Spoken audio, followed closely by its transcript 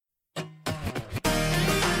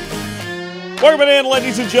Welcome in,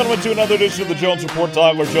 ladies and gentlemen, to another edition of the Jones Report.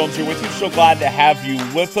 Tyler Jones here with you. So glad to have you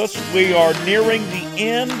with us. We are nearing the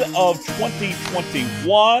end of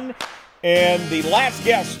 2021, and the last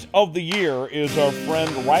guest of the year is our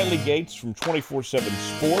friend Riley Gates from 24/7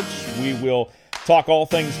 Sports. We will talk all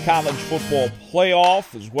things college football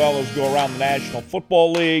playoff, as well as go around the National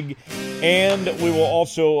Football League, and we will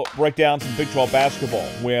also break down some Big 12 basketball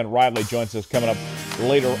when Riley joins us coming up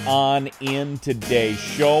later on in today's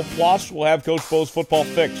show. Plus, we'll have Coach Bo's Football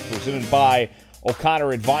Fix presented by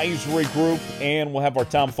O'Connor Advisory Group, and we'll have our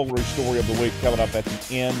tomfoolery story of the week coming up at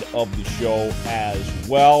the end of the show as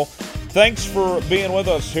well. Thanks for being with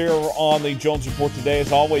us here on the Jones Report today.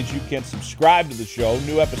 As always, you can subscribe to the show.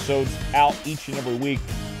 New episodes out each and every week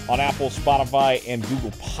on Apple, Spotify, and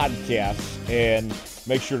Google Podcasts. And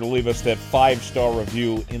make sure to leave us that 5-star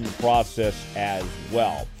review in the process as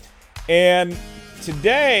well. And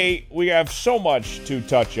today, we have so much to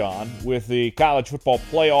touch on with the college football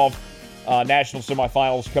playoff national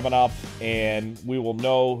semifinals coming up, and we will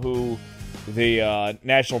know who the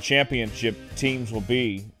national championship teams will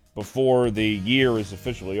be before the year is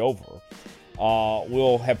officially over.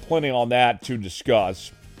 We'll have plenty on that to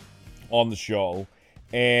discuss on the show.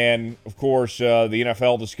 And, of course, the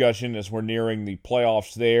NFL discussion as we're nearing the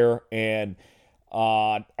playoffs there. And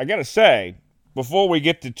I got to say, before we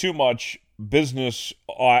get to too much business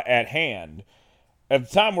at hand, at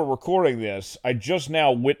the time we're recording this, I just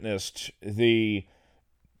now witnessed the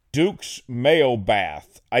Duke's Mayo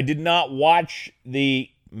Bath. I did not watch the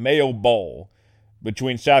Mayo Bowl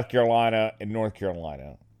between South Carolina and North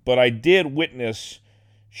Carolina, but I did witness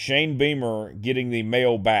Shane Beamer getting the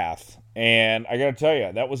Mayo Bath, and I got to tell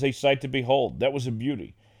you, that was a sight to behold. That was a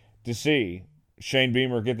beauty to see Shane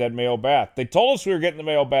Beamer get that Mayo Bath. They told us we were getting the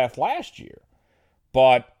Mayo Bath last year,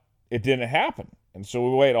 but it didn't happen, and so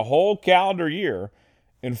we wait a whole calendar year,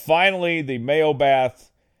 and finally the Mayo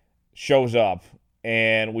Bath shows up,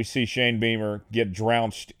 and we see Shane Beamer get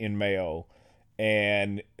trounced in mayo.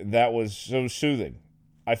 And that was so soothing.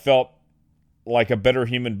 I felt like a better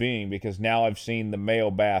human being because now I've seen the Mayo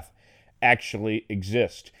Bath actually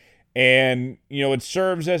exist. And, you know, it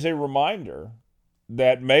serves as a reminder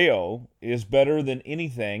that mayo is better than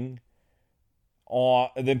anything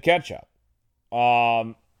than ketchup.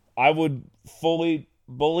 I would fully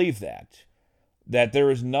believe that there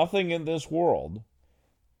is nothing in this world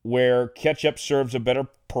where ketchup serves a better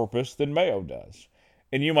purpose than mayo does.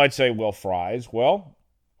 And you might say, well, fries. Well,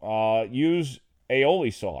 use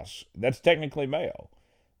aioli sauce. That's technically mayo.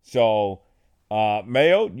 So,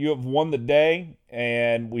 mayo, you have won the day,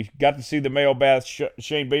 and we got to see the Mayo Bath.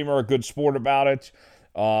 Shane Beamer, a good sport about it.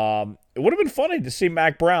 It would have been funny to see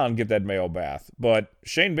Mac Brown get that Mayo Bath, but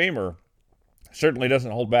Shane Beamer certainly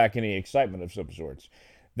doesn't hold back any excitement of some sorts.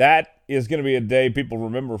 That is going to be a day people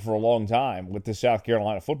remember for a long time with the South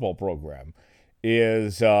Carolina football program,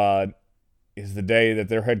 is the day that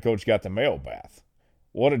their head coach got the Mayo Bath.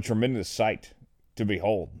 What a tremendous sight to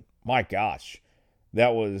behold. My gosh,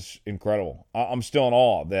 that was incredible. I'm still in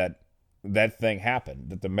awe that thing happened,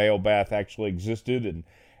 that the Mayo Bath actually existed.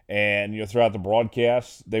 And you know, throughout the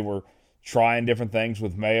broadcast, they were trying different things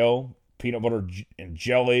with mayo, peanut butter and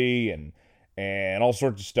jelly, and all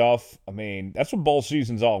sorts of stuff. I mean, that's what bowl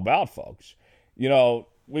season's all about, folks. You know,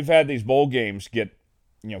 we've had these bowl games get,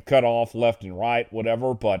 you know, cut off left and right,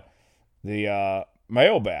 whatever, but the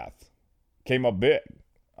Mayo Bath came up big.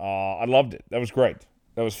 I loved it. That was great.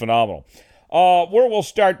 That was phenomenal. Where we'll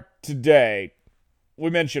start today,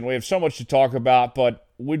 we mentioned we have so much to talk about, but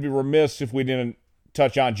we'd be remiss if we didn't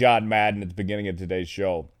touch on John Madden at the beginning of today's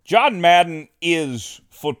show. John Madden is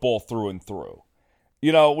football through and through.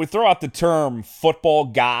 You know, we throw out the term football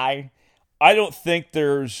guy. I don't think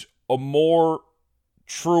there's a more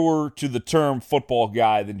truer to the term football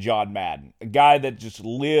guy than John Madden. A guy that just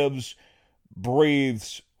lives,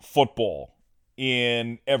 breathes football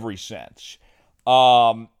in every sense.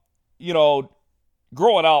 You know,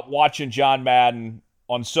 growing up watching John Madden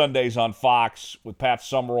on Sundays on Fox with Pat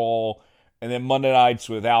Summerall, and then Monday nights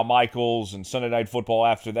with Al Michaels and Sunday Night Football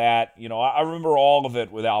after that. You know, I remember all of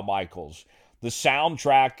it with Al Michaels. The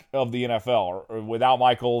soundtrack of the NFL or with Al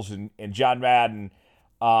Michaels and John Madden.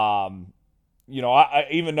 You know, I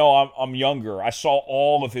even though I'm younger, I saw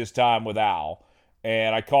all of his time with Al.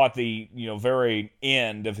 And I caught the, you know, very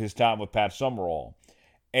end of his time with Pat Summerall.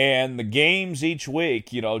 And the games each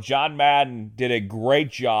week, you know, John Madden did a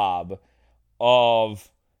great job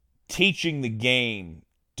of teaching the game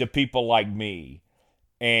to people like me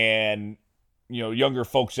and, you know, younger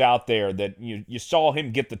folks out there that you saw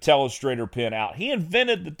him get the telestrator pin out. He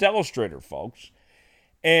invented the telestrator, folks.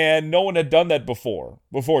 And no one had done that before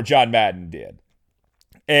John Madden did.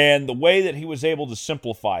 And the way that he was able to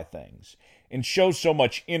simplify things and show so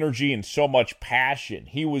much energy and so much passion.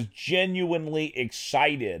 He was genuinely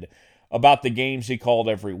excited about the games he called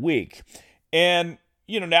every week. And,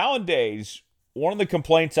 nowadays, one of the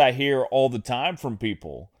complaints I hear all the time from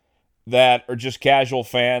people that are just casual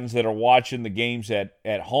fans that are watching the games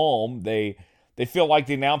at home, they feel like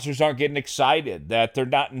the announcers aren't getting excited, that they're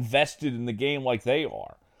not invested in the game like they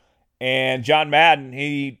are. And John Madden,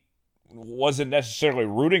 he wasn't necessarily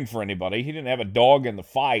rooting for anybody. He didn't have a dog in the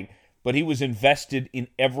fight, but he was invested in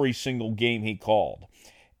every single game he called.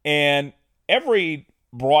 And every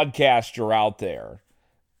broadcaster out there,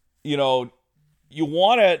 your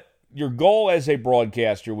goal as a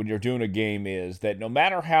broadcaster when you're doing a game is that no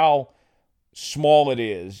matter how small it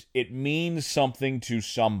is, it means something to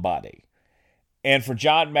somebody. And for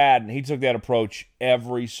John Madden, he took that approach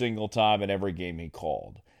every single time in every game he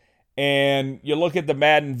called. And you look at the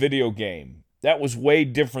Madden video game, that was way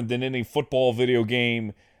different than any football video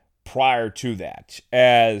game prior to that,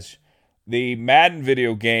 as the Madden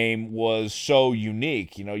video game was so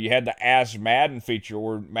unique. You had the Ask Madden feature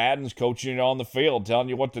where Madden's coaching you on the field, telling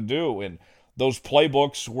you what to do, and those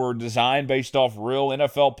playbooks were designed based off real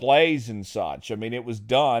NFL plays and such. I mean, it was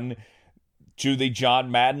done to the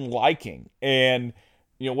John Madden liking. And,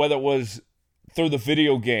 whether it was through the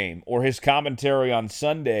video game or his commentary on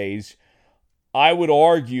Sundays, I would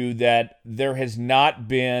argue that there has not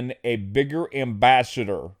been a bigger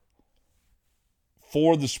ambassador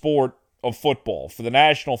for the sport of football, for the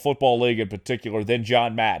National Football League in particular, than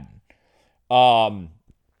John Madden.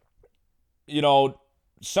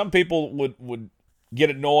 Some people would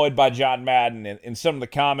get annoyed by John Madden and some of the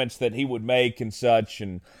comments that he would make and such,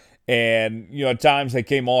 and at times they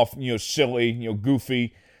came off silly,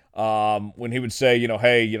 goofy. When he would say,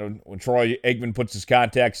 hey, when Troy Aikman puts his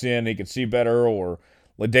contacts in, he can see better, or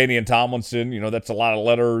LaDainian Tomlinson, that's a lot of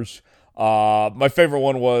letters. My favorite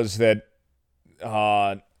one was that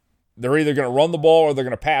they're either going to run the ball or they're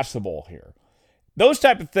going to pass the ball here. Those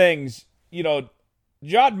type of things,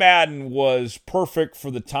 John Madden was perfect for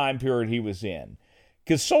the time period he was in.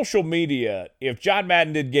 Because social media, if John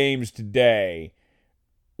Madden did games today,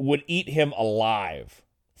 would eat him alive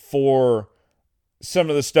for some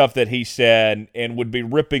of the stuff that he said and would be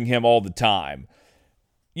ripping him all the time.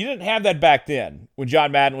 You didn't have that back then when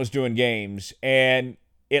John Madden was doing games, and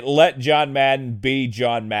it let John Madden be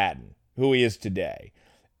John Madden, who he is today.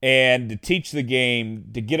 And to teach the game,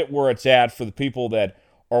 to get it where it's at for the people that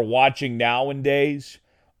are watching nowadays,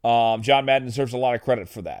 John Madden deserves a lot of credit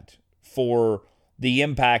for that, for the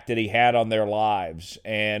impact that he had on their lives,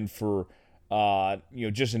 and for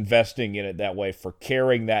just investing in it that way, for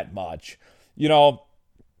caring that much.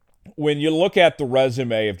 When you look at the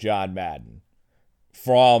resume of John Madden,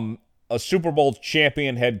 from a Super Bowl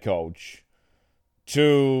champion head coach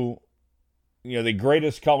to, the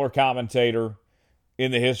greatest color commentator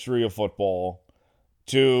in the history of football,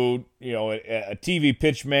 to, a TV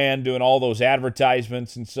pitch man doing all those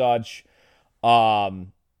advertisements and such, the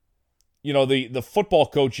football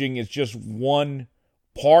coaching is just one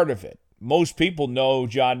part of it. Most people know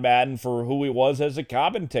John Madden for who he was as a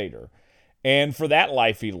commentator and for that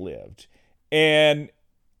life he lived. And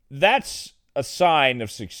that's a sign of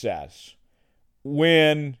success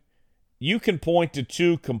when you can point to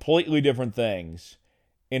two completely different things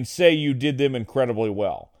and say you did them incredibly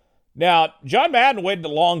well. Now, John Madden waited a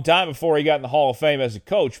long time before he got in the Hall of Fame as a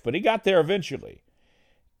coach, but he got there eventually.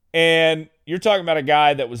 And you're talking about a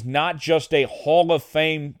guy that was not just a Hall of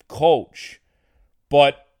Fame coach,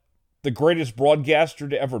 but the greatest broadcaster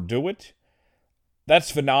to ever do it. That's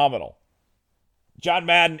phenomenal. John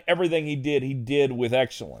Madden, everything he did with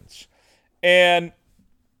excellence. And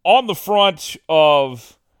on the front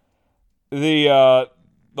of the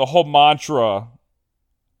whole mantra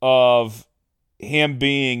of him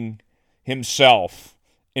being himself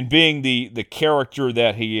and being the character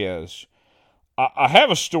that he is, I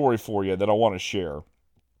have a story for you that I want to share.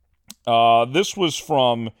 This was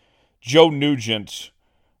from Joe Nugent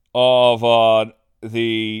of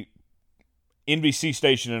the NBC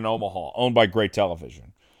station in Omaha, owned by Great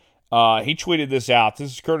Television. He tweeted this out.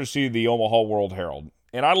 This is courtesy of the Omaha World Herald.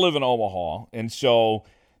 And I live in Omaha, and so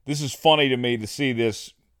this is funny to me to see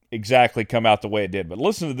this exactly come out the way it did. But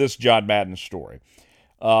listen to this John Madden story.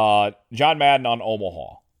 John Madden on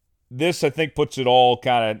Omaha. This, I think, puts it all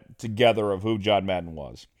kind of together of who John Madden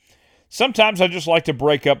was. Sometimes I just like to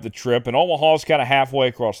break up the trip, and Omaha's kind of halfway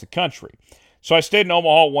across the country. So I stayed in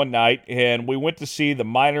Omaha one night, and we went to see the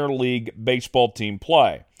minor league baseball team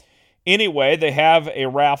play. Anyway, they have a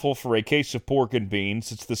raffle for a case of pork and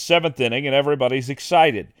beans. It's the 7th inning, and everybody's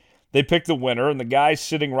excited. They pick the winner, and the guy's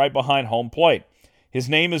sitting right behind home plate. His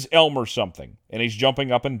name is Elmer something, and he's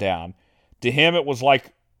jumping up and down. To him, it was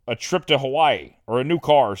like a trip to Hawaii or a new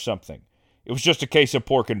car or something. It was just a case of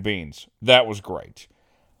pork and beans. That was great.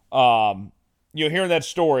 Hearing that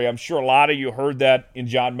story, I'm sure a lot of you heard that in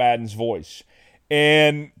John Madden's voice.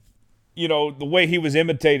 And, the way he was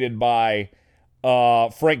imitated by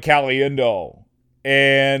Frank Caliendo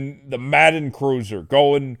and the Madden Cruiser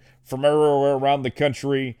going from everywhere around the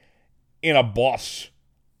country in a bus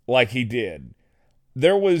like he did.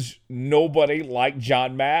 There was nobody like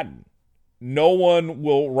John Madden. No one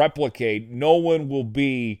will replicate, no one will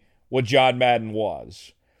be what John Madden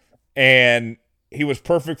was. And he was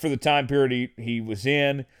perfect for the time period he was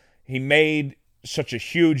in. He made such a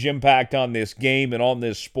huge impact on this game and on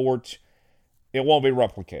this sport. It won't be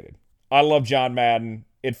replicated. I love John Madden.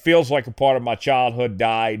 It feels like a part of my childhood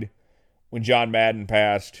died when John Madden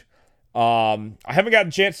passed. I haven't gotten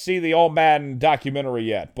a chance to see the All Madden documentary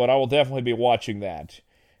yet, but I will definitely be watching that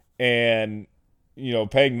and,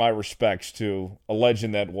 paying my respects to a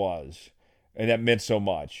legend that was and that meant so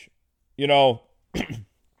much. John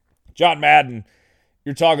Madden,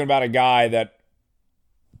 you're talking about a guy that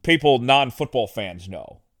people, non-football fans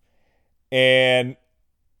know. And,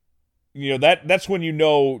 that's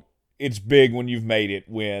when it's big when you've made it,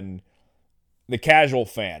 when the casual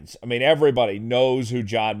fans, everybody knows who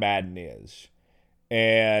John Madden is.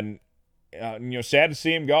 And, sad to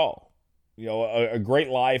see him go. A great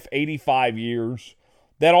life, 85 years.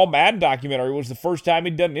 That All Madden documentary was the first time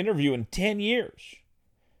he'd done an interview in 10 years.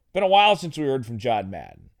 Been a while since we heard from John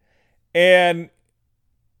Madden. And,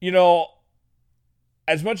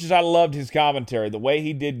 as much as I loved his commentary, the way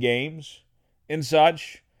he did games and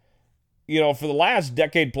such, for the last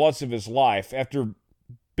decade plus of his life, after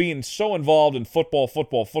being so involved in football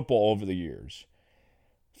over the years,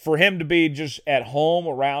 for him to be just at home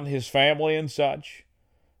around his family and such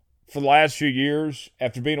for the last few years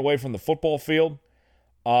after being away from the football field,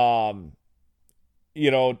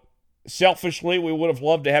 selfishly, we would have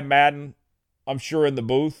loved to have Madden, I'm sure, in the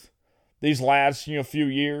booth these last, few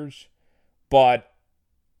years. But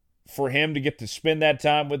for him to get to spend that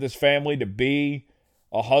time with his family, to be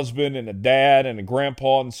a husband and a dad and a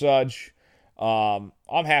grandpa and such, I'm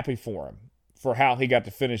happy for him, for how he got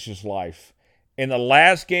to finish his life. And the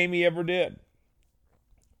last game he ever did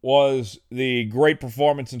was the great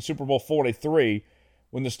performance in Super Bowl 43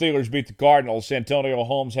 when the Steelers beat the Cardinals. Santonio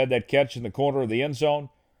Holmes had that catch in the corner of the end zone.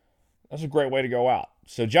 That's a great way to go out.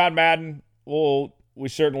 So John Madden, we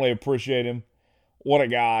certainly appreciate him. What a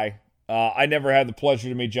guy. I never had the pleasure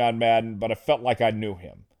to meet John Madden, but I felt like I knew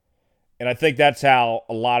him. And I think that's how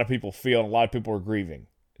a lot of people feel, and a lot of people are grieving,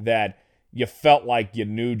 that you felt like you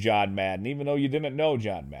knew John Madden, even though you didn't know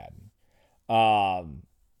John Madden.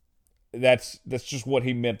 That's just what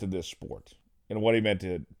he meant to this sport and what he meant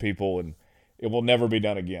to people, and it will never be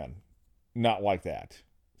done again. Not like that.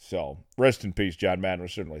 So, rest in peace, John Madden. We're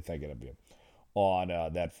certainly thinking of you on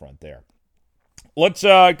that front there. Let's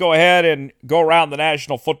go ahead and go around the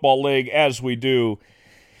National Football League as we do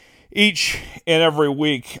each and every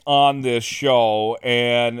week on this show.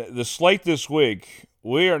 And the slate this week,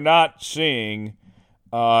 we are not seeing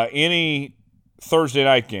any Thursday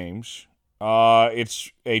night games.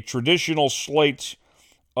 It's a traditional slate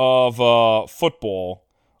of football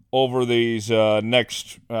over these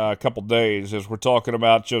next couple days, as we're talking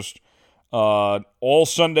about just all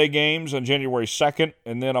Sunday games on January 2nd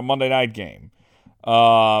and then a Monday night game.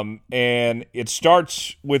 And it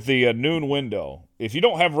starts with the noon window. If you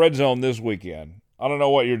don't have Red Zone this weekend, I don't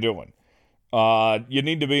know what you're doing. You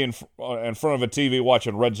need to be in front of a TV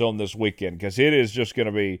watching Red Zone this weekend, because it is just going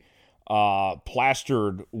to be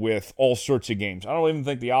plastered with all sorts of games. I don't even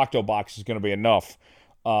think the Octobox is going to be enough.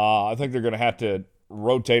 I think they're going to have to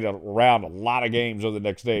rotate around a lot of games over the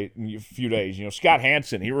next few days. Scott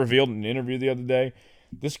Hansen, he revealed in an interview the other day,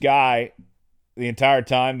 this guy, the entire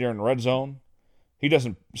time during Red Zone, he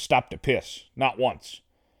doesn't stop to piss, not once.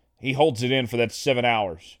 He holds it in for that 7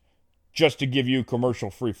 hours just to give you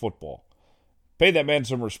commercial-free football. Pay that man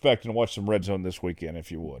some respect and watch some Red Zone this weekend,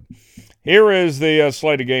 if you would. Here is the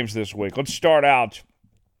slate of games this week. Let's start out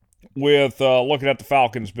with looking at the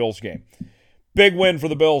Falcons-Bills game. Big win for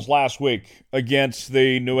the Bills last week against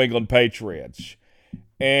the New England Patriots.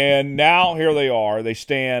 And now here they are. They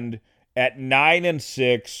stand at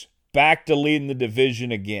 9-6, back to leading the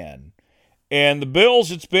division again. And the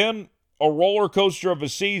Bills, it's been a roller coaster of a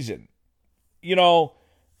season. You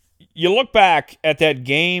look back at that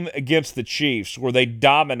game against the Chiefs where they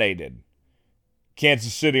dominated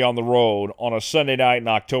Kansas City on the road on a Sunday night in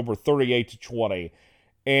October, 38-20.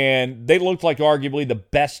 And they looked like arguably the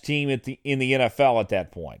best team in the NFL at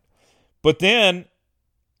that point. But then,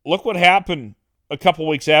 look what happened a couple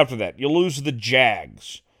weeks after that. You lose to the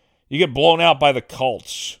Jags. You get blown out by the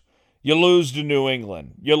Colts. You lose to New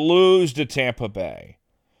England. You lose to Tampa Bay.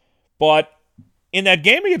 But in that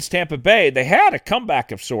game against Tampa Bay, they had a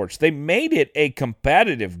comeback of sorts. They made it a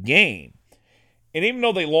competitive game. And even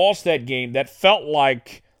though they lost that game, that felt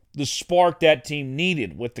like the spark that team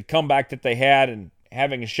needed with the comeback that they had and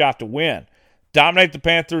having a shot to win. Dominate the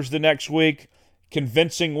Panthers the next week.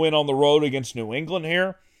 Convincing win on the road against New England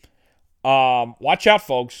here. Watch out,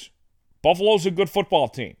 folks. Buffalo's a good football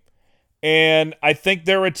team. And I think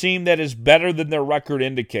they're a team that is better than their record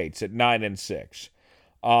indicates at 9-6.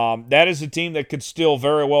 That is a team that could still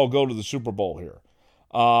very well go to the Super Bowl here.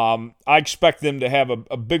 I expect them to have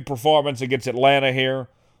a big performance against Atlanta here.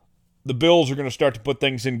 The Bills are going to start to put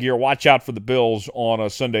things in gear. Watch out for the Bills on a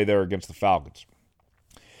Sunday there against the Falcons.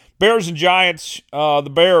 Bears and Giants.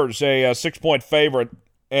 The Bears, a 6-point favorite.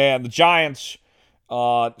 And the Giants,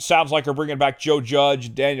 sounds like they're bringing back Joe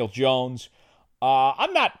Judge, Daniel Jones.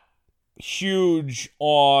 I'm not huge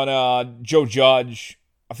on Joe Judge.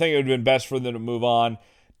 I think it would have been best for them to move on.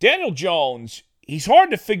 Daniel Jones, he's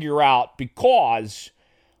hard to figure out because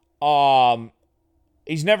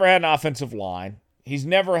he's never had an offensive line. He's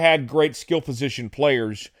never had great skill position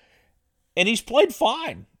players. And he's played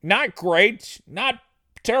fine. Not great, not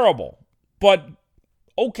terrible, but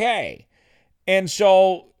okay. And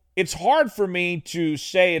so it's hard for me to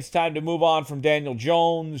say it's time to move on from Daniel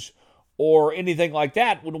Jones or anything like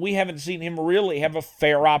that when we haven't seen him really have a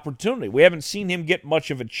fair opportunity. We haven't seen him get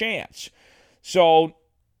much of a chance. So,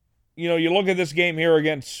 you look at this game here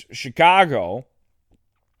against Chicago.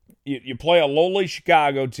 You play a lowly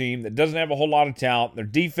Chicago team that doesn't have a whole lot of talent. Their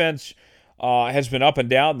defense has been up and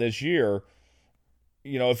down this year.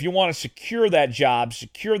 If you want to secure that job,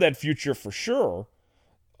 secure that future for sure,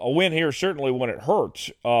 a win here certainly when it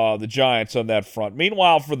hurts the Giants on that front.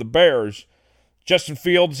 Meanwhile, for the Bears, Justin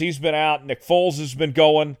Fields, he's been out. Nick Foles has been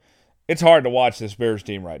going. It's hard to watch this Bears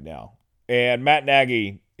team right now. And Matt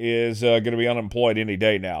Nagy is going to be unemployed any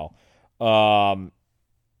day now.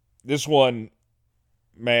 This one,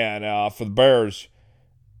 man, for the Bears,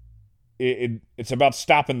 it's about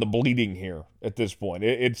stopping the bleeding here at this point.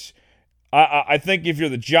 I think if you're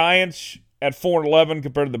the Giants at 4-11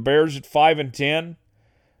 compared to the Bears at 5-10,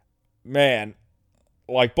 man,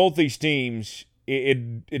 like both these teams,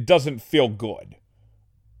 it doesn't feel good,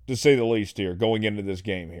 to say the least here, going into this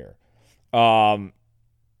game here.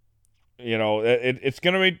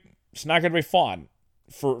 It's not gonna be fun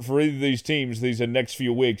for either of these teams these next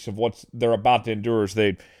few weeks of what they're about to endure as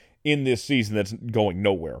they in this season that's going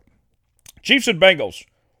nowhere. Chiefs and Bengals,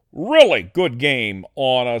 really good game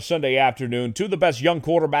on a Sunday afternoon. Two of the best young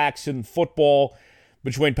quarterbacks in football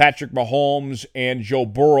between Patrick Mahomes and Joe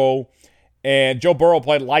Burrow. And Joe Burrow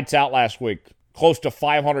played lights out last week. Close to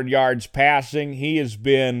 500 yards passing. He has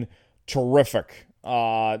been terrific.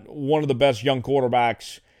 One of the best young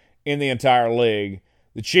quarterbacks in the entire league.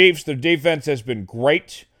 The Chiefs, their defense has been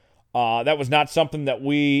great. That was not something that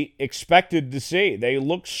we expected to see. They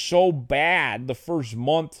looked so bad the first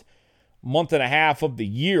month and a half of the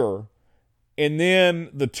year. And then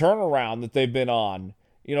the turnaround that they've been on.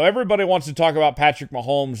 Everybody wants to talk about Patrick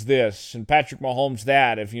Mahomes this and Patrick Mahomes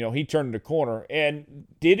that if, he turned the corner. And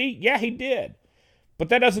did he? Yeah, he did. But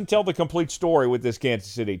that doesn't tell the complete story with this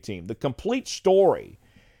Kansas City team. The complete story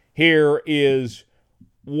here is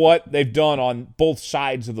what they've done on both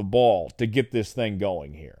sides of the ball to get this thing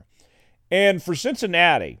going here. And for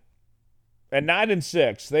Cincinnati, at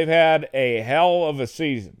 9-6, they've had a hell of a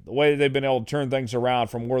season. The way they've been able to turn things around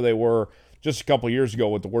from where they were just a couple years ago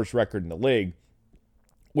with the worst record in the league.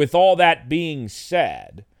 With all that being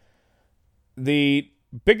said, the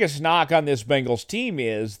biggest knock on this Bengals team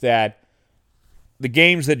is that the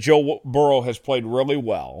games that Joe Burrow has played really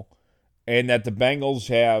well and that the Bengals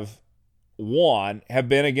have won have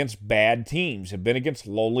been against bad teams, have been against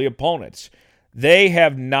lowly opponents. They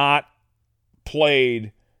have not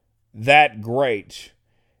played that great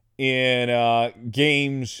in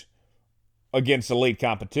games against elite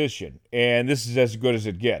competition, and this is as good as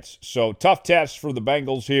it gets. So tough test for the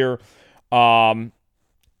Bengals here,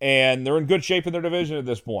 and they're in good shape in their division at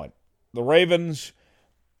this point. The Ravens,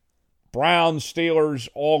 Browns, Steelers,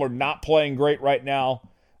 all are not playing great right now.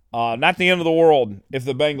 Not the end of the world if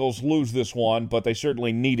the Bengals lose this one, but they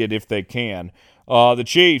certainly need it if they can. The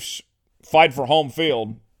Chiefs fight for home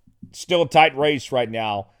field. Still a tight race right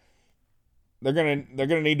now. They're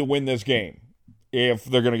gonna need to win this game if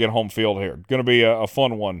they're going to get home field here. Going to be a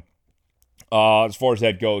fun one as far as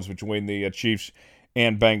that goes between the Chiefs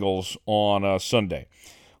and Bengals on Sunday.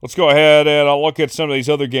 Let's go ahead and look at some of these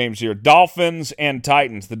other games here. Dolphins and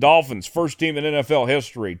Titans. The Dolphins, first team in NFL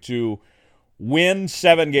history to win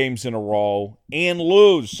 7 games in a row and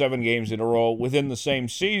lose 7 games in a row within the same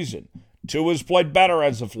season. Tua's played better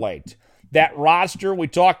as of late. That roster, we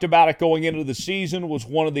talked about it going into the season, was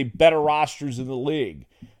one of the better rosters in the league.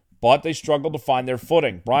 But they struggled to find their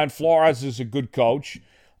footing. Brian Flores is a good coach.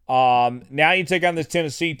 Now you take on this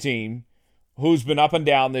Tennessee team who's been up and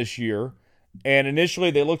down this year. And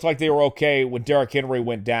initially they looked like they were okay when Derrick Henry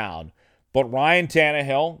went down. But Ryan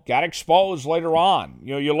Tannehill got exposed later on.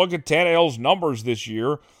 You look at Tannehill's numbers this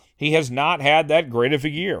year. He has not had that great of a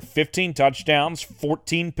year. 15 touchdowns,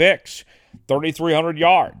 14 picks, 3,300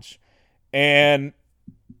 yards. And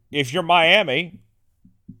if you're Miami,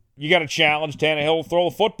 you got to challenge Tannehill to throw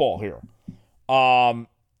the football here.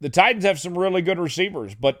 The Titans have some really good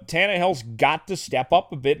receivers, but Tannehill's got to step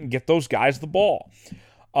up a bit and get those guys the ball.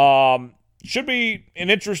 Should be an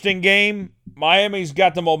interesting game. Miami's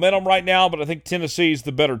got the momentum right now, but I think Tennessee's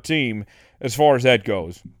the better team as far as that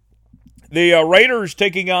goes. The Raiders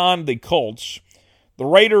taking on the Colts. The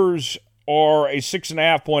Raiders are a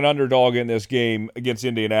 6.5-point underdog in this game against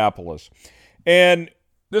Indianapolis. And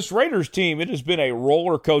this Raiders team, it has been a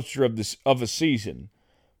roller coaster of a season.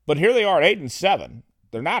 But here they are at 8-7.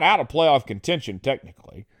 They're not out of playoff contention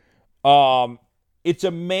technically. It's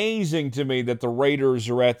amazing to me that the Raiders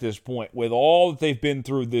are at this point with all that they've been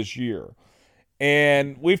through this year.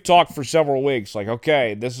 And we've talked for several weeks, like,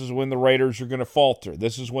 okay, this is when the Raiders are going to falter.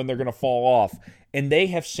 This is when they're going to fall off. And they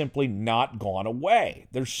have simply not gone away.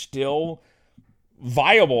 They're still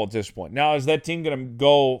viable at this point. Now, is that team going to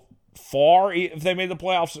go far if they made the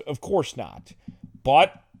playoffs? Of course not.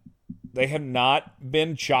 But they have not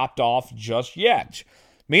been chopped off just yet.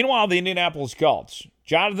 Meanwhile, the Indianapolis Colts.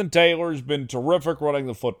 Jonathan Taylor has been terrific running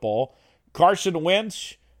the football. Carson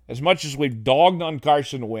Wentz, as much as we've dogged on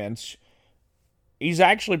Carson Wentz, he's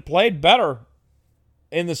actually played better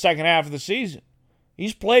in the second half of the season.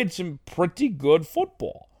 He's played some pretty good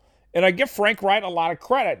football. And I give Frank Wright a lot of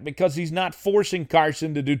credit because he's not forcing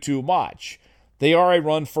Carson to do too much. They are a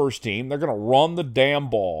run-first team. They're going to run the damn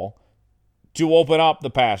ball to open up the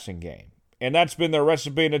passing game. And that's been their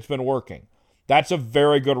recipe, and it's been working. That's a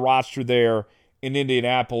very good roster there in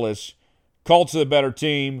Indianapolis. Colts are the better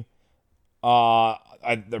team.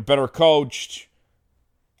 They're better coached.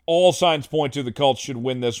 All signs point to the Colts should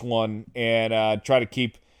win this one and try to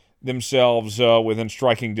keep themselves within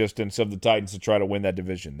striking distance of the Titans to try to win that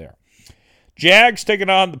division there. Jags taking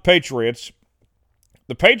on the Patriots.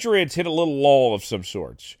 The Patriots hit a little lull of some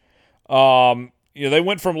sorts. They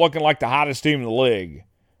went from looking like the hottest team in the league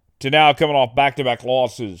to now coming off back-to-back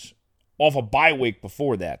losses off a bye week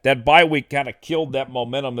before that. That bye week kind of killed that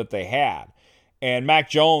momentum that they had. And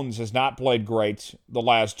Mac Jones has not played great the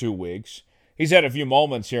last 2 weeks. He's had a few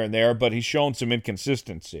moments here and there, but he's shown some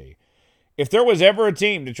inconsistency. If there was ever a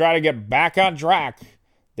team to try to get back on track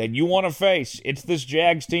that you want to face, it's this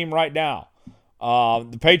Jags team right now.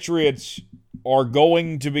 The Patriots are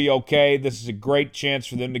going to be okay. This is a great chance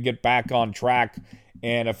for them to get back on track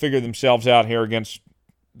and figure themselves out here against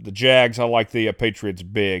the Jags. I like the Patriots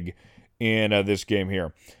big in this game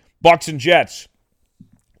here. Bucs and Jets.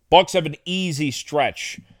 Bucs have an easy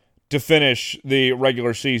stretch to finish the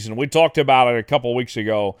regular season. We talked about it a couple weeks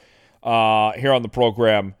ago here on the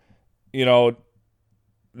program.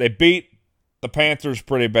 They beat the Panthers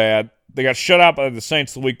pretty bad. They got shut out by the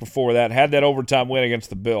Saints the week before that, had that overtime win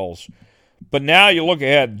against the Bills. But now you look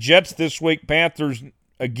ahead. Jets this week, Panthers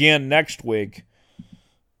again next week.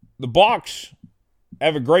 The Bucs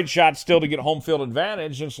have a great shot still to get home field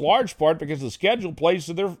advantage, and it's large part because the schedule plays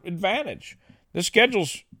to their advantage. The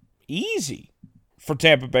schedule's easy for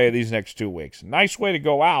Tampa Bay these next 2 weeks. Nice way to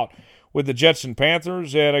go out with the Jets and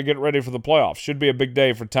Panthers and get ready for the playoffs. Should be a big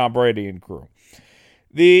day for Tom Brady and crew.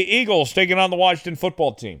 The Eagles taking on the Washington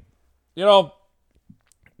football team. The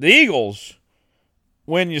Eagles,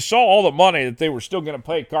 when you saw all the money that they were still going to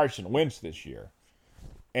pay Carson Wentz this year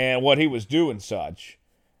and what he was doing such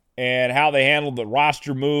and how they handled the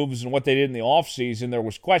roster moves and what they did in the offseason, there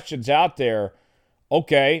was questions out there.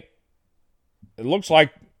 Okay, it looks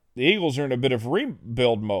like the Eagles are in a bit of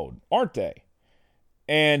rebuild mode, aren't they?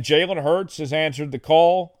 And Jalen Hurts has answered the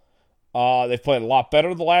call. They've played a lot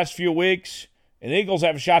better the last few weeks, and the Eagles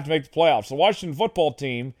have a shot to make the playoffs. The Washington football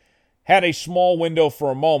team had a small window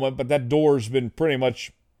for a moment, but that door's been pretty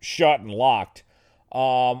much shut and locked.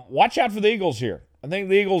 Watch out for the Eagles here. I think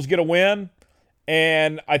the Eagles get a win,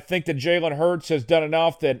 and I think that Jalen Hurts has done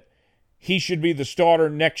enough that he should be the starter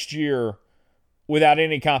next year without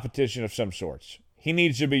any competition of some sorts. He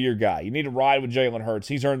needs to be your guy. You need to ride with Jalen Hurts.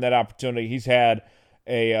 He's earned that opportunity. He's had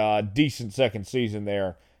a decent second season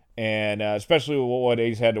there, and especially with what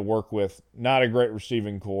he's had to work with. Not a great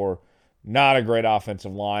receiving core, Not a great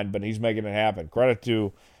offensive line, but he's making it happen. Credit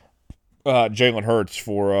to Jalen Hurts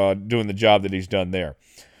for doing the job that he's done there.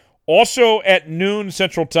 Also at noon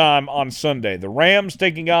Central Time on Sunday, the Rams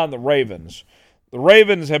taking on the Ravens. The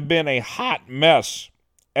Ravens have been a hot mess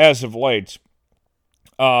as of late.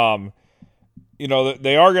 They are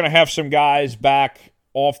going to have some guys back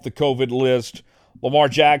off the COVID list. Lamar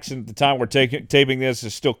Jackson, at the time we're taping this,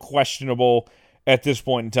 is still questionable at this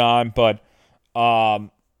point in time. But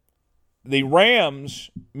the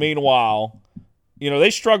Rams, meanwhile,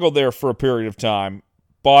 they struggled there for a period of time,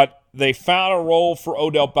 but they found a role for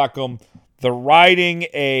Odell Beckham. They're riding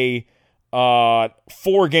a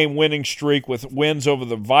 4-game winning streak with wins over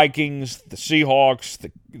the Vikings, the Seahawks,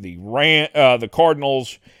 the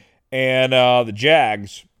Cardinals, and the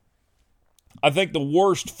Jags. I think the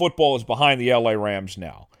worst football is behind the LA Rams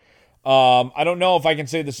now. I don't know if I can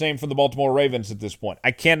say the same for the Baltimore Ravens at this point.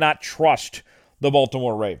 I cannot trust the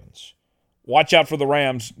Baltimore Ravens. Watch out for the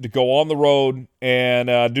Rams to go on the road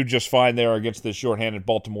and do just fine there against this shorthanded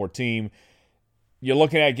Baltimore team. You're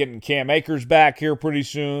looking at getting Cam Akers back here pretty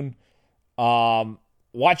soon.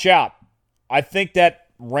 Watch out. I think that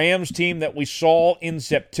Rams team that we saw in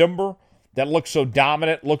September that looked so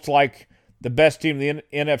dominant, looked like the best team in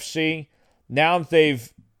the NFC. Now that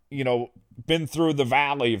they've, been through the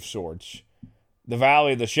valley of sorts, the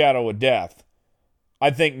valley of the shadow of death, I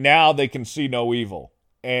think now they can see no evil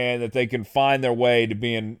and that they can find their way to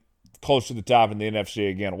being close to the top in the NFC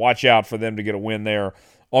again. Watch out for them to get a win there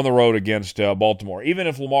on the road against Baltimore. Even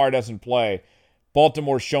if Lamar doesn't play,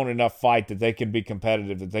 Baltimore's shown enough fight that they can be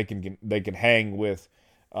competitive, that they can hang with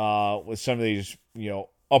some of these,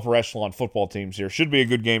 upper echelon football teams here. Should be a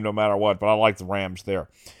good game no matter what, but I like the Rams there.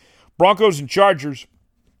 Broncos and Chargers,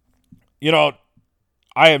 I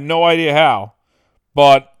have no idea how,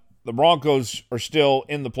 but the Broncos are still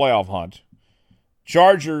in the playoff hunt.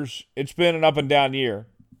 Chargers, it's been an up and down year,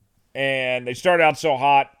 and they started out so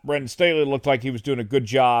hot. Brendan Staley looked like he was doing a good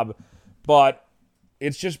job, but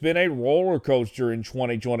it's just been a roller coaster in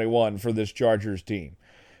 2021 for this Chargers team.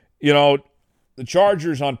 The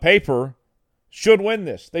Chargers on paper should win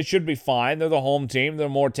this. They should be fine. They're the home team. They're a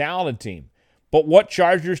more talented team. But what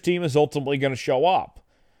Chargers team is ultimately going to show up?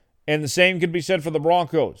 And the same could be said for the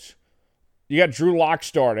Broncos. You got Drew Lock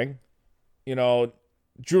starting.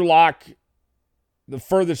 Drew Lock, the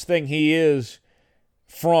furthest thing he is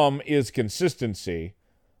from is consistency.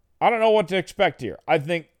 I don't know what to expect here. I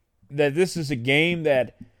think that this is a game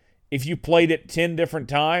that if you played it 10 different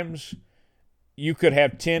times, you could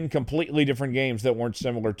have 10 completely different games that weren't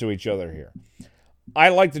similar to each other here. I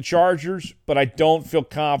like the Chargers, but I don't feel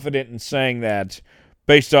confident in saying that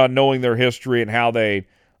based on knowing their history and how they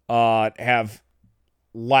have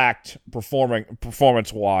lacked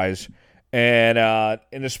performance-wise. And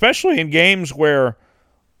especially in games where,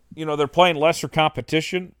 they're playing lesser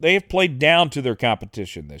competition, they have played down to their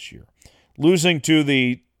competition this year, losing to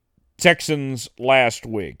the Texans last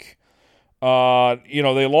week.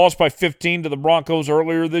 They lost by 15 to the Broncos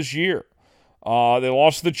earlier this year. They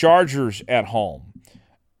lost to the Chargers at home.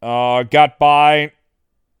 Got by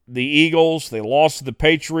the Eagles. They lost to the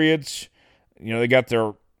Patriots. They got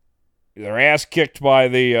their ass kicked by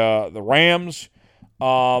the Rams.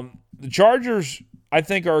 The Chargers, I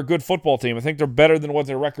think, are a good football team. I think they're better than what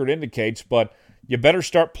their record indicates, but you better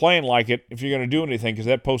start playing like it if you're going to do anything because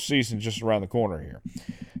that postseason is just around the corner here.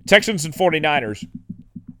 Texans and 49ers.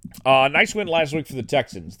 Nice win last week for the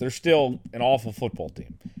Texans. They're still an awful football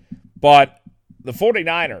team. But the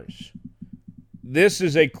 49ers, this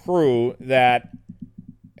is a crew that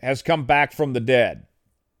has come back from the dead.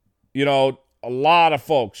 A lot of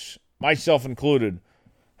folks, myself included,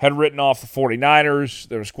 had written off the 49ers.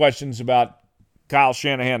 There was questions about Kyle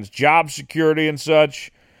Shanahan's job security and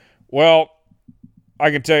such. Well, I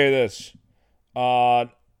can tell you this. For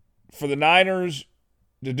the Niners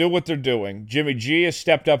to do what they're doing, Jimmy G has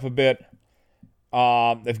stepped up a bit.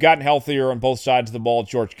 They've gotten healthier on both sides of the ball.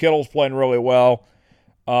 George Kittle's playing really well.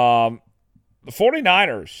 The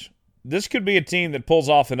 49ers, this could be a team that pulls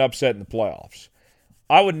off an upset in the playoffs.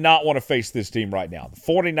 I would not want to face this team right now. The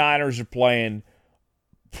 49ers are playing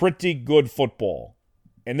pretty good football,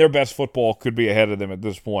 and their best football could be ahead of them at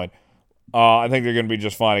this point. I think they're going to be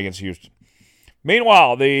just fine against Houston.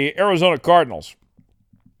 Meanwhile, the Arizona Cardinals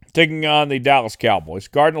taking on the Dallas Cowboys.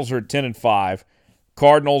 Cardinals are at 10-5.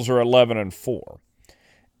 Cardinals are 11-4.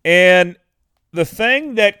 And the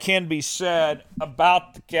thing that can be said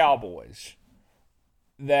about the Cowboys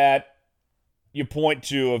that you point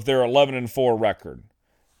to of their 11-4 record,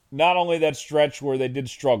 not only that stretch where they did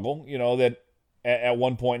struggle, that at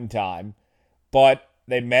one point in time, but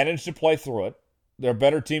they managed to play through it. They're a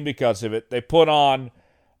better team because of it. They put on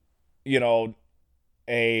you know,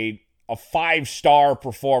 a 5-star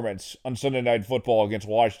performance on Sunday Night Football against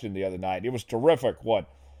Washington the other night. It was terrific what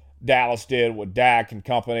Dallas did, what Dak and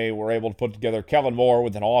company were able to put together. Kellen Moore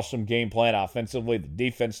with an awesome game plan offensively. The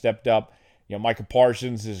defense stepped up. You know, Micah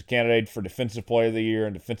Parsons is a candidate for Defensive Player of the Year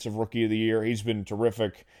and Defensive Rookie of the Year. He's been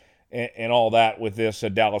terrific and all that with this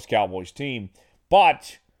Dallas Cowboys team.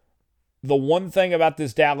 But the one thing about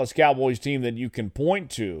this Dallas Cowboys team that you can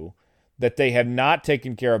point to that they have not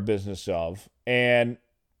taken care of business of, and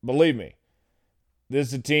believe me, this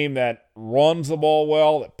is a team that runs the ball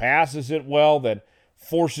well, that passes it well, that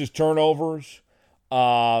forces turnovers,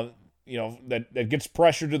 that gets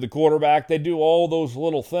pressure to the quarterback. They do all those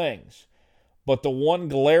little things. But the one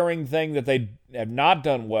glaring thing that they have not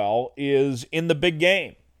done well is in the big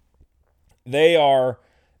game. They are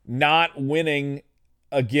not winning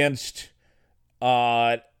against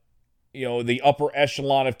the upper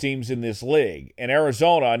echelon of teams in this league. And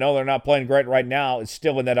Arizona, I know they're not playing great right now, is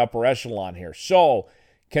still in that upper echelon here. So,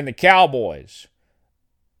 can the Cowboys,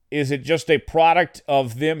 is it just a product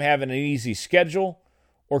of them having an easy schedule,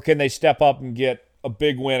 or can they step up and get a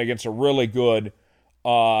big win against a really good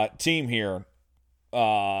team here?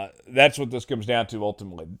 That's what this comes down to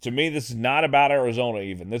ultimately. To me, this is not about Arizona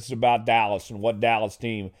even. This is about Dallas and what Dallas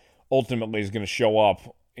team ultimately is going to show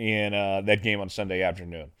up in that game on Sunday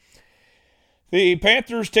afternoon. The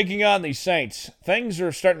Panthers taking on the Saints. Things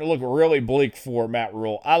are starting to look really bleak for Matt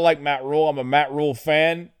Rule. I like Matt Rule. I'm a Matt Rule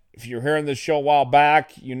fan. If you're hearing this show a while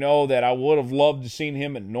back, you know that I would have loved to seen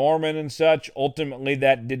him at Norman and such. Ultimately,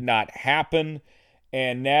 that did not happen.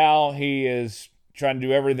 And now he is trying to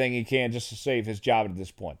do everything he can just to save his job at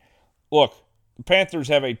this point. Look, the Panthers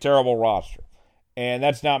have a terrible roster, and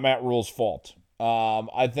that's not Matt Rule's fault.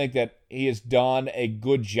 I think that he has done a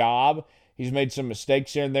good job. He's made some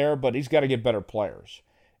mistakes here and there, but he's got to get better players.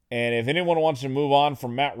 And if anyone wants to move on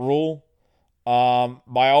from Matt Rule,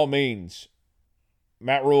 by all means,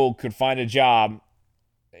 Matt Rule could find a job,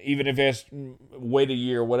 even if he has to wait a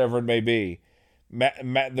year, whatever it may be.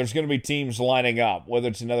 There's going to be teams lining up, whether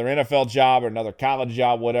it's another NFL job or another college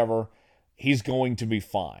job, whatever. He's going to be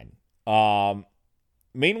fine. Meanwhile,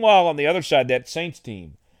 on the other side, that Saints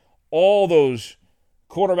team, all those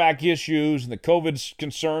quarterback issues and the COVID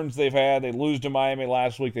concerns they've had. They lose to Miami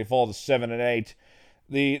last week. They fall to 7-8.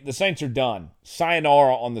 The Saints are done.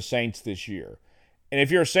 Sayonara on the Saints this year. And if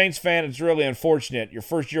you're a Saints fan, it's really unfortunate. Your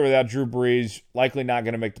first year without Drew Brees, likely not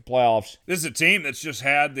going to make the playoffs. This is a team that's just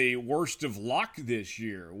had the worst of luck this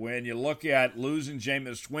year. When you look at losing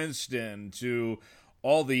Jameis Winston to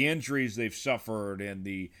all the injuries they've suffered and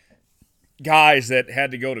the guys that had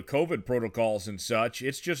to go to COVID protocols and such,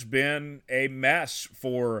 it's just been a mess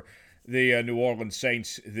for the New Orleans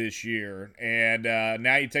Saints this year. And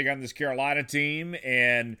now you take on this Carolina team,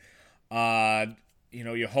 and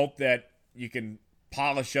you hope that you can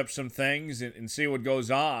polish up some things and see what goes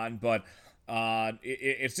on. But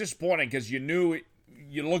it's disappointing because you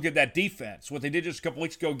look at that defense, what they did just a couple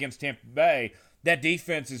weeks ago against Tampa Bay. That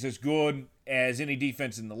defense is as good as any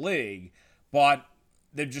defense in the league, but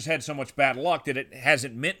they've just had so much bad luck that it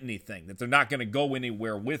hasn't meant anything, that they're not going to go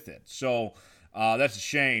anywhere with it. So that's a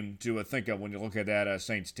shame to think of when you look at that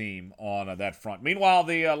Saints team on that front. Meanwhile,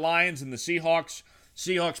 the Lions and the Seahawks.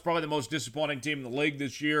 Seahawks probably the most disappointing team in the league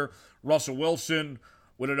this year. Russell Wilson,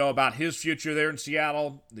 we don't know about his future there in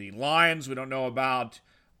Seattle. The Lions, we don't know about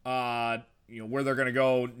where they're going to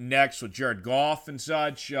go next with Jared Goff and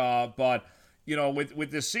such. But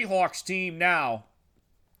with the Seahawks team now,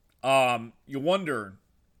 you wonder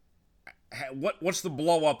what's the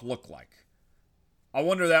blow-up look like? I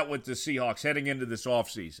wonder that with the Seahawks heading into this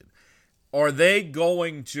offseason. Are they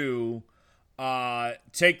going to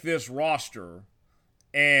take this roster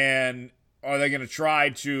and are they going to try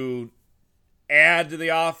to add to the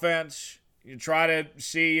offense? You try to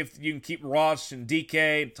see if you can keep Ross and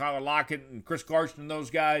DK and Tyler Lockett and Chris Carson and those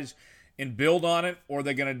guys and build on it? Or are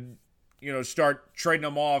they going to start trading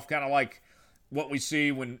them off kind of like what we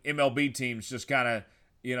see when MLB teams just kind of,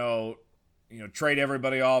 trade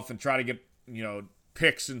everybody off and try to get,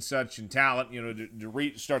 picks and such and talent,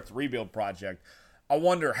 to start the rebuild project. I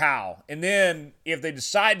wonder how. And then if they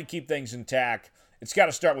decide to keep things intact, it's got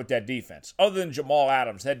to start with that defense. Other than Jamal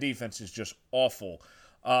Adams, that defense is just awful.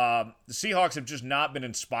 The Seahawks have just not been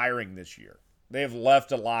inspiring this year. They have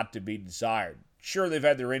left a lot to be desired. Sure, they've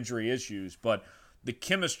had their injury issues, but the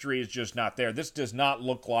chemistry is just not there. This does not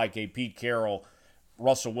look like a Pete Carroll,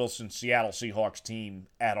 Russell Wilson, Seattle Seahawks team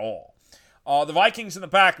at all. The Vikings and the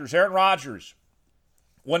Packers. Aaron Rodgers,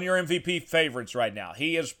 one of your MVP favorites right now.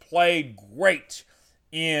 He has played great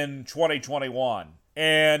in 2021.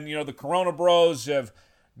 And, the Corona Bros have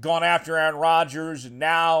gone after Aaron Rodgers, and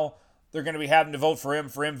now they're going to be having to vote for him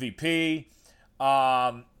for MVP.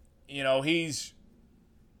 He's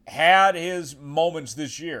had his moments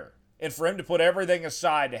this year. And for him to put everything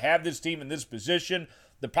aside to have this team in this position,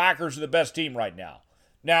 the Packers are the best team right now.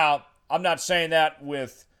 Now, I'm not saying that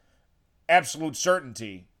with absolute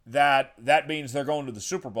certainty that means they're going to the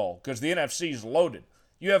Super Bowl, because the NFC is loaded.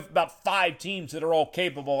 You have about 5 teams that are all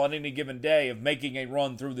capable on any given day of making a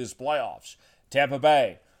run through this playoffs. Tampa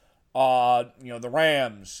Bay, the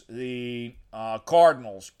Rams, the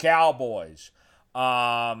Cardinals, Cowboys,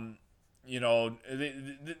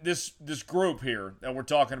 this group here that we're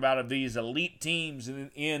talking about of these elite teams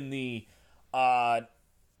in the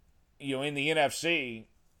NFC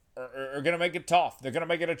are going to make it tough. They're going to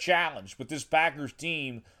make it a challenge. But this Packers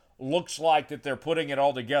team looks like that they're putting it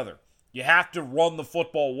all together. You have to run the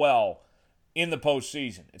football well in the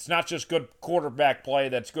postseason. It's not just good quarterback play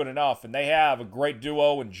that's good enough. And they have a great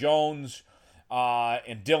duo in Jones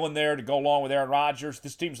and Dillon there to go along with Aaron Rodgers.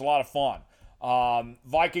 This team's a lot of fun.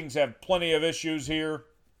 Vikings have plenty of issues here.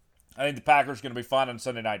 I think the Packers are going to be fine on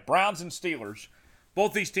Sunday night. Browns and Steelers,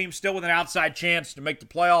 both these teams still with an outside chance to make the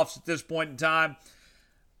playoffs at this point in time.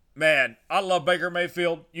 Man, I love Baker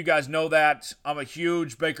Mayfield. You guys know that. I'm a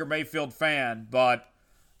huge Baker Mayfield fan, but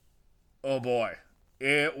oh boy,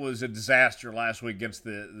 it was a disaster last week against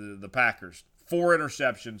the Packers. 4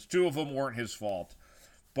 interceptions. 2 of them weren't his fault.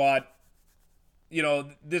 But,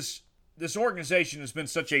 this organization has been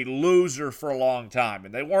such a loser for a long time,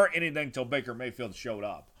 and they weren't anything until Baker Mayfield showed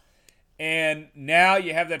up. And now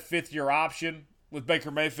you have that 5th-year option with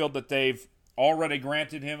Baker Mayfield that they've already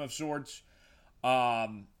granted him of sorts.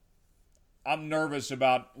 I'm nervous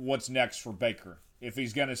about what's next for Baker. If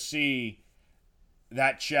he's going to see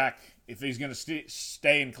that check, if he's going to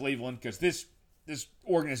stay in Cleveland, because this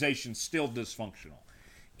organization's still dysfunctional.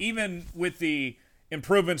 Even with the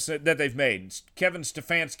improvements that they've made, Kevin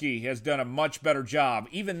Stefanski has done a much better job,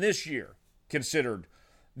 even this year, considered,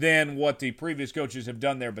 than what the previous coaches have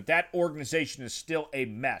done there. But that organization is still a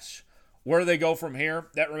mess. Where do they go from here?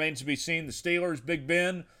 That remains to be seen. The Steelers, Big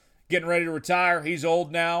Ben, getting ready to retire. He's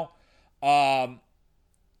old now.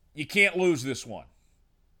 You can't lose this one.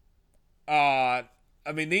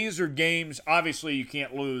 These are games, obviously you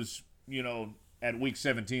can't lose, at week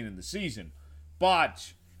 17 in the season.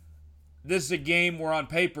 But this is a game where on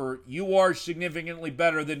paper you are significantly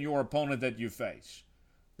better than your opponent that you face.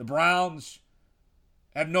 The Browns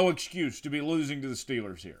have no excuse to be losing to the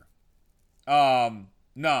Steelers here.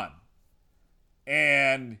 None.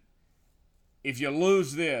 And if you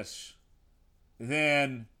lose this,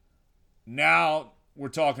 then now we're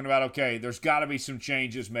talking about, okay, there's got to be some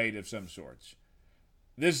changes made of some sorts.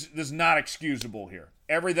 This is not excusable here.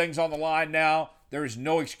 Everything's on the line now. There is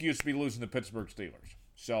no excuse to be losing the Pittsburgh Steelers.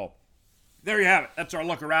 So there you have it. That's our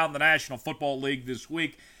look around the National Football League this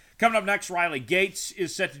week. Coming up next, Riley Gates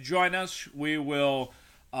is set to join us. We will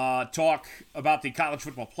talk about the college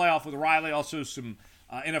football playoff with Riley. Also some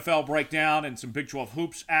NFL breakdown and some Big 12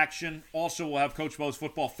 hoops action. Also, we'll have Coach Bo's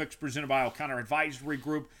Football Fix presented by O'Connor Advisory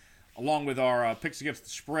Group, along with our picks against the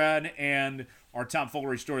spread and our Tom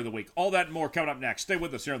Foolery story of the week. All that and more coming up next. Stay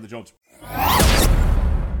with us here on the Jones.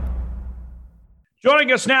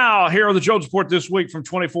 Joining us now here on the Jones Report this week from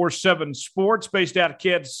 24/7 Sports, based out of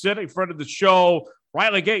Kansas City, friend of the show,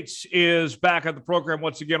 Riley Gates is back on the program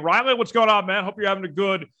once again. Riley, what's going on, man? Hope you're having a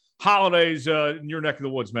good holidays in your neck of the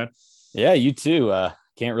woods, man. Yeah, you too.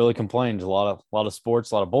 Can't really complain. There's a lot of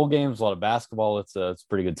sports, a lot of bowl games, a lot of basketball. It's a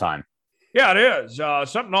pretty good time. Yeah, it is.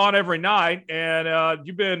 Something on every night. And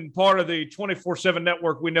you've been part of the 24/7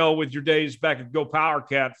 network, we know, with your days back at Go Power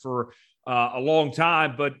Cat for a long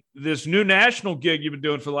time. But this new national gig you've been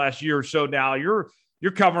doing for the last year or so now, you're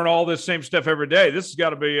covering all this same stuff every day. This has got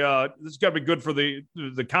to be good for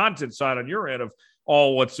the content side on your end of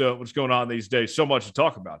all what's going on these days. So much to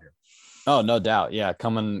talk about here. Oh, no doubt. Yeah,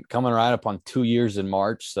 coming right up on 2 years in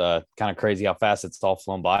March. Kind of crazy how fast it's all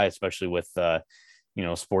flown by, especially with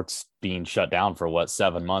sports being shut down for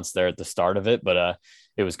 7 months there at the start of it. But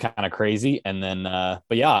it was kind of crazy. And then,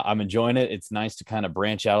 but yeah, I'm enjoying it. It's nice to kind of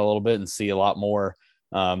branch out a little bit and see a lot more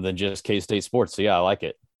than just K-State sports. So yeah, I like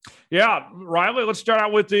it. Yeah, Riley, let's start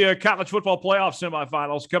out with the college football playoff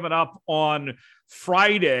semifinals coming up on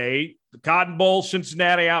Friday. The Cotton Bowl,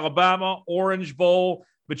 Cincinnati, Alabama, Orange Bowl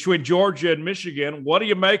between Georgia and Michigan. What do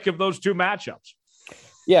you make of those two matchups?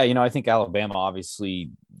 Yeah, I think Alabama,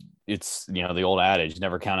 obviously, it's, the old adage,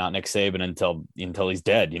 never count out Nick Saban until he's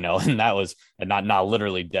dead, and that was not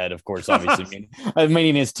literally dead, of course, obviously,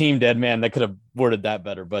 meaning his team dead, man, that could have worded that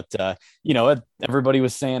better. But, everybody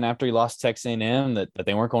was saying after he lost Texas A&M that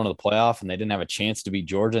they weren't going to the playoff and they didn't have a chance to beat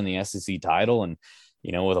Georgia in the SEC title. And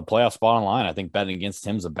with a playoff spot on line, I think betting against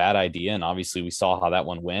him is a bad idea. And obviously we saw how that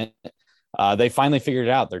one went. They finally figured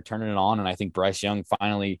it out. They're turning it on. And I think Bryce Young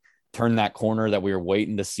finally turned that corner that we were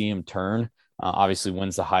waiting to see him turn. Obviously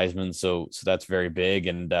wins the Heisman. So that's very big.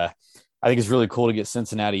 And I think it's really cool to get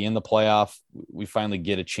Cincinnati in the playoff. We finally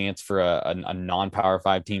get a chance for a non-Power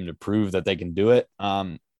 5 team to prove that they can do it.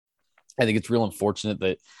 I think it's real unfortunate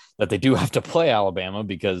that they do have to play Alabama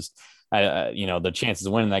because the chances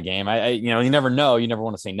of winning that game, you never know. You never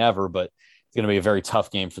want to say never, but it's going to be a very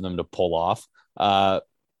tough game for them to pull off.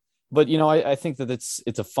 But I think that it's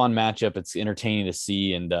a fun matchup. It's entertaining to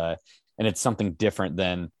see, and it's something different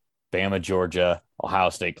than Bama, Georgia,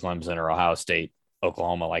 Ohio State, Clemson, or Ohio State,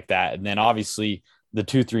 Oklahoma, like that. And then obviously the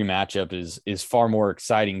 2-3 matchup is far more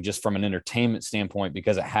exciting just from an entertainment standpoint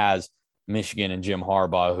because it has Michigan and Jim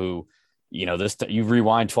Harbaugh, who, you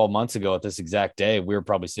rewind 12 months ago at this exact day, we were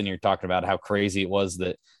probably sitting here talking about how crazy it was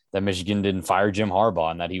that Michigan didn't fire Jim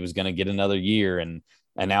Harbaugh and that he was going to get another year. And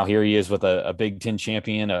now here he is with a Big Ten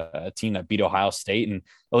champion, a team that beat Ohio State, and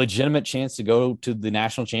a legitimate chance to go to the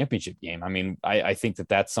national championship game. I mean, I think that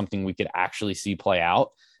that's something we could actually see play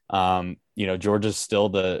out. Georgia's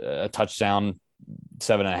still a touchdown,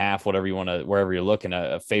 7.5, whatever you want to, wherever you're looking,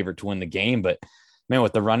 a favorite to win the game. But man,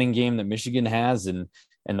 with the running game that Michigan has and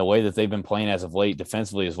the way that they've been playing as of late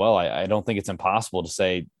defensively as well, I don't think it's impossible to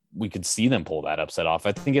say we could see them pull that upset off.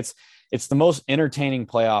 I think it's the most entertaining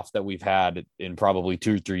playoff that we've had in probably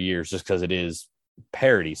 2 or 3 years, just because it is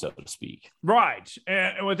parity, so to speak. Right.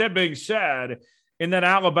 And with that being said, in that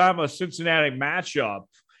Alabama-Cincinnati matchup,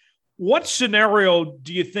 what scenario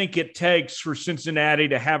do you think it takes for Cincinnati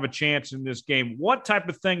to have a chance in this game? What type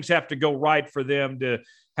of things have to go right for them to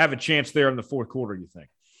have a chance there in the fourth quarter, you think?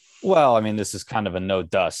 Well, I mean, this is kind of a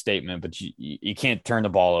no-duh statement, but you can't turn the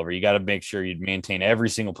ball over. You got to make sure you maintain every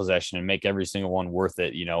single possession and make every single one worth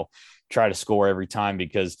it. Try to score every time,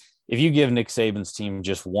 because if you give Nick Saban's team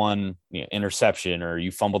just one interception or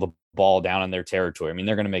you fumble the ball down in their territory, I mean,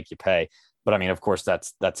 they're going to make you pay. But I mean, of course,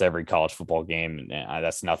 that's every college football game.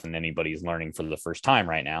 That's nothing anybody's learning for the first time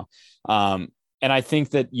right now. And I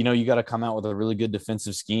think that, you got to come out with a really good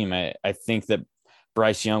defensive scheme. I think that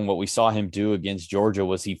Bryce Young, what we saw him do against Georgia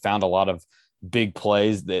was he found a lot of big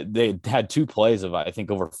plays. That they had 2 plays of, I think,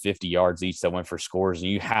 over 50 yards each that went for scores, and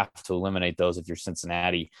you have to eliminate those if you're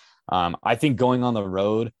Cincinnati. I think going on the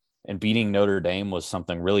road and beating Notre Dame was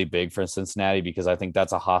something really big for Cincinnati, because I think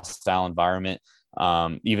that's a hostile environment.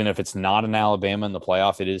 Even if it's not an Alabama in the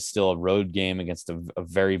playoff, it is still a road game against a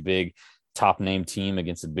very big top name team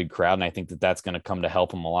against a big crowd. And I think that that's going to come to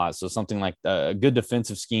help them a lot. So something like a good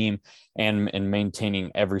defensive scheme and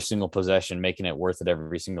maintaining every single possession, making it worth it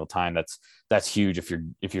every single time. That's huge if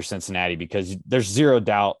you're Cincinnati, because there's zero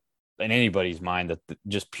doubt in anybody's mind that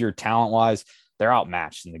just pure talent wise, they're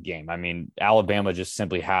outmatched in the game. I mean, Alabama just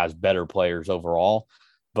simply has better players overall,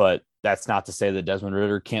 but that's not to say that Desmond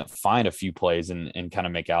Ridder can't find a few plays and kind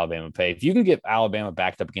of make Alabama pay. If you can get Alabama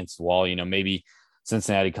backed up against the wall, maybe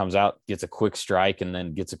Cincinnati comes out, gets a quick strike, and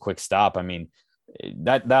then gets a quick stop. I mean,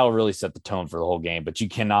 that'll really set the tone for the whole game, but you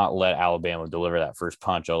cannot let Alabama deliver that first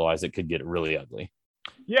punch. Otherwise it could get really ugly.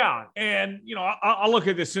 Yeah. And, I look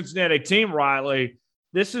at the Cincinnati team, Riley.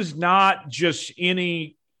 This is not just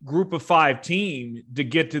any group of 5 team to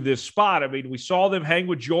get to this spot. I mean, we saw them hang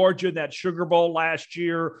with Georgia in that Sugar Bowl last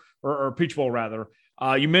year, or Peach Bowl rather.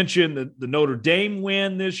 You mentioned the Notre Dame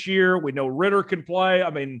win this year. We know Ridder can play.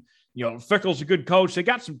 I mean, Fickell's a good coach. They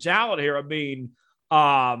got some talent here. I mean,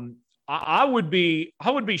 I would be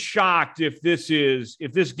shocked if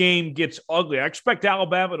this game gets ugly. I expect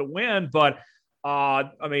Alabama to win, but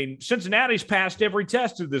I mean, Cincinnati's passed every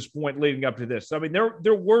test at this point leading up to this. I mean,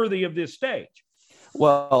 they're worthy of this stage.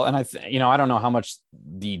 Well, and I don't know how much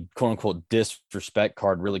the quote unquote disrespect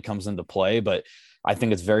card really comes into play, but I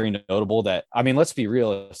think it's very notable that, I mean, let's be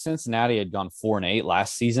real. If Cincinnati had gone 4-8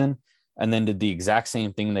 last season and then did the exact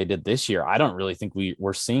same thing they did this year, I don't really think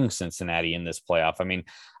we're seeing Cincinnati in this playoff. I mean,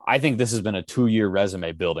 I think this has been a 2-year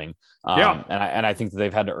resume building. And I think that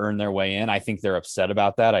they've had to earn their way in. I think they're upset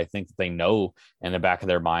about that. I think that they know in the back of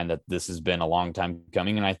their mind that this has been a long time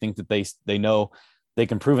coming. And I think that they know they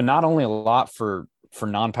can prove it not only a lot for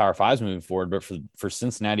non-Power 5s moving forward, but for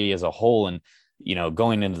Cincinnati as a whole. And,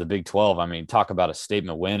 going into the Big 12, I mean, talk about a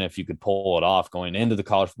statement win if you could pull it off going into the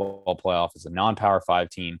college football playoff as a non-Power 5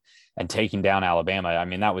 team and taking down Alabama. I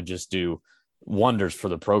mean, that would just do wonders for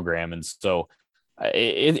the program. And so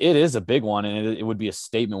it is a big one, and it would be a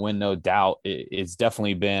statement win, no doubt. It's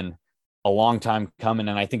definitely been a long time coming.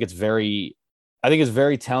 And I think it's very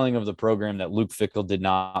telling of the program that Luke Fickell did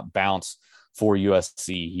not bounce for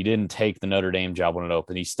USC. He didn't take the Notre Dame job when it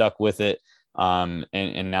opened. He stuck with it.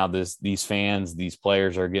 And now these fans, these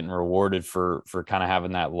players are getting rewarded for kind of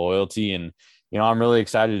having that loyalty. And, I'm really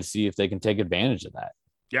excited to see if they can take advantage of that.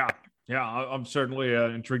 Yeah. Yeah. I'm certainly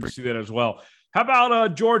intrigued to see that as well. How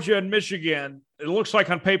about Georgia and Michigan? It looks like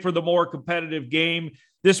on paper, the more competitive game.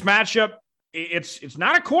 This matchup, it's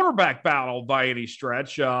not a quarterback battle by any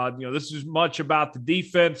stretch. This is much about the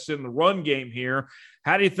defense and the run game here.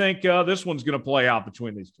 How do you think this one's going to play out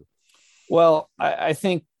between these two? Well, I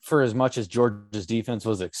think for as much as Georgia's defense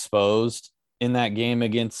was exposed in that game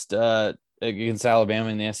against Alabama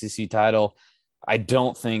in the SEC title, I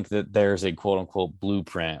don't think that there's a quote unquote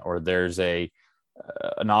blueprint or there's an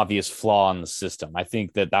obvious flaw in the system. I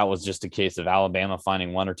think that was just a case of Alabama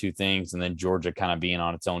finding one or two things and then Georgia kind of being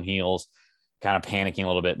on its own heels, kind of panicking a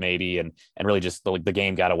little bit maybe, and really just the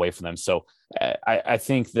game got away from them. So I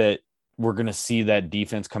think that we're going to see that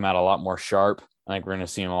defense come out a lot more sharp. I think we're going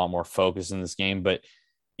to see them a lot more focused in this game. But,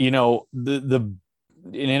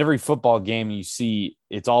 in every football game you see,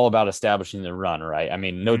 it's all about establishing the run, right? I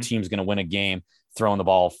mean, no team's going to win a game throwing the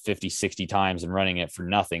ball 50, 60 times and running it for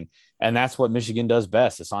nothing. And that's what Michigan does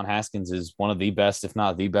best. Hassan Haskins is one of the best, if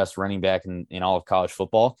not the best running back in all of college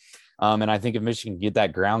football. And I think if Michigan can get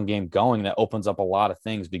that ground game going, that opens up a lot of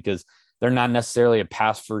things because they're not necessarily a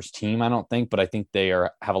pass-first team, I don't think, but I think they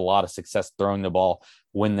have a lot of success throwing the ball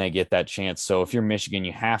when they get that chance. So if you're Michigan,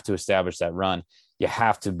 you have to establish that run. You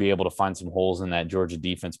have to be able to find some holes in that Georgia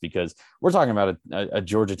defense because we're talking about a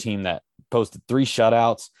Georgia team that posted 3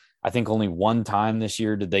 shutouts. I think only one time this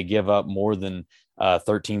year did they give up more than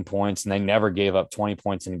 13 points, and they never gave up 20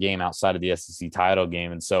 points in a game outside of the SEC title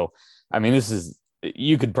game. And so, I mean,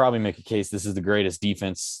 you could probably make a case this is the greatest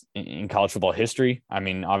defense in college football history. I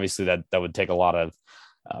mean, obviously that would take a lot of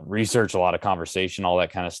research, a lot of conversation, all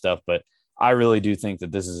that kind of stuff. But I really do think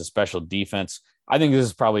that this is a special defense. I think this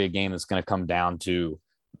is probably a game that's going to come down to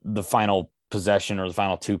the final possession or the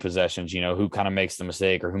final 2 possessions, who kind of makes the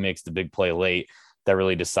mistake or who makes the big play late that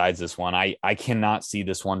really decides this one. I cannot see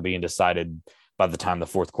this one being decided by the time the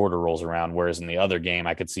fourth quarter rolls around, whereas in the other game,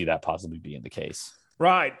 I could see that possibly being the case.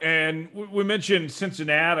 Right. And we mentioned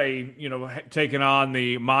Cincinnati, taking on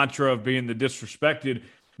the mantra of being the disrespected.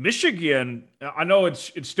 Michigan, I know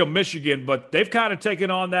it's still Michigan, but they've kind of taken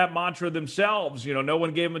on that mantra themselves. No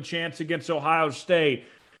one gave them a chance against Ohio State.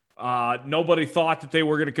 Nobody thought that they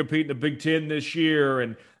were going to compete in the Big Ten this year.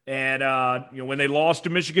 And when they lost to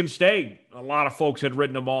Michigan State, a lot of folks had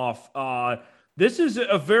written them off. This is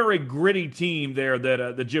a very gritty team there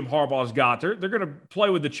that Jim Harbaugh's got. They're going to play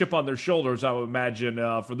with the chip on their shoulders, I would imagine,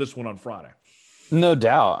 for this one on Friday. No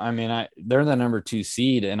doubt. I mean, they're the number 2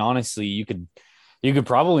 seed, and honestly, you could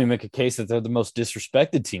probably make a case that they're the most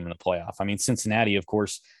disrespected team in the playoff. I mean, Cincinnati, of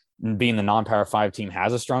course, being the non-Power 5 team,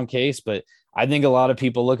 has a strong case, but I think a lot of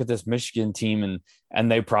people look at this Michigan team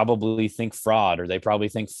and they probably think fraud, or they probably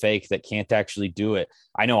think fake, that can't actually do it.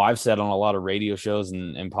 I know I've said on a lot of radio shows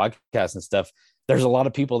and podcasts and stuff, there's a lot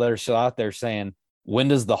of people that are still out there saying, when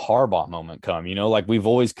does the Harbaugh moment come? Like we've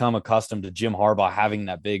always come accustomed to Jim Harbaugh having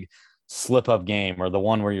that big slip up game, or the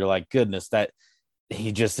one where you're like, goodness, that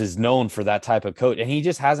he just is known for that type of coach. And he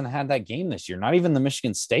just hasn't had that game this year. Not even the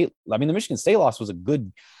Michigan State. I mean, the Michigan State loss was a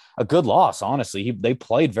good loss. Honestly, they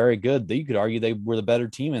played very good. You could argue they were the better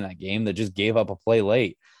team in that game that just gave up a play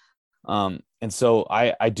late. And so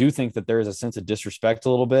I do think that there is a sense of disrespect a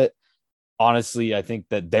little bit. Honestly, I think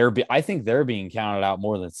that they're being counted out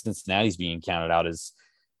more than Cincinnati's being counted out.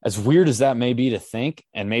 As weird as that may be to think,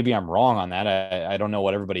 and maybe I'm wrong on that. I don't know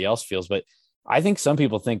what everybody else feels, but I think some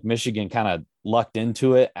people think Michigan kind of lucked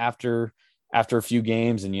into it after a few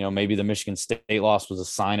games, and maybe the Michigan State loss was a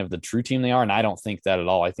sign of the true team they are, and I don't think that at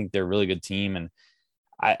all. I think they're a really good team, and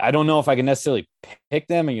I don't know if I can necessarily pick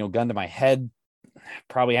them. And gun to my head,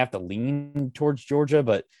 probably have to lean towards Georgia,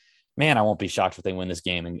 but man, I won't be shocked if they win this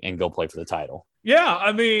game and go play for the title. Yeah,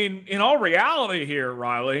 I mean, in all reality here,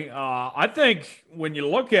 Riley, I think when you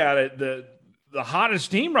look at it, the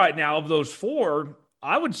hottest team right now of those 4,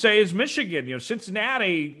 I would say, is Michigan.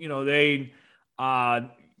 Cincinnati, they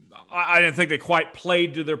I didn't think they quite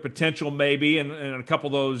played to their potential maybe in a couple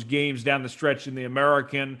of those games down the stretch in the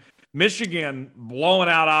American. Michigan blowing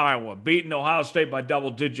out Iowa, beating Ohio State by double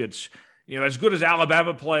digits. As good as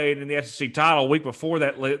Alabama played in the SEC title a week before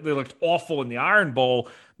that, they looked awful in the Iron Bowl.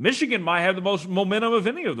 Michigan might have the most momentum of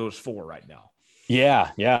any of those 4 right now.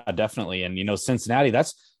 Yeah, definitely. And, Cincinnati,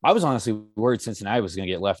 I was honestly worried Cincinnati was going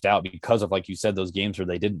to get left out because of, like you said, those games where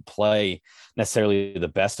they didn't play necessarily the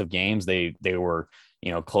best of games. They were,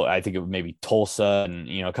 I think it was maybe Tulsa and,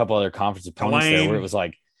 a couple other conference opponents there where it was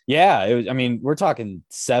like, we're talking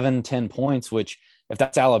 7-10 points, which if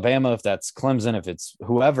that's Alabama, if that's Clemson, if it's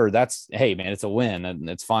whoever, that's, hey man, it's a win and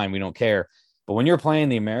it's fine. We don't care. But when you're playing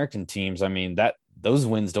the American teams, I mean, that those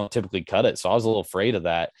wins don't typically cut it. So I was a little afraid of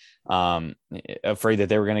that, afraid that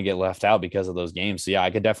they were going to get left out because of those games. So yeah,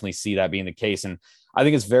 I could definitely see that being the case. And I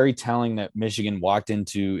think it's very telling that Michigan walked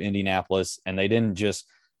into Indianapolis and they didn't just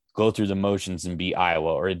go through the motions and beat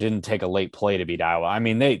Iowa, or it didn't take a late play to beat Iowa. I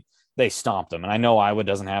mean, they stomped them. And I know Iowa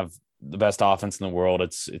doesn't have the best offense in the world.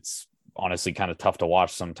 It's honestly kind of tough to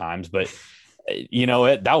watch sometimes, but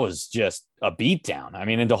that was just a beatdown. I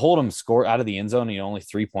mean, and to hold them score out of the end zone, only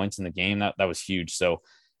 3 points in the game, that was huge. So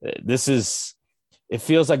it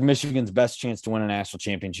feels like Michigan's best chance to win a national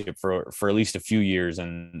championship for at least a few years.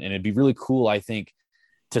 And it'd be really cool, I think,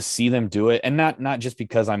 to see them do it. And not just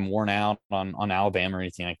because I'm worn out on Alabama or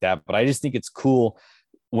anything like that, but I just think it's cool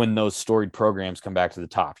when those storied programs come back to the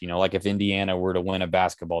top, like if Indiana were to win a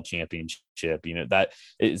basketball championship, that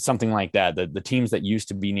it's something like that. The teams that used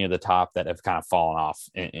to be near the top that have kind of fallen off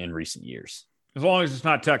in recent years. As long as it's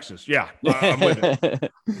not Texas. Yeah, I'm with it.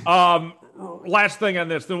 Last thing on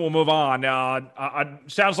this, then we'll move on.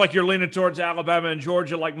 Sounds like you're leaning towards Alabama and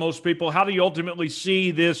Georgia like most people. How do you ultimately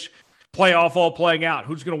see this playoff all playing out?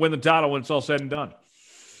 Who's going to win the title when it's all said and done?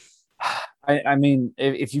 I mean,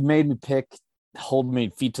 if you made me pick, hold me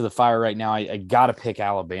feet to the fire right now, I got to pick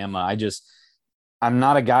Alabama. I'm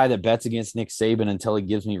not a guy that bets against Nick Saban until he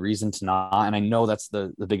gives me reason to not. And I know that's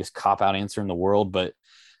the biggest cop-out answer in the world, but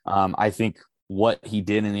I think what he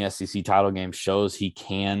did in the SEC title game shows he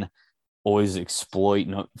can always exploit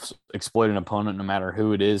an opponent no matter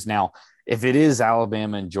who it is. Now, if it is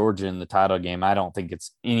Alabama and Georgia in the title game, I don't think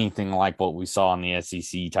it's anything like what we saw in the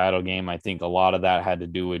SEC title game. I think a lot of that had to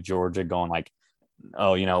do with Georgia going like,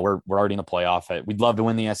 oh, we're already in the playoff. We'd love to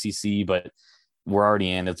win the SEC, but we're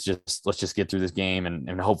already in. Let's just get through this game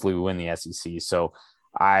and hopefully we win the SEC. So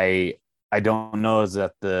I don't know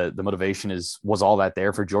that the motivation was all that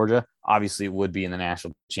there for Georgia. Obviously, it would be in the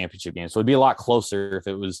national championship game. So it'd be a lot closer if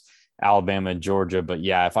it was Alabama and Georgia. But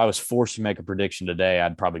yeah, if I was forced to make a prediction today,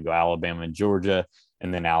 I'd probably go Alabama and Georgia,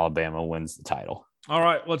 and then Alabama wins the title. All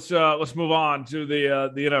right, let's move on to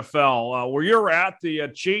the NFL. Where you're at, the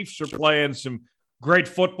Chiefs are playing some great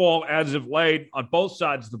football as of late on both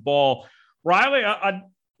sides of the ball. Riley,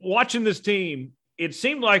 watching this team, it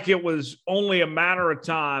seemed like it was only a matter of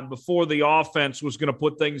time before the offense was going to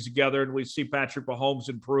put things together and we see Patrick Mahomes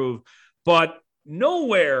improve. But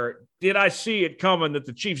nowhere did I see it coming that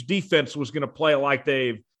the Chiefs defense was going to play like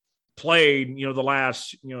they've played, the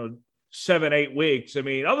last, 7-8 weeks. I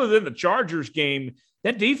mean, other than the Chargers game,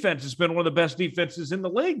 that defense has been one of the best defenses in the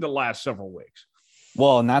league the last several weeks.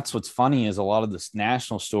 Well, and that's what's funny is a lot of this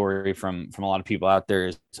national story from a lot of people out there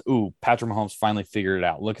is, ooh, Patrick Mahomes finally figured it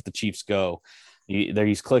out. Look at the Chiefs go.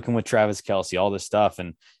 He's clicking with Travis Kelce, all this stuff.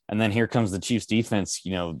 And then here comes the Chiefs defense,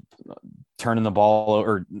 turning the ball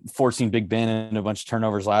or forcing Big Ben into a bunch of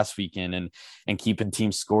turnovers last weekend and keeping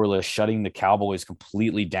teams scoreless, shutting the Cowboys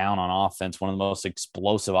completely down on offense, one of the most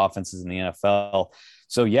explosive offenses in the NFL.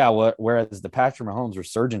 So, yeah, whereas the Patrick Mahomes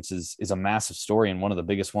resurgence is a massive story and one of the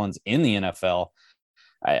biggest ones in the NFL,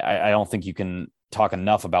 I don't think you can talk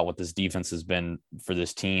enough about what this defense has been for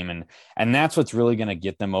this team. And that's what's really going to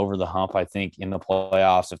get them over the hump, I think, in the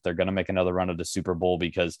playoffs if they're going to make another run of the Super Bowl,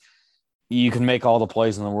 because you can make all the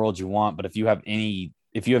plays in the world you want, but if you have any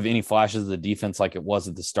flashes of the defense like it was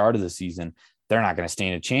at the start of the season, they're not going to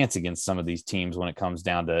stand a chance against some of these teams when it comes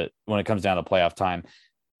down to playoff time.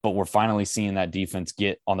 But we're finally seeing that defense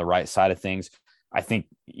get on the right side of things. I think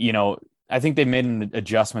they made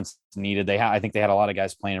adjustments needed. I think they had a lot of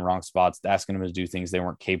guys playing in wrong spots, asking them to do things they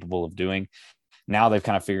weren't capable of doing. Now they've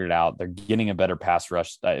kind of figured it out. They're getting a better pass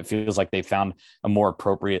rush. It feels like they found a more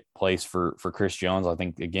appropriate place for Chris Jones. I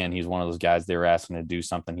think, again, he's one of those guys they were asking to do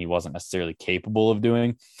something he wasn't necessarily capable of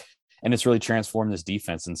doing. And it's really transformed this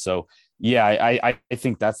defense. And so, yeah, I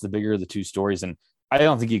think that's the bigger of the two stories. And I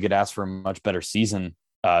don't think you could ask for a much better season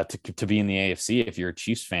to be in the AFC if you're a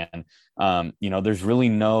Chiefs fan. There's really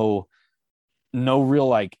no real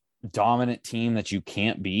like dominant team that you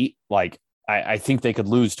can't beat. Like I think they could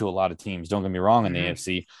lose to a lot of teams, don't get me wrong, in the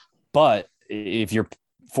AFC, but if you're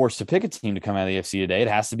forced to pick a team to come out of the AFC today, it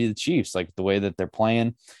has to be the Chiefs, like the way that they're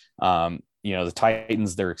playing. The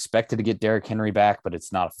Titans, they're expected to get Derrick Henry back, but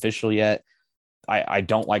it's not official yet. I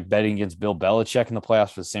don't like betting against Bill Belichick in the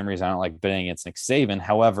playoffs for the same reason I don't like betting against Nick Saban.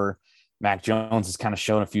 However, Mac Jones has kind of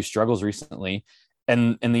shown a few struggles recently.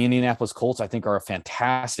 And the Indianapolis Colts, I think, are a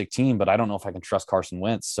fantastic team, but I don't know if I can trust Carson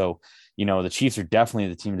Wentz. So, the Chiefs are definitely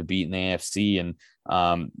the team to beat in the AFC, and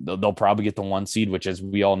they'll probably get the 1 seed, which, as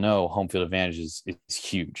we all know, home field advantage is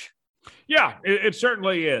huge. Yeah, it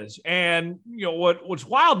certainly is. And, what's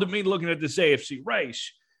wild to me looking at this AFC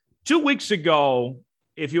race, 2 weeks ago,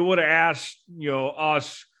 if you would have asked,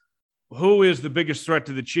 us, who is the biggest threat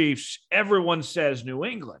to the Chiefs, everyone says New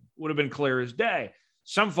England. Would have been clear as day.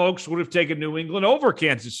 Some folks would have taken New England over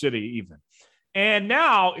Kansas City even. And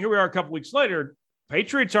now, here we are a couple weeks later,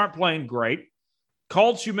 Patriots aren't playing great.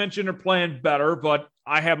 Colts, you mentioned, are playing better, but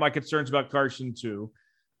I have my concerns about Carson too.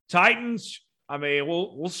 Titans, I mean,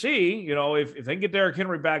 we'll see. If they can get Derrick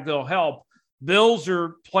Henry back, they'll help. Bills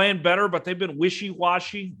are playing better, but they've been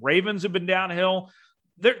wishy-washy. Ravens have been downhill.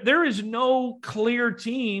 There is no clear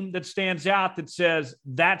team that stands out that says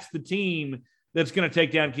that's the team that's going to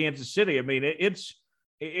take down Kansas City. I mean,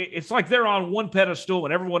 it's like they're on one pedestal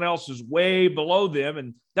and everyone else is way below them.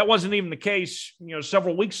 And that wasn't even the case,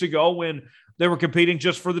 several weeks ago when they were competing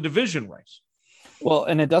just for the division race. Well,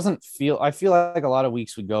 and I feel like a lot of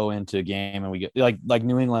weeks we go into a game and we get like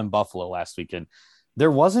New England Buffalo last weekend.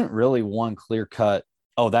 There wasn't really one clear cut,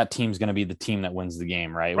 oh, that team's going to be the team that wins the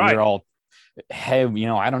game, right? We were all, hey,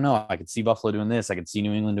 I don't know. I could see Buffalo doing this. I could see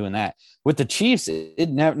New England doing that. With the Chiefs,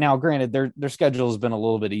 now granted, their schedule has been a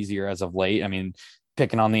little bit easier as of late. I mean,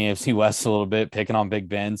 picking on the AFC West a little bit, picking on Big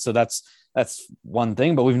Ben. So that's one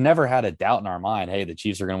thing, but we've never had a doubt in our mind, hey, the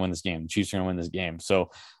Chiefs are going to win this game. The Chiefs are going to win this game. So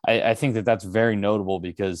I think that's very notable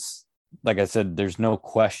because, like I said, there's no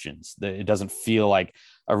questions. It doesn't feel like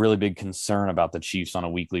a really big concern about the Chiefs on a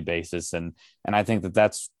weekly basis. And I think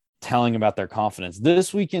that's telling about their confidence.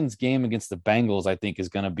 This weekend's game against the Bengals, I think, is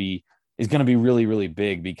going to be really, really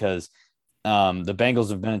big because the Bengals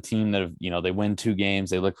have been a team that have, they win 2 games,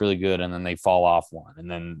 they look really good, and then they fall off one. And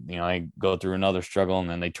then, they go through another struggle and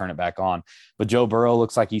then they turn it back on. But Joe Burrow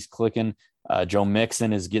looks like he's clicking. Joe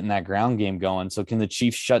Mixon is getting that ground game going. So can the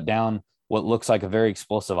Chiefs shut down what looks like a very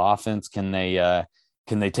explosive offense? Can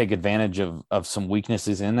they take advantage of some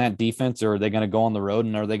weaknesses in that defense, or are they going to go on the road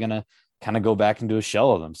and are they going to kind of go back into a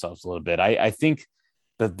shell of themselves a little bit? I think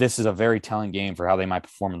that this is a very telling game for how they might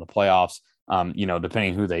perform in the playoffs.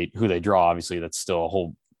 Depending who they draw, obviously that's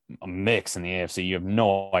still a mix in the AFC. You have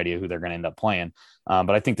no idea who they're going to end up playing.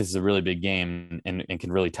 But I think this is a really big game and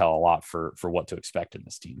can really tell a lot for what to expect in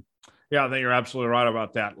this team. Yeah, I think you're absolutely right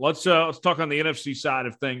about that. Let's talk on the NFC side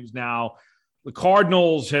of things now. The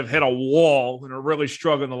Cardinals have hit a wall and are really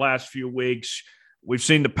struggling the last few weeks. We've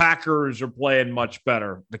seen the Packers are playing much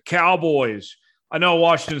better. The Cowboys, I know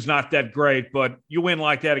Washington's not that great, but you win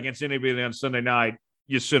like that against anybody on Sunday night,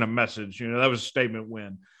 you sent a message. That was a statement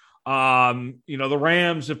win. The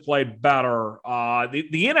Rams have played better. The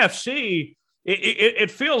NFC,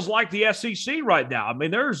 it feels like the SEC right now. I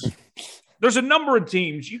mean, there's a number of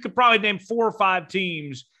teams. You could probably name 4 or 5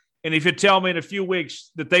 teams, and if you tell me in a few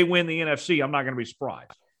weeks that they win the NFC, I'm not going to be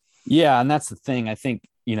surprised. Yeah, and that's the thing. I think,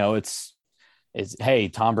 it's hey,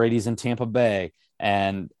 Tom Brady's in Tampa Bay.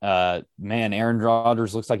 And Aaron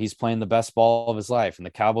Rodgers looks like he's playing the best ball of his life, and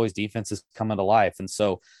the Cowboys defense is coming to life. And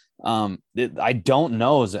so I don't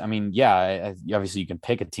know. I mean, yeah, obviously you can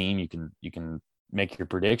pick a team, you can make your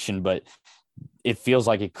prediction, but it feels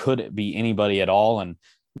like it could be anybody at all. And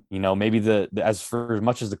maybe as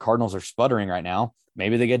much as the Cardinals are sputtering right now,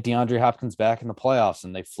 maybe they get DeAndre Hopkins back in the playoffs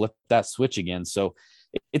and they flip that switch again. So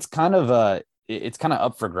it's kind of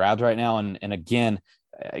up for grabs right now. And again,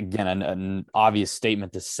 an obvious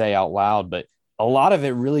statement to say out loud, but a lot of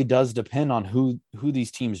it really does depend on who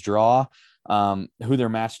these teams draw, who they're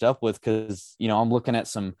matched up with. Cause I'm looking at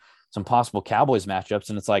some possible Cowboys matchups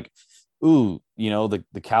and it's like, ooh,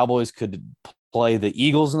 the Cowboys could play the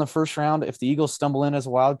Eagles in the first round if the Eagles stumble in as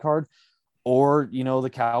a wild card, or, the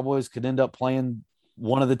Cowboys could end up playing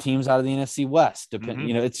one of the teams out of the NFC West.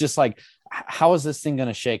 It's just like, how is this thing going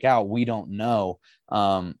to shake out? We don't know.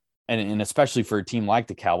 And especially for a team like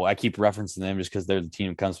the Cowboys, I keep referencing them just because they're the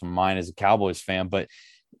team that comes from mind as a Cowboys fan. But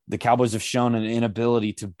the Cowboys have shown an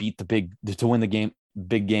inability to win the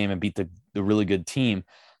big game and beat the really good team.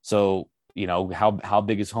 So, how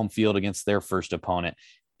big is home field against their first opponent?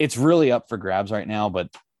 It's really up for grabs right now, but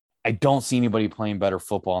I don't see anybody playing better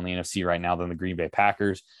football in the NFC right now than the Green Bay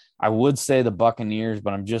Packers. I would say the Buccaneers,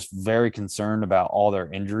 but I'm just very concerned about all their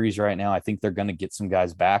injuries right now. I think they're going to get some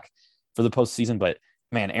guys back for the postseason, but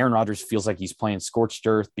man, Aaron Rodgers feels like he's playing scorched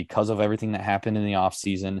earth because of everything that happened in the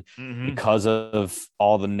offseason, because of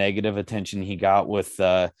all the negative attention he got with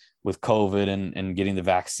COVID and getting the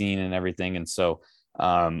vaccine and everything. And so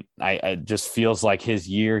I just feels like his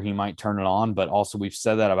year, he might turn it on, but also we've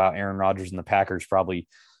said that about Aaron Rodgers and the Packers probably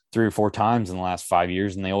 3 or 4 times in the last 5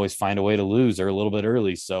 years, and they always find a way to lose or a little bit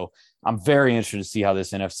early. So I'm very interested to see how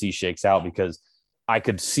this NFC shakes out, because I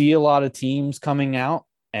could see a lot of teams coming out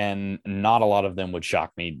and not a lot of them would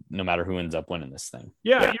shock me no matter who ends up winning this thing.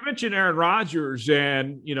 Yeah, you mentioned Aaron Rodgers,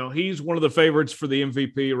 and he's one of the favorites for the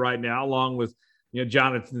MVP right now, along with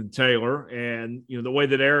Jonathan Taylor. And the way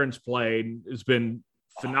that Aaron's played has been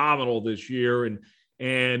phenomenal this year, and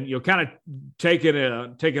kind of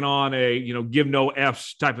taking on a give no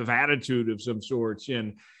F's type of attitude of some sorts,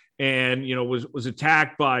 and was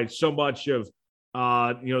attacked by so much of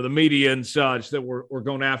the media and such that were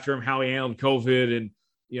going after him, how he handled COVID, and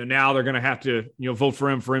now they're going to have to, vote for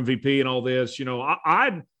him for MVP and all this.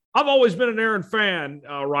 I've always been an Aaron fan,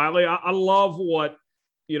 Riley. I love what,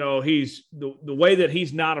 he's the way that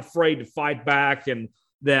he's not afraid to fight back, and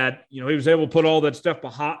that, he was able to put all that stuff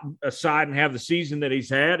aside and have the season that he's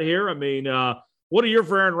had here. I mean, what a year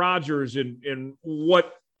for Aaron Rodgers, and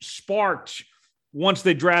what sparked once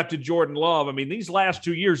they drafted Jordan Love. I mean, these last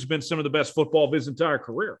 2 years have been some of the best football of his entire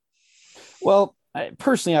career. Well,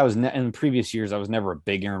 personally, I was in previous years, I was never a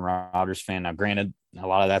big Aaron Rodgers fan. Now, granted, a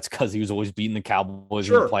lot of that's because he was always beating the Cowboys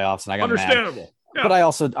in the playoffs, and I got understandable. Mad. Yeah. But I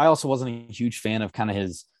also wasn't a huge fan of kind of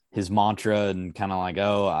his mantra and kind of like,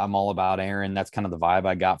 oh, I'm all about Aaron. That's kind of the vibe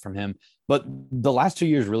I got from him. But the last 2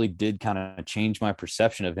 years really did kind of change my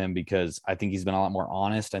perception of him, because I think he's been a lot more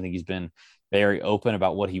honest. I think he's been very open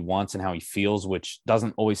about what he wants and how he feels, which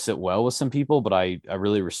doesn't always sit well with some people, but I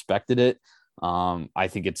really respected it. I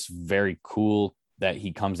think it's very cool that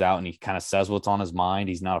he comes out and he kind of says what's on his mind.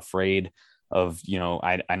 He's not afraid of,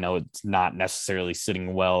 I know it's not necessarily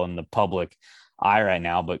sitting well in the public eye right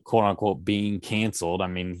now, but quote unquote being canceled. I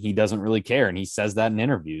mean, he doesn't really care. And he says that in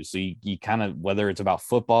interviews. So he kind of, whether it's about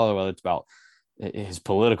football or whether it's about his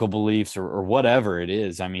political beliefs or whatever it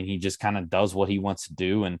is, I mean, he just kind of does what he wants to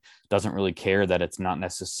do and doesn't really care that it's not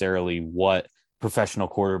necessarily what professional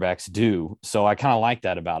quarterbacks do. So I kind of like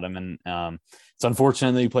that about him. And it's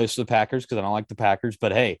unfortunate that he plays for the Packers, because I don't like the Packers,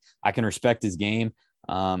 but hey, I can respect his game.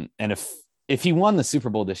 And if he won the Super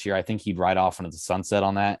Bowl this year, I think he'd ride off into the sunset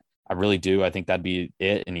on that. I really do. I think that'd be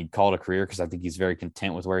it. And he'd call it a career, because I think he's very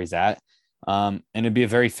content with where he's at. And it'd be a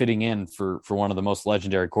very fitting in for one of the most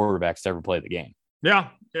legendary quarterbacks to ever play the game. Yeah,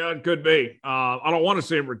 it could be. I don't want to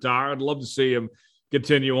see him retire. I'd love to see him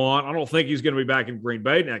continue on. I don't think he's going to be back in Green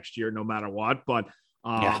Bay next year, no matter what, but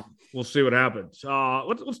we'll see what happens.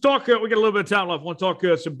 Let's talk. We got a little bit of time left. I want to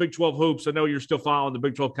talk some Big 12 hoops. I know you're still following the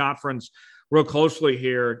Big 12 conference real closely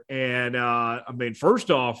here. And I mean, first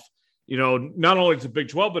off, not only has the Big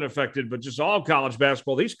 12 been affected, but just all college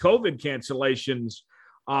basketball, these COVID cancellations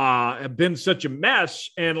have been such a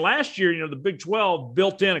mess. And last year, the Big 12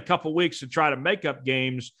 built in a couple weeks to try to make up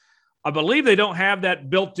games. I believe they don't have that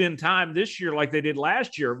built-in time this year like they did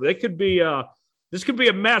last year. They could be this could be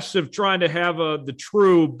a mess of trying to have the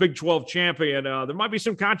true Big 12 champion. There might be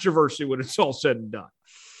some controversy when it's all said and done.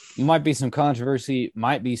 Might be some controversy,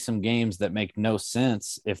 might be some games that make no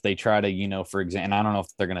sense if they try to, for example, and I don't know if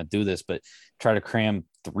they're going to do this, but try to cram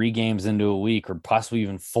 3 games into a week, or possibly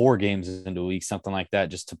even 4 games into a week, something like that,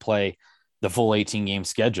 just to play the full 18-game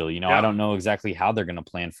schedule. I don't know exactly how they're going to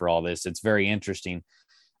plan for all this. It's very interesting.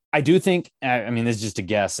 I do think, I mean, this is just a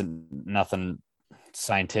guess and nothing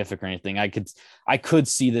scientific or anything. I could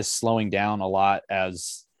see this slowing down a lot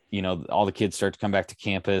as, all the kids start to come back to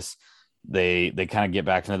campus. They kind of get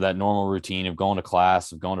back into that normal routine of going to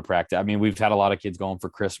class, of going to practice. I mean, we've had a lot of kids going for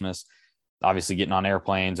Christmas, obviously getting on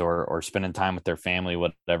airplanes or spending time with their family,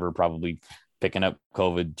 whatever, probably picking up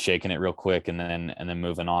COVID, shaking it real quick, and then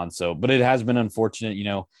moving on. So, but it has been unfortunate.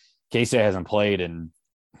 K-State hasn't played, and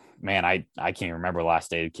man, I can't remember the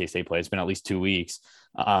last day K-State played. It's been at least 2 weeks.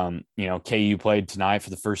 KU played tonight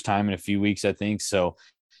for the first time in a few weeks, I think. So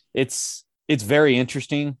it's very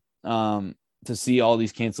interesting to see all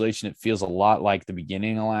these cancellations. It feels a lot like the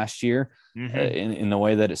beginning of last year in the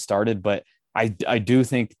way that it started. But I do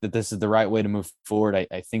think that this is the right way to move forward.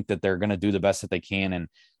 I think that they're going to do the best that they can.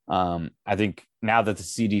 And I think now that the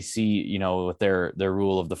CDC, with their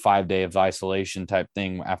rule of the 5 day of isolation type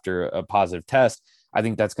thing after a positive test, I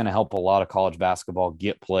think that's going to help a lot of college basketball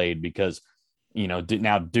get played, because,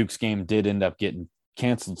 now Duke's game did end up getting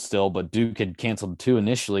canceled still, but Duke had canceled 2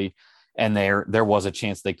 initially, and there was a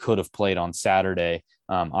chance they could have played on Saturday.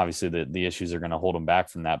 Obviously, the issues are going to hold them back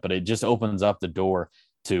from that, but it just opens up the door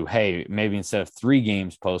to, hey, maybe instead of 3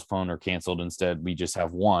 games postponed or canceled, instead we just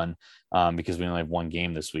have 1 because we only have 1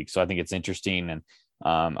 game this week. So I think it's interesting, and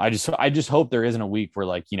I just hope there isn't a week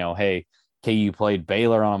where, hey, KU played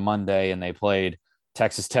Baylor on a Monday and they played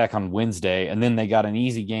Texas Tech on Wednesday, and then they got an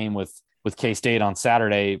easy game with K-State on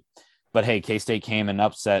Saturday, but hey, K-State came and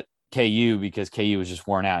upset KU because KU was just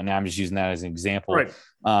worn out. Now I'm just using that as an example. Right.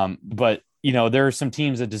 But there are some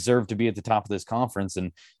teams that deserve to be at the top of this conference,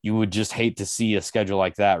 and you would just hate to see a schedule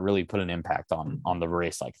like that really put an impact on the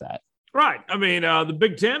race like that. Right. I mean, the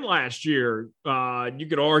Big Ten last year, you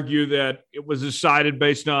could argue that it was decided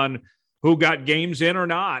based on who got games in or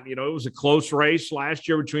not. It was a close race last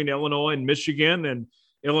year between Illinois and Michigan, and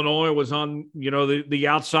Illinois was on, the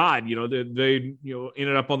outside. They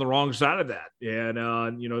ended up on the wrong side of that,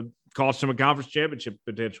 and cost them a conference championship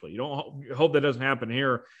potentially. You don't hope that doesn't happen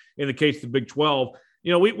here in the case of the Big 12.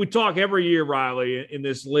 We talk every year, Riley, in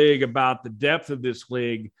this league about the depth of this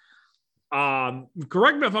league.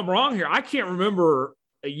 Correct me if I'm wrong here. I can't remember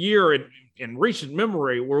a year in recent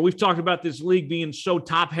memory where we've talked about this league being so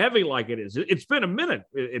top heavy like it is. It's been a minute,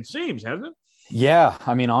 it seems, hasn't it? Yeah.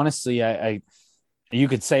 I mean, honestly, you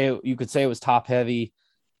could say it was top heavy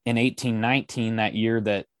in 18-19, that year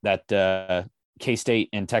that K-State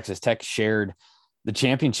and Texas Tech shared the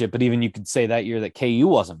championship. But even you could say that year that KU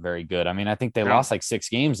wasn't very good. I mean, I think they lost like 6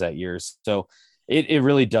 games that year. So it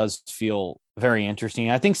really does feel very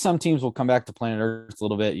interesting. I think some teams will come back to planet Earth a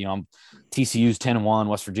little bit. TCU's 10-1,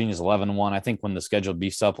 West Virginia's 11-1. I think when the schedule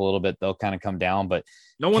beefs up a little bit, they'll kind of come down. But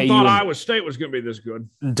no one thought Iowa State was going to be this good.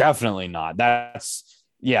 Definitely not. That's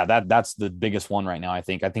the biggest one right now. I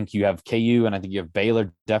think you have KU, and I think you have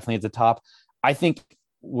Baylor definitely at the top. I think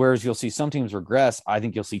whereas you'll see some teams regress, I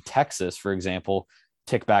think you'll see Texas, for example,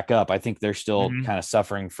 tick back up. I think they're still kind of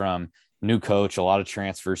suffering from new coach, a lot of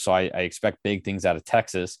transfers. So I expect big things out of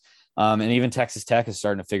Texas. And even Texas Tech is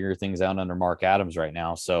starting to figure things out under Mark Adams right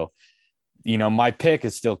now. So, my pick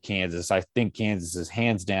is still Kansas. I think Kansas is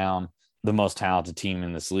hands down the most talented team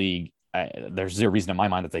in this league. There's zero reason in my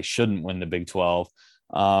mind that they shouldn't win the Big 12.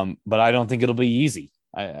 But I don't think it'll be easy.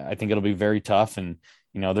 I think it'll be very tough. And,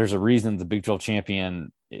 there's a reason the Big 12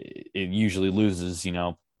 champion, it usually loses,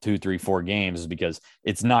 2, 3, 4 games, is because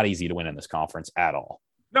it's not easy to win in this conference at all.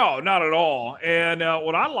 No, not at all. And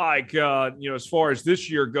what I like, as far as this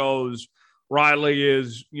year goes, Riley,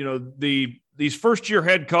 is, these first-year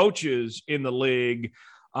head coaches in the league,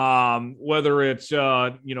 whether it's,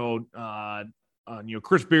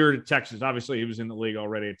 Chris Beard at Texas. Obviously, he was in the league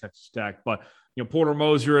already at Texas Tech. But, Porter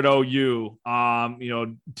Moser at OU,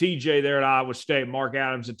 TJ there at Iowa State, Mark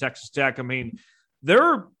Adams at Texas Tech. I mean,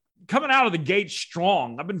 they're coming out of the gate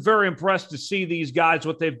strong. I've been very impressed to see these guys,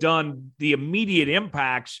 what they've done, the immediate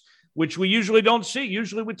impacts, which we usually don't see.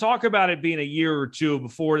 Usually we talk about it being a year or two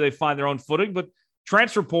before they find their own footing, but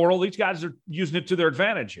transfer portal, these guys are using it to their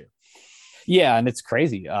advantage here. Yeah, and it's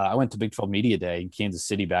crazy. I went to Big 12 Media Day in Kansas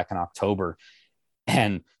City back in October,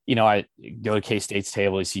 and, I go to K-State's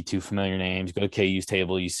table, you see 2 familiar names. Go to KU's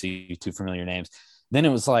table, you see 2 familiar names. Then it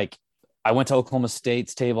was like, I went to Oklahoma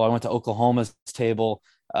State's table, I went to Oklahoma's table,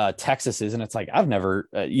 Texas's, and it's like, I've never,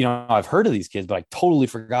 I've heard of these kids, but I totally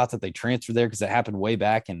forgot that they transferred there because it happened way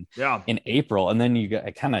back in April. And then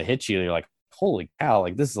it kind of hits you. You're like, holy cow,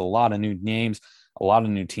 like this is a lot of new names, a lot of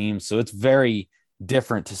new teams. So it's very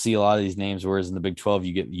different to see a lot of these names, whereas in the Big 12,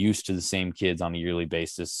 you get used to the same kids on a yearly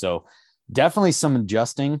basis. So definitely some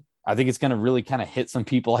adjusting. I think it's going to really kind of hit some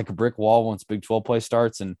people like a brick wall once Big 12 play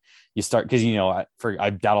starts, and you start, because I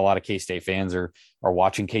doubt a lot of K-State fans are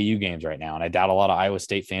watching KU games right now, and I doubt a lot of Iowa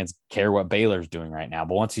State fans care what Baylor's doing right now.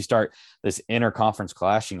 But once you start this interconference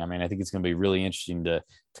clashing, I mean, I think it's going to be really interesting to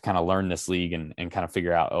kind of learn this league and kind of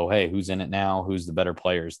figure out, oh, hey, who's in it now, who's the better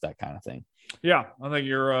players, that kind of thing. Yeah, I think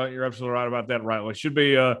you're absolutely right about that, Riley. It should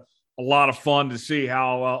be a lot of fun to see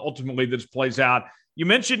how ultimately this plays out. You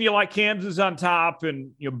mentioned you like Kansas on top,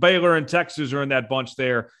 and Baylor and Texas are in that bunch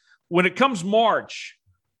there. When it comes March,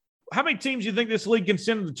 how many teams do you think this league can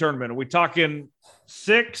send to the tournament? Are we talking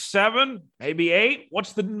 6, 7, maybe 8?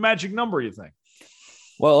 What's the magic number, you think?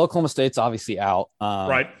 Well, Oklahoma State's obviously out.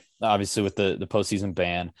 Right. Obviously with the postseason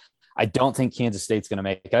ban. I don't think Kansas State's going to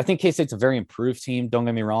make it. I think K-State's a very improved team. Don't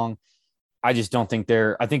get me wrong. I just don't think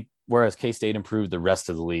I think whereas K-State improved, the rest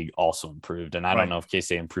of the league also improved. And I don't know if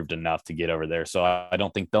K-State improved enough to get over there. So I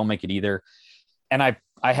don't think they'll make it either. And I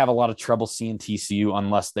have a lot of trouble seeing TCU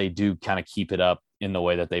unless they do kind of keep it up in the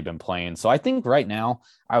way that they've been playing. So I think right now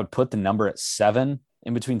I would put the number at 7,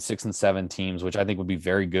 in between 6 and 7 teams, which I think would be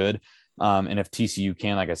very good. And if TCU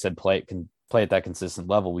can, like I said, play at that consistent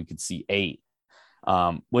level, we could see 8.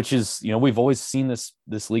 Which is, we've always seen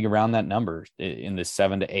this league around that number in this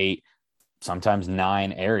 7 to 8, sometimes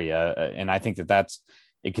 9 area. And I think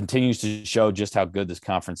it continues to show just how good this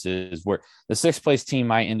conference is, where the 6th place team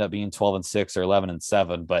might end up being 12-6 or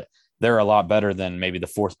 11-7, but they're a lot better than maybe the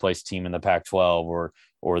 4th place team in the Pac-12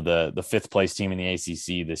 or the 5th place team in the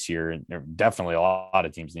ACC this year. And there are definitely a lot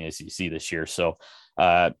of teams in the ACC this year. So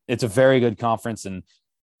it's a very good conference. And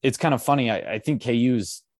it's kind of funny. I think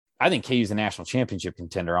KU's, I think KU's a national championship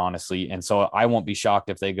contender, honestly. And so I won't be shocked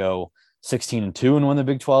if they go 16-2 and win the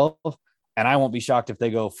Big 12. And I won't be shocked if they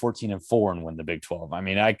go 14-4 and win the Big 12. I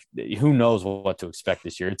mean, who knows what to expect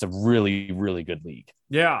this year? It's a really, really good league.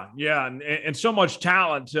 Yeah, and so much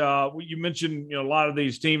talent. You mentioned, a lot of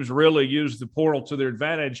these teams really use the portal to their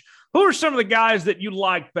advantage. Who are some of the guys that you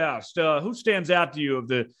like best? Who stands out to you of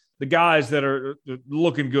the guys that are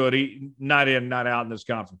looking good night in, night out in this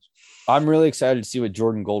conference? I'm really excited to see what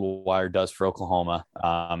Jordan Goldwire does for Oklahoma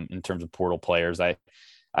in terms of portal players.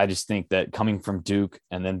 I just think that coming from Duke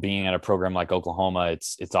and then being at a program like Oklahoma,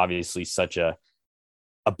 it's obviously such a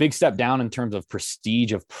big step down in terms of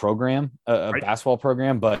prestige of program, a basketball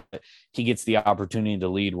program, but he gets the opportunity to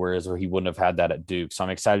lead, whereas he wouldn't have had that at Duke. So I'm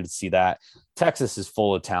excited to see that. Texas is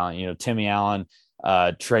full of talent. Timmy Allen,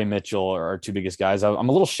 Trey Mitchell are our two biggest guys. I'm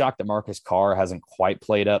a little shocked that Marcus Carr hasn't quite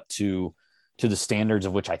played up to the standards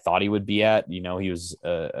of which I thought he would be at. He was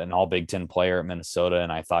an all Big Ten player at Minnesota,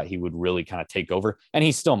 and I thought he would really kind of take over, and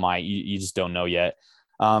he still might. You just don't know yet.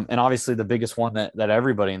 And obviously the biggest one that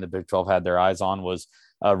everybody in the Big 12 had their eyes on was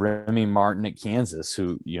Remy Martin at Kansas,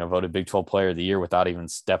 who, voted Big 12 Player of the Year without even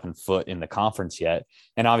stepping foot in the conference yet.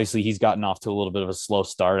 And obviously he's gotten off to a little bit of a slow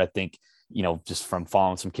start. I think, just from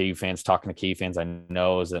following some KU fans, talking to KU fans, I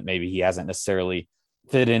know is that maybe he hasn't necessarily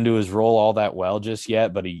fit into his role all that well just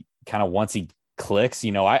yet, but he kind of, once he clicks,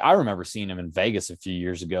 I remember seeing him in Vegas a few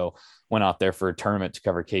years ago, went out there for a tournament to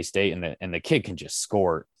cover K-State, and the kid can just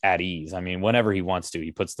score at ease. I mean, whenever he wants to,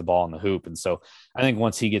 he puts the ball in the hoop. And so I think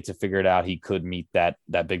once he gets it figured out, he could meet that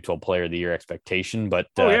Big 12 Player of the Year expectation. But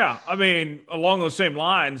I mean, along those same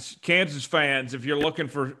lines, Kansas fans, if you're looking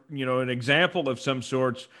for, an example of some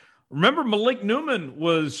sorts, remember Malik Newman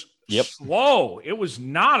was slow. It was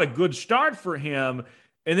not a good start for him.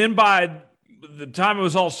 And then by the time it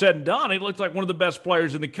was all said and done, he looked like one of the best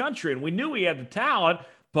players in the country. And we knew he had the talent,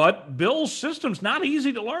 but Bill's system's not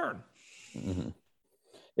easy to learn. Mm-hmm.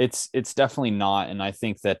 It's definitely not. And I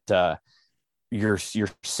think that you're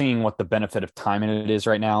seeing what the benefit of timing it is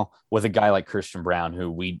right now with a guy like Christian Brown,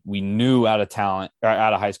 who we knew out of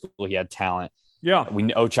high school, he had talent. Yeah.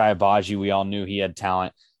 Ochai Agbaji, we all knew he had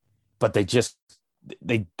talent, but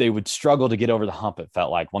they would struggle to get over the hump. It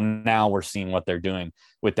felt like, well, now we're seeing what they're doing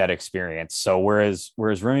with that experience. So whereas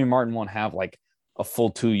Remy Martin won't have like a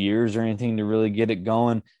full 2 years or anything to really get it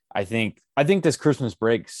going, I think this Christmas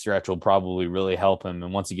break stretch will probably really help him.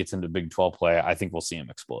 And once he gets into Big 12 play, I think we'll see him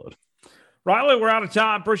explode. Riley, we're out of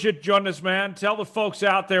time. Appreciate you joining us, man. Tell the folks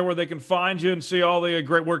out there where they can find you and see all the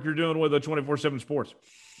great work you're doing with the 24/7 Sports.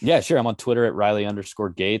 Yeah, sure. I'm on Twitter at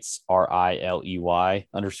Riley_Gates,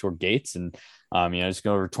 RILEY_Gates. And, just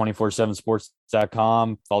go over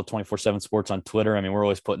 247sports.com, follow 24/7 Sports on Twitter. I mean, we're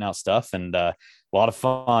always putting out stuff and a lot of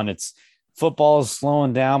fun. Football is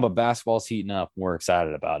slowing down, but basketball's heating up. We're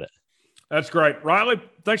excited about it. That's great. Riley,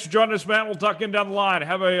 thanks for joining us, man. We'll talk again down the line.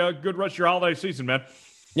 Have a good rest of your holiday season, man.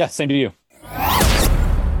 Yeah, same to you.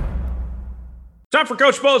 Time for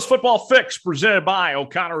Coach Bo's Football Fix, presented by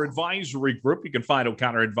O'Connor Advisory Group. You can find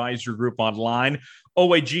O'Connor Advisory Group online,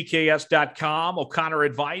 oagks.com,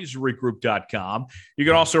 o'connoradvisorygroup.com. You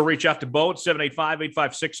can also reach out to Bo at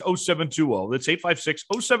 785-856-0720. That's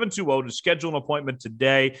 856-0720 to schedule an appointment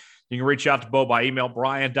today. You can reach out to Bo by email,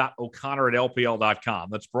 brian.o'connor@lpl.com.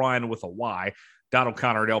 That's Brian with a Y,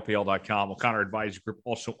 .o'connor@lpl.com. O'Connor Advisory Group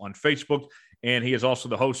also on Facebook. And he is also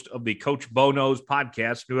the host of the Coach Bo Knows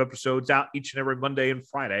podcast. New episodes out each and every Monday and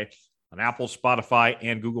Friday on Apple, Spotify,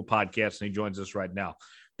 and Google Podcasts. And he joins us right now.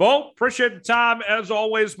 Bo, appreciate the time as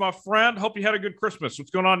always, my friend. Hope you had a good Christmas.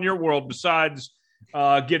 What's going on in your world besides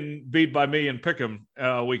getting beat by me and Pick'em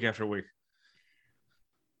week after week?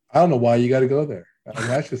 I don't know why you got to go there. I mean,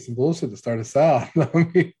 that's just some bullshit to start us out. I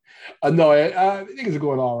think it's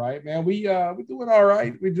going all right, man. We doing all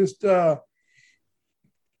right. We just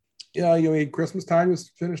Christmas time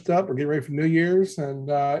is finished up. We're getting ready for New Year's, and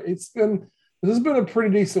this has been a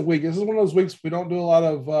pretty decent week. This is one of those weeks we don't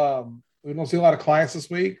see a lot of clients this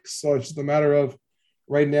week, so it's just a matter of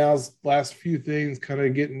right now's last few things, kind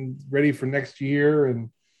of getting ready for next year and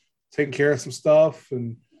taking care of some stuff,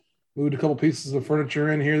 and moved a couple pieces of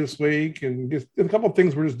furniture in here this week, and just a couple of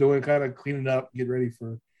things we're just doing, kind of cleaning up, get ready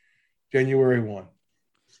for January 1.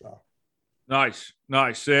 So nice.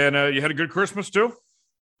 And you had a good Christmas too?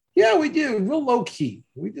 Yeah, we did. Real low key.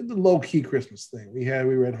 We did the low key Christmas thing. We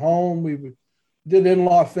were at home. We did an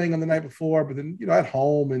in-law thing on the night before, but then at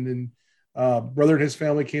home, and then brother and his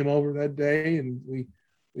family came over that day, and we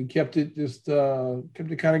kept it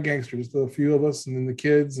kind of gangster, just a few of us, and then the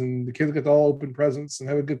kids got to all open presents and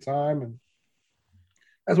have a good time, and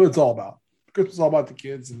that's what it's all about. Christmas is all about the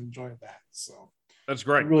kids and enjoying that. So that's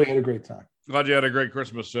great. We really had a great time. Glad you had a great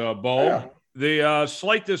Christmas, Bo. Yeah. The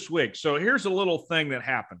slate this week. So here's a little thing that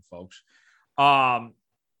happened, folks.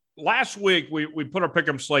 Last week, we put our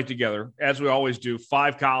pick'em slate together, as we always do,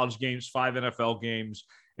 5 college games, 5 NFL games,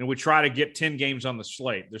 and we try to get 10 games on the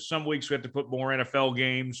slate. There's some weeks we have to put more NFL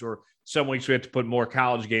games, or some weeks we have to put more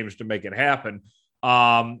college games to make it happen.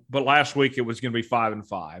 But last week, it was going to be 5 and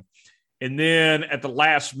 5. And then at the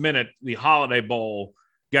last minute, the Holiday Bowl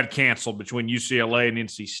got canceled between UCLA and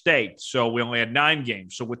NC State. So we only had 9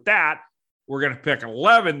 games. So with that, we're going to pick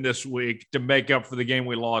 11 this week to make up for the game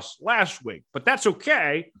we lost last week. But that's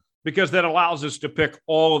okay, because that allows us to pick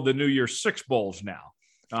all of the New Year's Six Bowls now.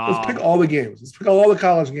 Let's pick all the games. Let's pick all the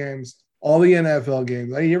college games, all the NFL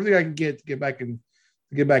games. I need everything I can get to get back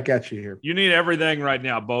at you here. You need everything right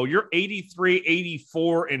now, Bo. You're 83,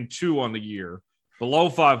 84-2 on the year, below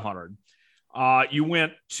 500. You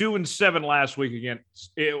went 2-7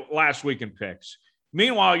 last week in picks.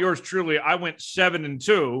 Meanwhile, yours truly, I went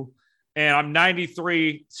 7-2, and I'm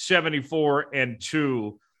 93,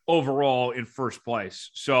 74-2 overall in first place.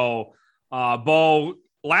 So, Bo,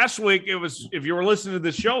 last week it was, if you were listening to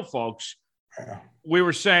the show, folks, we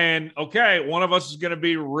were saying, okay, one of us is going to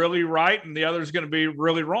be really right and the other is going to be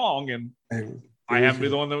really wrong, and I happen to be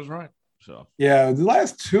the one that was right. So yeah, the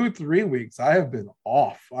last 2-3 weeks I have been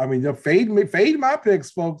off. I mean, fade my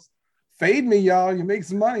picks, folks. Fade me, y'all. You make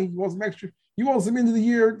some money. You want some extra? You want some into the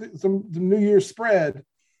year, the New Year's spread?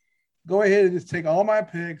 Go ahead and just take all my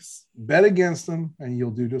picks, bet against them, and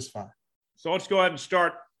you'll do just fine. So let's go ahead and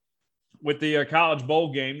start with the college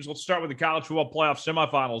bowl games. Let's start with the college football playoff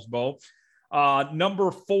semifinals bowl.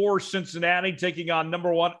 Number 4 Cincinnati taking on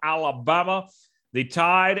number 1 Alabama. They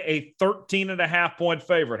tied a 13.5-point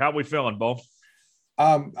favorite. How are we feeling, Bo?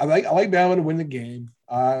 I like Bama to win the game.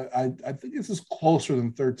 I think this is closer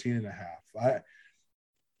than 13.5.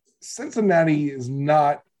 Cincinnati's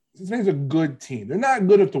a good team. They're not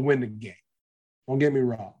good enough to win the game. Don't get me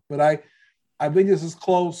wrong. But I think this is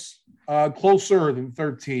closer than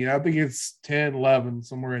 13. I think it's 10, 11,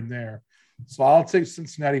 somewhere in there. So I'll take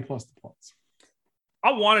Cincinnati plus the points.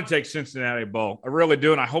 I want to take Cincinnati, Bo. I really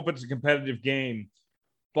do, and I hope it's a competitive game.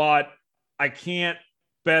 But I can't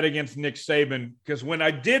bet against Nick Saban, because when I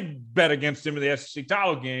did bet against him in the SEC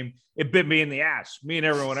title game, it bit me in the ass, me and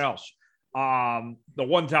everyone else. The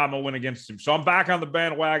one time I went against him. So I'm back on the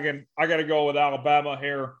bandwagon. I got to go with Alabama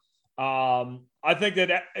here. I think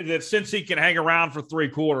that since he can hang around for 3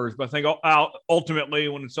 quarters, but I think ultimately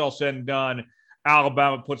when it's all said and done,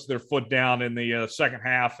 Alabama puts their foot down in the second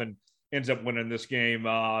half and ends up winning this game.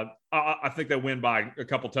 I think they win by a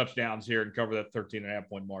couple touchdowns here and cover that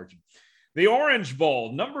 13.5-point margin. The Orange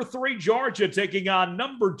Bowl, number 3 Georgia taking on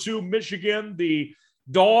number 2 Michigan. The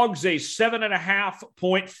Dogs, a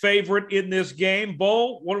 7.5-point favorite in this game.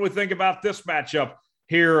 Bo, what do we think about this matchup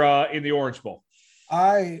here in the Orange Bowl?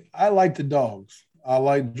 I like the Dogs. I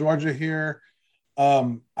like Georgia here.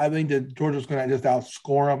 I think that Georgia's going to just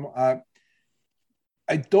outscore them.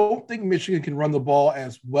 I don't think Michigan can run the ball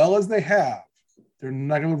as well as they have. They're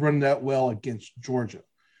not going to run that well against Georgia.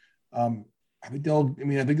 I think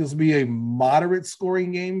this will be a moderate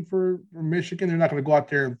scoring game for Michigan. They're not going to go out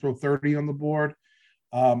there and throw 30 on the board.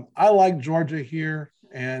 I like Georgia here,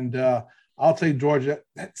 and I'll take Georgia.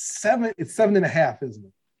 It's 7.5, isn't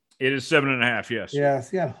it? It is 7.5, yes. Yeah,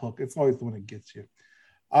 see that hook. It's always the one that gets you.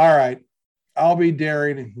 All right. I'll be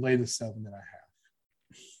daring and lay the 7.5.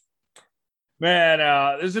 Man,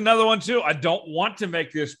 there's another one too. I don't want to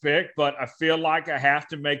make this pick, but I feel like I have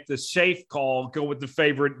to make the safe call, go with the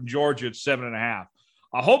favorite in Georgia at 7.5.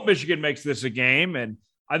 I hope Michigan makes this a game, and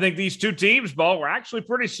I think these two teams, Bo, are actually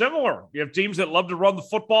pretty similar. You have teams that love to run the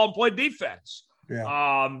football and play defense.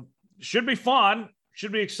 Yeah. Should be fun,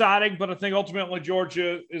 should be exciting, but I think ultimately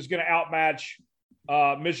Georgia is going to outmatch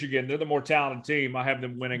Michigan. They're the more talented team. I have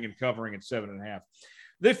them winning and covering at 7.5.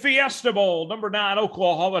 The Fiesta Bowl, number 9,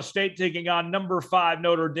 Oklahoma State taking on number 5,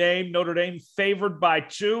 Notre Dame. Notre Dame favored by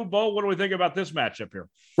 2. Bo, what do we think about this matchup here?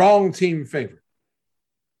 Wrong team favorite.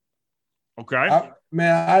 Okay. I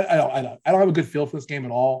don't have a good feel for this game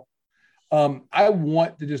at all. I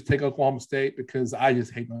want to just take Oklahoma State because I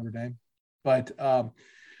just hate Notre Dame. But I'm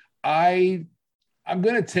going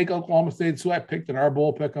to take Oklahoma State. It's who I picked in our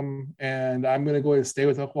bowl pick'em, and I'm going to go ahead and stay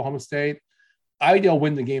with Oklahoma State. I think they'll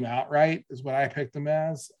win the game outright is what I picked them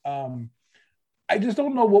as. I just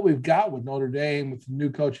don't know what we've got with Notre Dame, with the new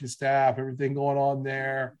coaching staff, everything going on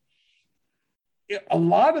there. A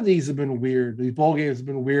lot of these have been weird. These bowl games have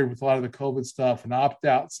been weird with a lot of the COVID stuff and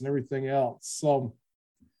opt-outs and everything else. So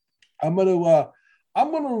I'm gonna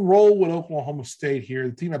roll with Oklahoma State here.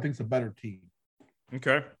 The team I think is a better team.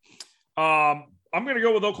 Okay. I I'm going to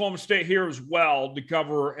go with Oklahoma State here as well to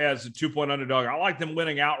cover as a 2-point underdog. I like them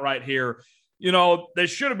winning outright here. You know, they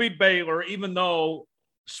should have beat Baylor, even though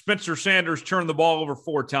Spencer Sanders turned the ball over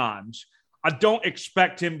 4 times. I don't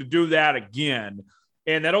expect him to do that again.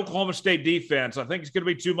 And that Oklahoma State defense, I think it's going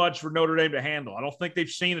to be too much for Notre Dame to handle. I don't think they've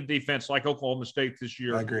seen a defense like Oklahoma State this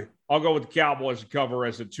year. I agree. I'll go with the Cowboys to cover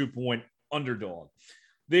as a 2-point underdog.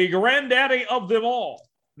 The granddaddy of them all,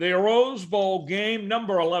 the Rose Bowl game,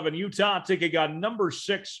 number 11, Utah taking on number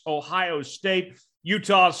 6, Ohio State.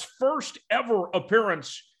 Utah's first ever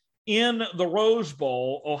appearance in the Rose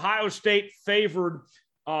Bowl. Ohio State favored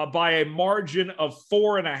by a margin of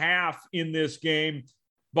 4.5 in this game.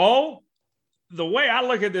 Bo, the way I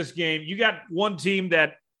look at this game, you got one team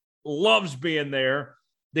that loves being there.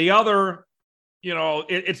 The other, you know,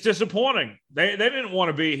 it's disappointing. They didn't want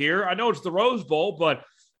to be here. I know it's the Rose Bowl, but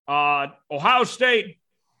Ohio State,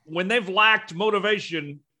 when they've lacked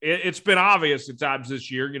motivation, it's been obvious at times this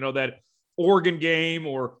year, you know, that Oregon game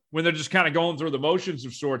or when they're just kind of going through the motions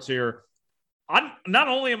of sorts here. Not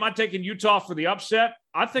only am I taking Utah for the upset,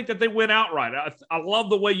 I think that they win outright. I love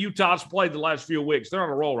the way Utah's played the last few weeks. They're on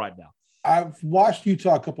a roll right now. I've watched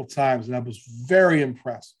Utah a couple of times, and I was very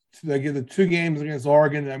impressed. They get the 2 games against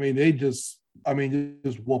Oregon. I mean, they just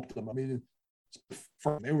whooped them. I mean,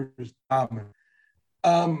 they were just dominant.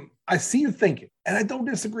 I see you thinking, and I don't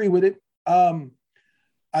disagree with it.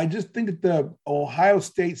 I just think that the Ohio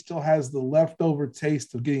State still has the leftover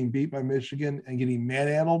taste of getting beat by Michigan and getting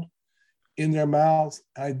manhandled in their mouths.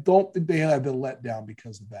 And I don't think they have been let down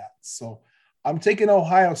because of that. So I'm taking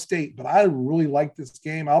Ohio State, but I really like this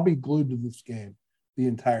game. I'll be glued to this game the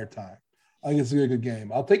entire time. I think it's a good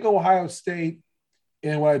game. I'll take Ohio State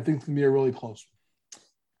in what I think is going to be a really close one.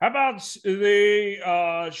 How about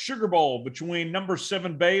the Sugar Bowl between number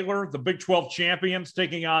 7 Baylor, the Big 12 champions,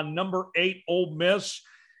 taking on number 8 Ole Miss?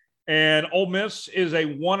 And Ole Miss is a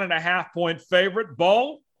 1.5-point favorite.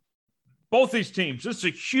 Both these teams, this is a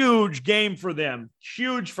huge game for them.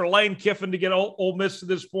 Huge for Lane Kiffin to get Ole Miss to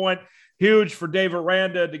this point. Huge for Dave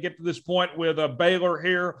Aranda to get to this point with Baylor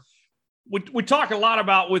here. We talk a lot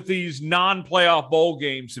about with these non-playoff bowl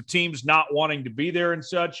games of teams not wanting to be there and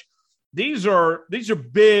such. These are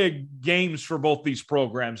big games for both these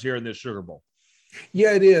programs here in this Sugar Bowl.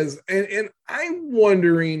 Yeah, it is. And I'm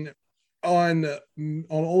wondering on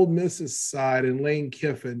Ole Miss's side and Lane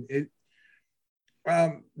Kiffin,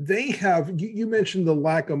 they have, you mentioned the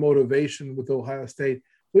lack of motivation with Ohio State.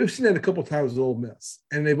 We've seen that a couple of times with Ole Miss.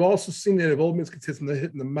 And they've also seen that if Ole Miss gets hit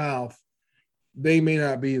in the mouth, they may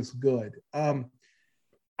not be as good.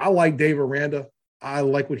 I like Dave Aranda. I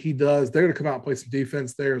like what he does. They're going to come out and play some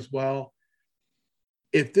defense there as well.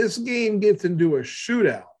 If this game gets into a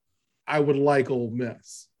shootout, I would like Ole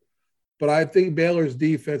Miss. But I think Baylor's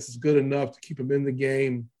defense is good enough to keep them in the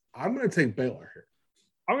game. I'm going to take Baylor here.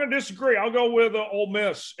 I'm going to disagree. I'll go with Ole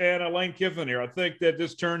Miss and Lane Kiffin here. I think that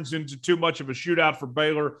this turns into too much of a shootout for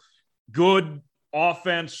Baylor. Good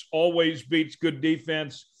offense always beats good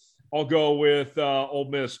defense. I'll go with Ole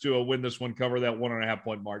Miss to win this one, cover that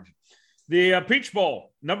 1.5-point margin. The Peach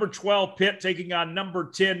Bowl, number 12 Pitt taking on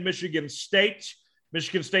number 10 Michigan State.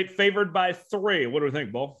 Michigan State favored by 3. What do we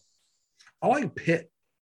think, Bo? I like Pitt.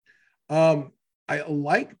 I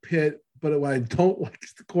like Pitt, but what I don't like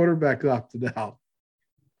is the quarterback opted out.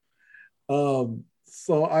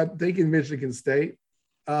 So I'm thinking Michigan State.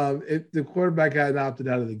 If the quarterback had opted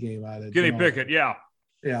out of the game, Kenny Pickett, yeah.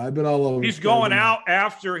 Yeah, I've been all over. He's going out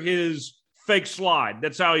after his fake slide.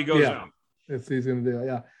 That's how he goes out. That's what he's going to do,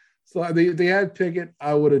 yeah. So they had Pickett.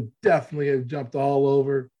 I would have definitely have jumped all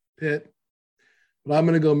over Pitt. But I'm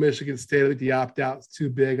going to go Michigan State. I think the opt-out is too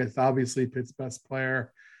big. It's obviously Pitt's best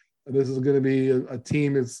player. This is going to be a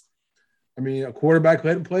team a quarterback who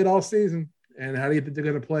hadn't played all season. And how do you think they're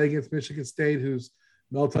going to play against Michigan State, who's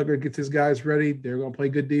Mel Tucker gets his guys ready? They're going to play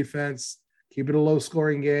good defense, keep it a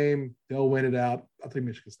low-scoring game. They'll win it out. I'll take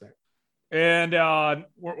Michigan State. And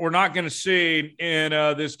we're not going to see in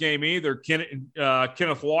this game either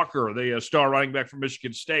Kenneth Walker, the star running back from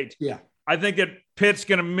Michigan State. Yeah. I think that Pitt's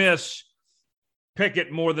going to miss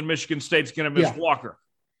Pickett more than Michigan State's going to miss Walker.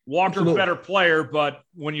 Walker, absolutely. Better player, but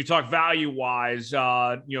when you talk value-wise,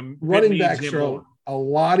 running backs are a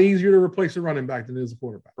lot easier to replace a running back than it is a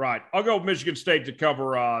quarterback. Right. I'll go with Michigan State to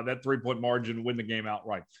cover that 3-point margin and win the game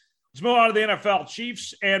outright. Let's move on to the NFL.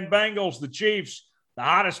 Chiefs and Bengals. The Chiefs, the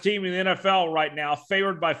hottest team in the NFL right now,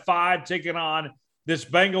 favored by 5, taking on this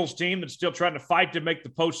Bengals team that's still trying to fight to make the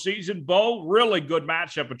postseason. Bo, really good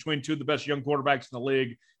matchup between 2 of the best young quarterbacks in the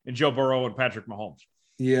league, in Joe Burrow and Patrick Mahomes.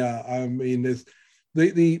 Yeah, I mean,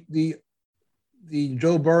 the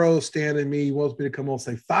Joe Burrow stand in me wants me to come on and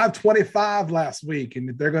say 525 last week,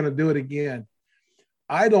 and they're going to do it again.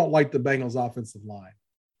 I don't like the Bengals offensive line.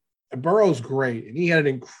 Burrow's great, and he had an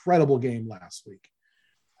incredible game last week.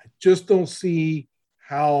 I just don't see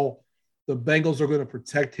how the Bengals are going to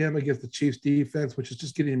protect him against the Chiefs defense, which is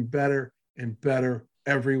just getting better and better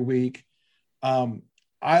every week.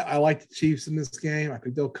 I like the Chiefs in this game. I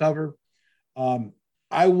think they'll cover.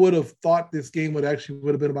 I would have thought this game would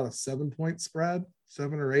have been about a 7-point spread,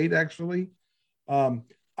 7 or 8 actually.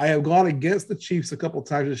 I have gone against the Chiefs a couple of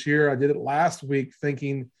times this year. I did it last week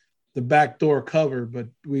thinking the backdoor cover, but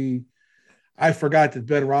I forgot that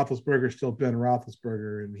Ben Roethlisberger is still Ben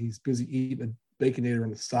Roethlisberger, and he's busy eating a Baconator on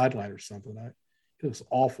the sideline or something. It looks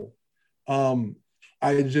awful.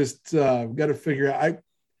 I just got to figure out.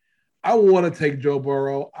 I want to take Joe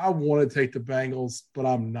Burrow. I want to take the Bengals, but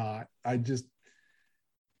I'm not. That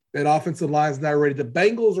offensive line's not ready. The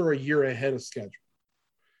Bengals are a year ahead of schedule.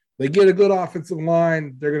 They get a good offensive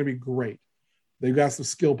line, they're going to be great. They've got some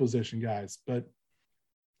skill position guys, but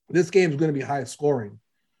this game is going to be high scoring,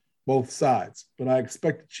 both sides. But I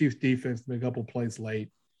expect the Chiefs defense to make a couple plays late,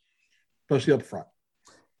 especially up front.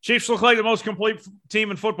 Chiefs look like the most complete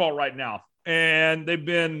team in football right now, and they've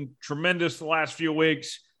been tremendous the last few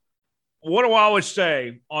weeks. What do I always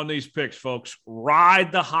say on these picks, folks?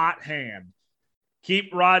 Ride the hot hand.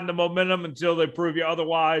 Keep riding the momentum until they prove you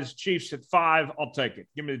otherwise. Chiefs at 5, I'll take it.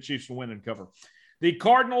 Give me the Chiefs to win and cover. The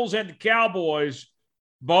Cardinals and the Cowboys.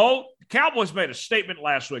 Bo, the Cowboys made a statement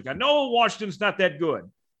last week. I know Washington's not that good,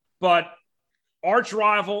 but arch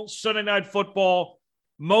rival, Sunday Night Football,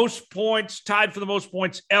 most points, tied for the most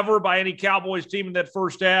points ever by any Cowboys team in that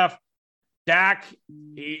first half. Dak,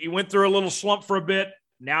 he went through a little slump for a bit.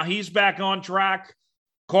 Now he's back on track.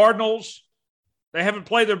 Cardinals, they haven't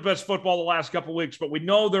played their best football the last couple of weeks, but we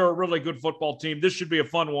know they're a really good football team. This should be a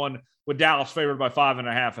fun one with Dallas favored by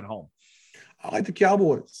 5.5 at home. I like the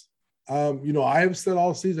Cowboys. I have said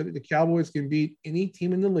all season, I think the Cowboys can beat any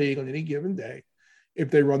team in the league on any given day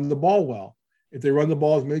if they run the ball well, if they run the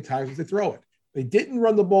ball as many times as they throw it. They didn't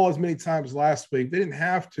run the ball as many times last week. They didn't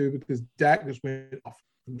have to because Dak just went off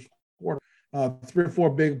in the quarter. 3 or 4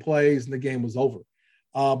 big plays, and the game was over.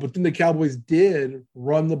 But then the Cowboys did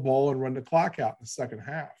run the ball and run the clock out in the second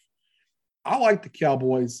half. I like the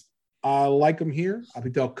Cowboys. I like them here. I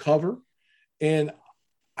think they'll cover. And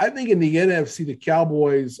I think in the NFC, the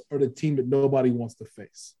Cowboys are the team that nobody wants to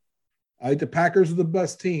face. I think the Packers are the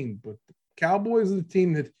best team, but the Cowboys are the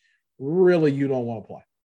team that really you don't want to play.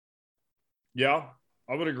 Yeah,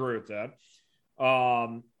 I would agree with that.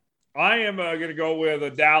 I am going to go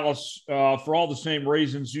with Dallas for all the same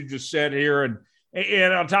reasons you just said here. And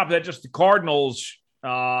on top of that, just the Cardinals,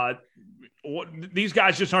 these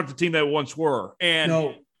guys just aren't the team they once were. And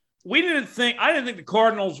I didn't think the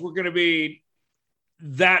Cardinals were going to be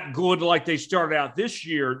that good like they started out this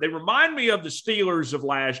year. They remind me of the Steelers of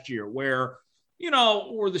last year where,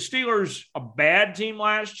 were the Steelers a bad team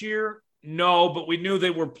last year? No, but we knew they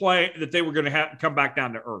were playing, that they were going to come back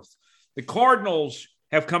down to earth. The Cardinals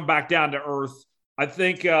have come back down to earth. I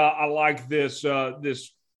think I like this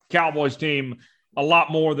Cowboys team a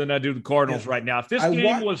lot more than I do the Cardinals right now. If this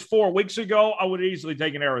game was 4 weeks ago, I would have easily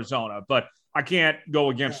taken Arizona, but I can't go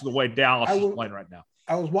against the way Dallas is playing right now.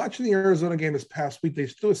 I was watching the Arizona game this past week. They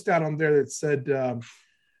threw a stat on there that said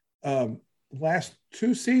last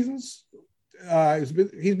 2 seasons,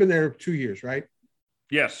 he's been there 2 years, right?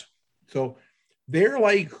 Yes. So they're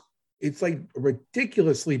it's like a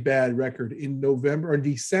ridiculously bad record in November or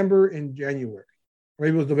December and January.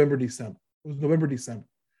 Maybe it was November, December. It was November, December.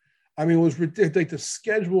 I mean, it was ridiculous. Like the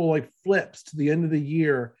schedule flips to the end of the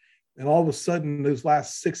year, and all of a sudden, those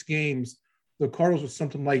last 6 games, the Cardinals was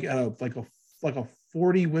something like a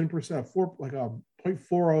 40 win percent, like a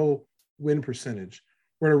 0.40 win percentage,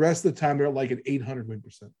 where the rest of the time they're at an 800 win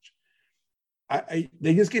percentage.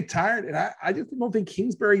 They just get tired, and I just don't think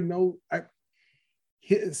Kingsbury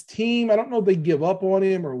his team. I don't know if they give up on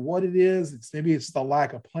him or what it is. Maybe it's the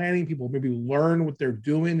lack of planning. People maybe learn what they're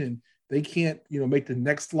doing, and they can't, make the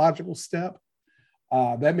next logical step.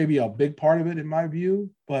 That may be a big part of it in my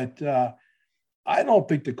view, but I don't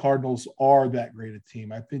think the Cardinals are that great a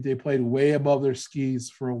team. I think they played way above their skis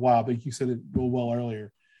for a while. But you said it real well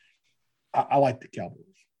earlier. I like the Cowboys.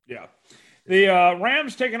 Yeah. The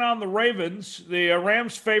Rams taking on the Ravens. The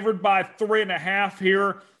Rams favored by 3.5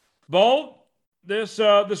 here. Bo, this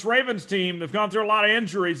Ravens team, they've gone through a lot of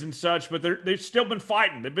injuries and such, but they've still been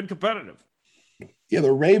fighting. They've been competitive. Yeah,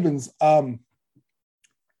 the Ravens, John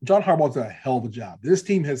Harbaugh's done a hell of a job. This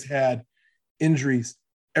team has had injuries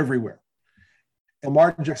everywhere.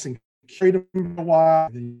 Lamar Jackson carried him for a while.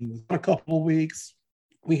 He was a couple of weeks.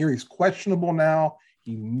 We hear he's questionable now.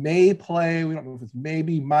 He may play. We don't know if it's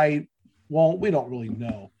maybe, might, won't. We don't really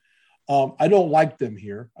know. I don't like them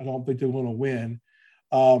here. I don't think they're going to win.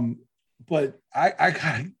 But I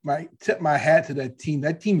got tip my hat to that team.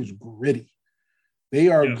 That team is gritty. They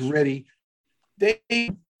are gritty. They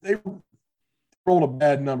rolled a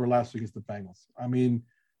bad number last week against the Bengals. I mean,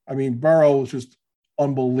 Burrow was just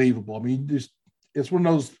unbelievable. I mean, it's one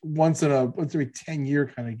of those once every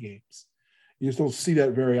 10-year kind of games. You just don't see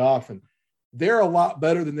that very often. They're a lot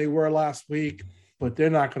better than they were last week, but they're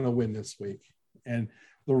not going to win this week. And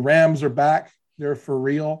the Rams are back. They're for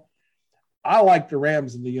real. I like the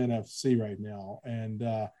Rams in the NFC right now, and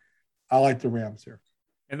I like the Rams here.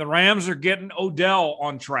 And the Rams are getting Odell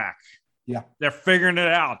on track. Yeah. They're figuring it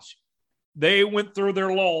out. They went through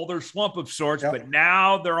their lull, their slump of sorts, but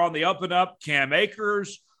now they're on the up and up. Cam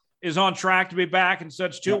Akers is on track to be back and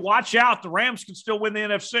such too. Watch out. The Rams can still win the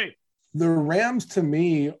NFC. The Rams, to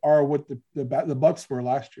me, are what the Bucks were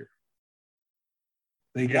last year.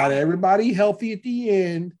 They got everybody healthy at the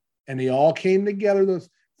end, and they all came together.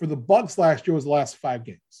 For the Bucks last year was the last 5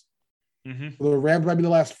 games. For the Rams might be the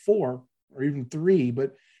last 4 or even 3,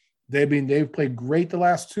 but they've played great the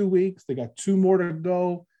last 2 weeks. They got 2 more to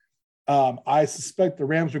go. I suspect the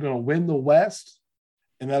Rams are going to win the West,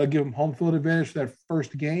 and that'll give them home field advantage for that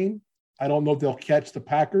first game. I don't know if they'll catch the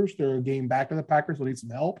Packers. They're a game back of the Packers. They'll need some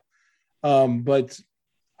help. But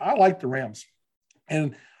I like the Rams.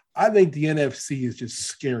 And I think the NFC is just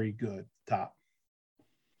scary good top.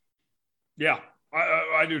 Yeah,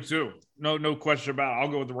 I do too. No question about it.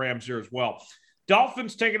 I'll go with the Rams here as well.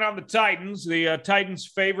 Dolphins taking on the Titans. The Titans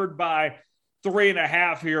favored by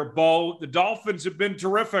 3.5 here, Bo. The Dolphins have been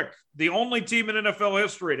terrific. The only team in NFL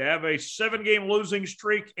history to have a 7-game losing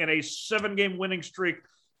streak and a 7-game winning streak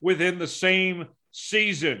within the same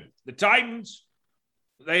season. The Titans,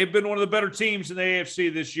 they have been one of the better teams in the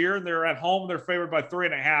AFC this year, and they're at home. They're favored by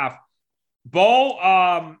 3.5.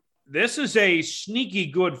 Bo, this is a sneaky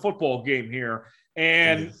good football game here.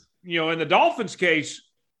 And, in the Dolphins' case,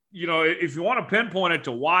 if you want to pinpoint it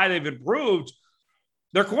to why they've improved,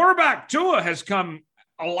 their quarterback, Tua, has come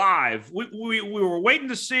alive. We were waiting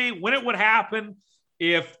to see when it would happen.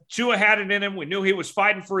 If Tua had it in him, we knew he was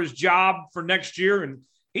fighting for his job for next year, and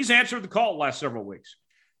he's answered the call the last several weeks.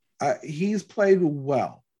 He's played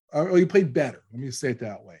well. Or he played better. Let me say it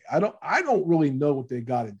that way. I don't really know what they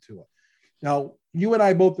got into it. Now, you and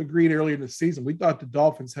I both agreed earlier in the season, we thought the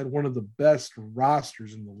Dolphins had one of the best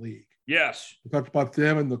rosters in the league. Yes. We talked about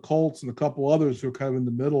them and the Colts and a couple others who are kind of in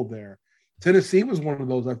the middle there. Tennessee was one of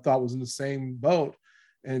those I thought was in the same boat.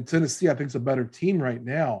 And Tennessee, I think, is a better team right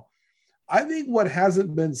now. I think what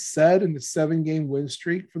hasn't been said in the 7-game win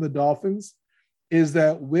streak for the Dolphins is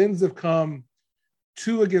that wins have come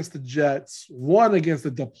 2 against the Jets, 1 against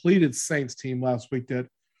the depleted Saints team last week.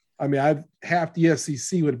 Half the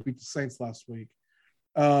SEC would have beat the Saints last week.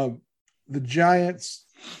 The Giants,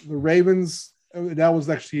 the Ravens, that was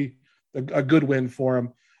actually a good win for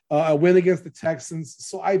them. A win against the Texans.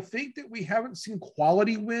 So I think that we haven't seen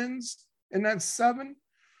quality wins in that 7.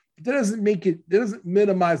 But that doesn't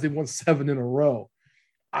minimize they won 7 in a row.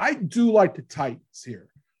 I do like the Titans here.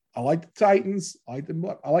 I like the Titans. I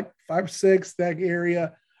like 5-6, that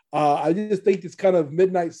area. I just think it's kind of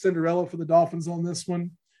midnight Cinderella for the Dolphins on this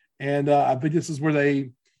one. And I think this is where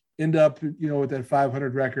they end up, with that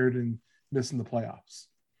 500 record and missing the playoffs.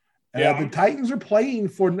 And the Titans are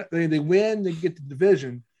playing they win, they get the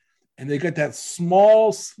division, and they get that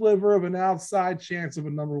small sliver of an outside chance of a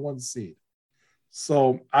number 1 seed.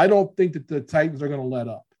 So I don't think that the Titans are going to let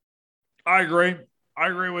up. I agree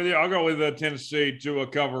with you. I'll go with Tennessee to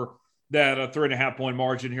cover that 3.5-point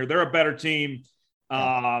margin here. They're a better team.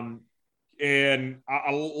 And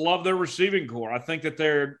I love their receiving core. I think that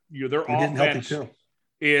their offense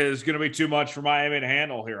is going to be too much for Miami to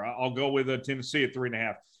handle here. I'll go with Tennessee at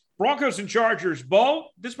 3.5. Broncos and Chargers. Bo,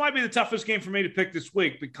 this might be the toughest game for me to pick this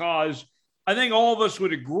week because I think all of us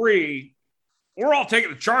would agree we're all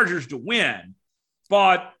taking the Chargers to win.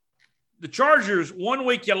 But the Chargers, 1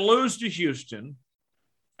 week you lose to Houston,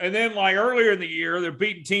 and then like earlier in the year, they're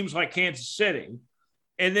beating teams like Kansas City.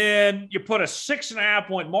 And then you put a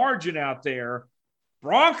 6.5-point margin out there.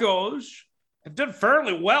 Broncos have done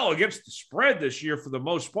fairly well against the spread this year for the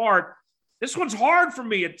most part. This one's hard for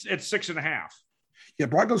me at 6.5. Yeah,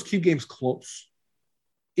 Broncos keep games close.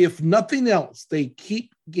 If nothing else, they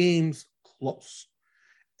keep games close.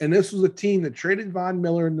 And this was a team that traded Von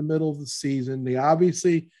Miller in the middle of the season. They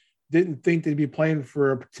obviously didn't think they'd be playing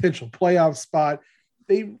for a potential playoff spot.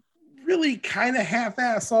 They really kind of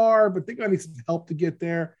half-ass are, but they're going to need some help to get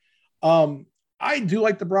there. I do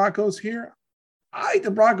like the Broncos here. I think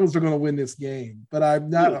the Broncos are going to win this game, but I'm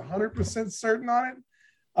not 100% certain on it.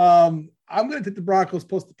 I'm going to take the Broncos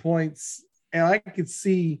plus the points, and I could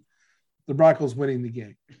see the Broncos winning the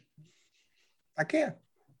game. I can.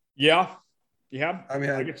 Yeah. I mean,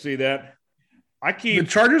 I can see that. The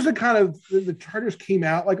Chargers are the Chargers came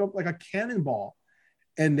out like a cannonball,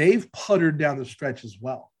 and they've puttered down the stretch as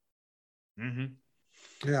well. Mm-hmm.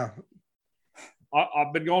 Yeah.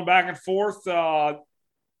 I've been going back and forth.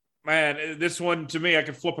 Man, this one to me, I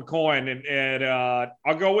could flip a coin, and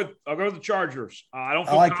I'll go with the Chargers. I don't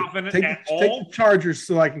feel confident at all. Take the Chargers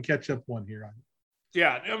so I can catch up one here.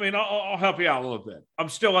 Yeah, I mean, I'll help you out a little bit. I'm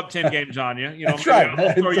still up 10 games on you. You know, That's right.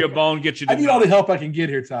 I'll throw you a bone, get you. I need all the help I can get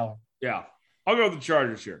here, Tyler. Yeah, I'll go with the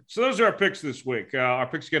Chargers here. So those are our picks this week. Our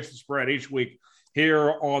picks against the spread each week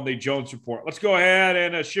here on the Jones Report. Let's go ahead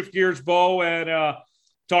and shift gears, Bo, and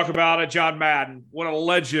talk about John Madden. What a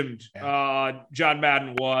legend John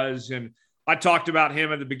Madden was. And I talked about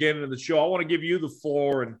him at the beginning of the show. I want to give you the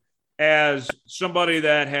floor. And as somebody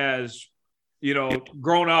that has,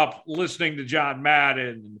 grown up listening to John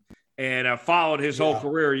Madden and followed his whole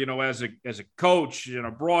career, as a coach and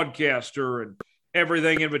a broadcaster and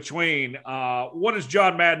everything in between, what does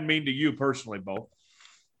John Madden mean to you personally, Bo?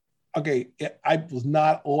 Okay, I'm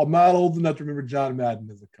not old enough to remember John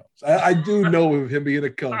Madden as a coach. I do know of him being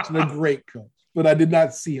a coach and a great coach, but I did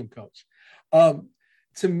not see him coach.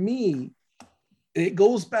 To me, it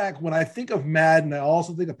goes back when I think of Madden, I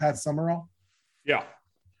also think of Pat Summerall. Yeah.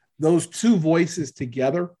 Those two voices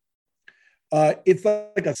together, it's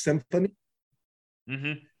like a symphony.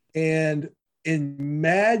 Mm-hmm. And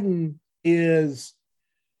Madden is,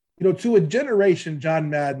 to a generation,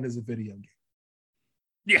 John Madden is a video game.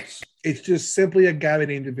 Yes. It's just simply a guy that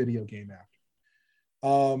named a video game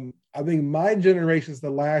after. I think my generation is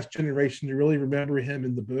the last generation to really remember him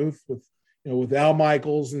in the booth with Al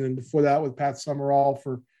Michaels, and then before that with Pat Summerall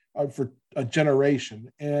for a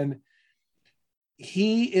generation. And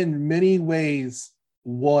he, in many ways,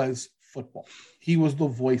 was football. He was the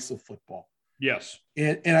voice of football. Yes.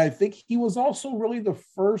 And I think he was also really the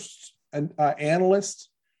first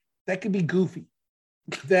analyst that could be goofy,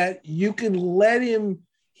 that you can let him.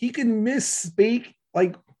 He can misspeak.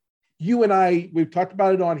 Like you and I, we've talked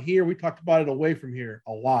about it on here. We talked about it away from here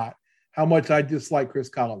a lot, how much I dislike Chris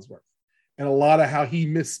Collinsworth and a lot of how he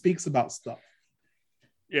misspeaks about stuff.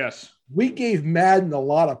 Yes. We gave Madden a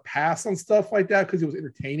lot of pass on stuff like that because it was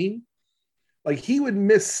entertaining. Like he would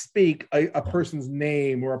misspeak a person's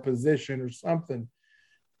name or a position or something.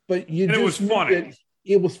 But it was funny.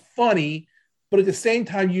 It was funny, but at the same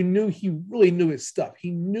time, you knew he really knew his stuff.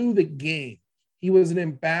 He knew the game. He was an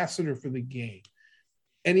ambassador for the game.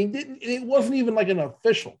 And it wasn't even like an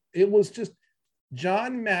official. It was just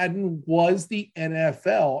John Madden was the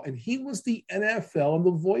NFL, and he was the NFL and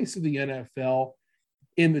the voice of the NFL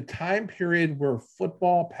in the time period where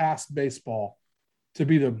football passed baseball to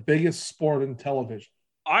be the biggest sport in television.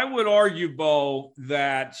 I would argue, Bo,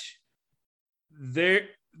 that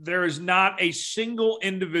there is not a single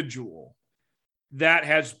individual that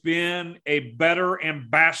has been a better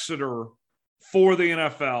ambassador for the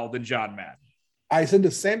NFL than John Madden. I said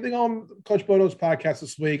the same thing on Coach Bono's podcast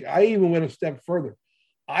this week. I even went a step further.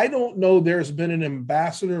 I don't know there's been an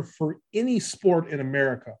ambassador for any sport in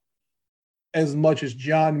America as much as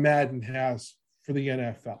John Madden has for the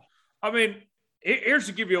NFL. I mean, here's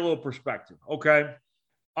to give you a little perspective, okay?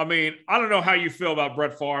 I mean, I don't know how you feel about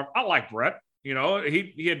Brett Favre. I like Brett. He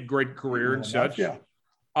had a great career and such. Yeah.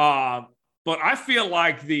 But I feel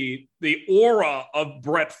like the aura of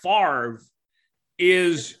Brett Favre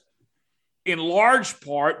is in large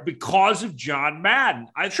part because of John Madden.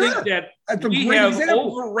 I think that we have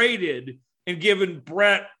overrated and given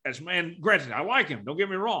Brett granted, I like him, don't get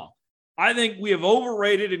me wrong. I think we have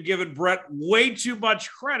overrated and given Brett way too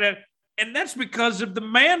much credit, and that's because of the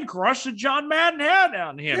man crush that John Madden had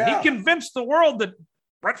on him. Yeah. He convinced the world that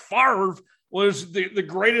Brett Favre was the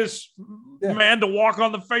greatest man to walk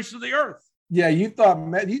on the face of the earth. Yeah, you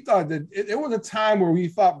thought that it was a time where we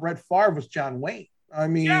thought Brett Favre was John Wayne. I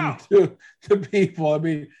mean, to people, I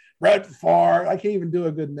mean, Brett Favre, I can't even do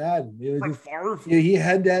a good Madden. Brett Favre. He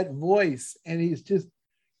had that voice, and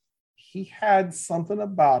he had something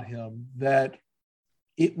about him that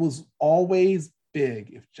it was always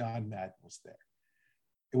big if John Madden was there.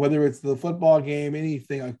 Whether it's the football game,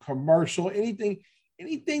 anything, a commercial, anything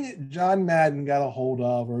that John Madden got a hold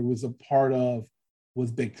of or was a part of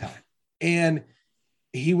was big time. And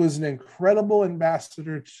he was an incredible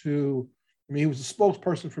ambassador he was a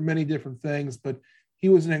spokesperson for many different things, but he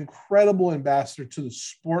was an incredible ambassador to the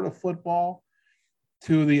sport of football,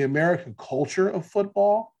 to the American culture of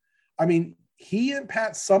football. I mean, he and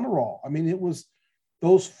Pat Summerall, I mean, it was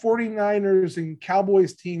those 49ers and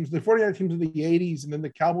Cowboys teams, the 49ers teams of the 80s and then the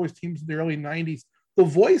Cowboys teams of the early 90s. The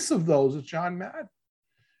voice of those is John Madden.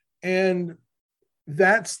 And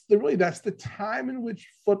that's the time in which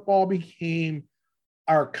football became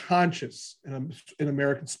our conscious in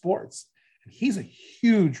American sports. And he's a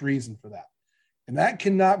huge reason for that. And that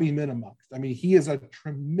cannot be minimized. I mean, he is a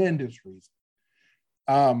tremendous reason.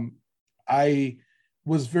 I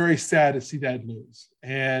was very sad to see that news.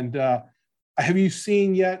 And have you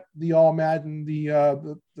seen yet the All Madden,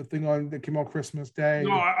 the thing that came on Christmas Day?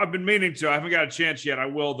 No, I've been meaning to. I haven't got a chance yet. I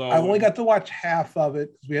will, though. I only got to watch half of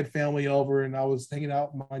it because we had family over and I was hanging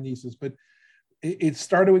out with my nieces. But it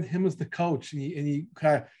started with him as the coach, and he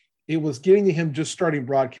kind of, it was getting to him just starting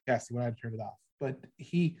broadcasting when I turned it off. But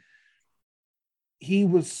he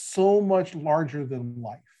was so much larger than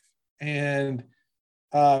life. And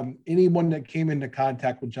anyone that came into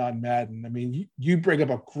contact with John Madden, I mean, you bring up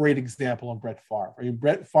a great example on Brett Favre. I mean,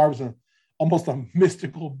 Brett Favre's almost a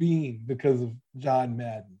mystical being because of John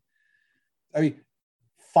Madden. I mean,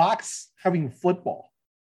 Fox having football.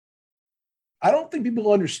 I don't think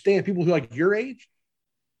people understand, people who are like your age,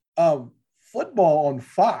 football on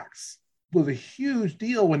Fox was a huge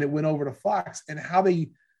deal when it went over to Fox, and how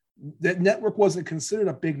that network wasn't considered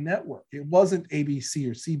a big network. It wasn't ABC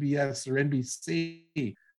or CBS or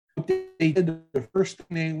NBC. What they did, the first thing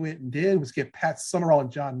they went and did was get Pat Summerall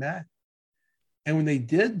and John Madden. And when they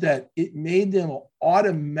did that, it made them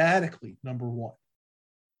automatically number one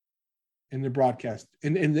in the broadcast,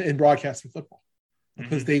 in broadcasting football,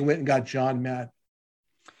 because they went and got John Madden.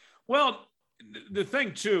 Well, the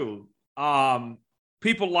thing too,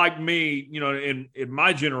 people like me, you know, in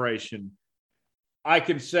my generation, I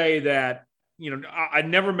can say that, you know, I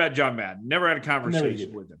never met John Madden, never had a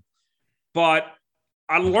conversation with him, but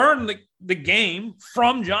I learned the game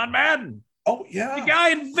from John Madden. Oh, yeah. The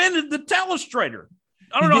guy invented the telestrator.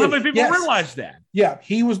 I don't know how many people realize that. Yeah,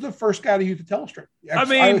 he was the first guy to use the telestrator.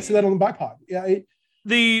 I would say that on the bipod. Yeah.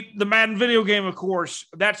 The Madden video game, of course,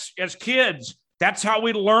 that's, as kids, that's how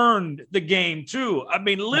we learned the game too. I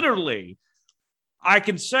mean, literally, I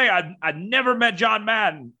can say I never met John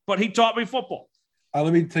Madden, but he taught me football.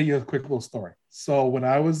 Let me tell you a quick little story. So when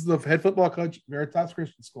I was the head football coach at Veritas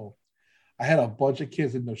Christian School, I had a bunch of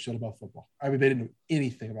kids that didn't know shit about football. I mean, they didn't know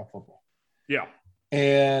anything about football. Yeah.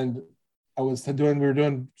 And we were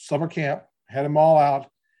doing summer camp, had them all out.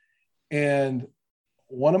 And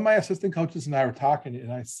one of my assistant coaches and I were talking,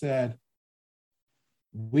 and I said,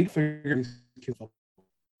 we figured these kids out.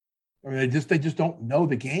 I mean, they just don't know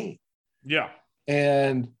the game. Yeah.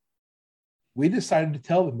 And we decided to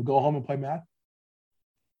tell them to go home and play Madden.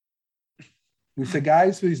 We said,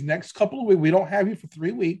 guys, for these next couple of weeks, we don't have you for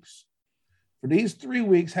 3 weeks. For these 3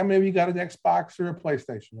 weeks, how many of you got an Xbox or a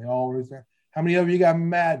PlayStation? They all raised their. How many of you got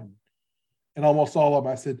Madden? And almost all of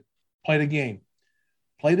them, I said, play the game.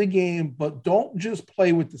 Play the game, but don't just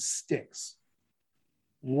play with the sticks.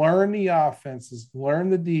 Learn the offenses, learn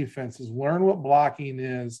the defenses, learn what blocking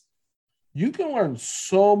is. You can learn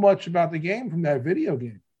so much about the game from that video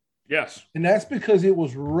game. Yes. And that's because it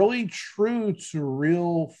was really true to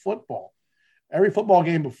real football. Every football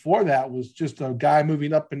game before that was just a guy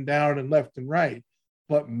moving up and down and left and right.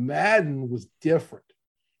 But Madden was different.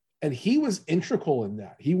 And he was integral in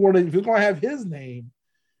that. He wanted, if you're going to have his name,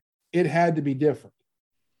 it had to be different.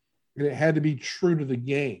 And it had to be true to the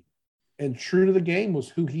game. And true to the game was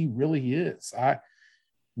who he really is.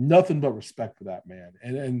 Nothing but respect for that man.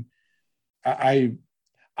 And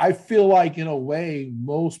I feel like, in a way,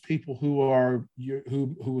 most people who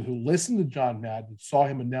listen to John Madden, saw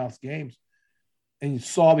him announce games, and you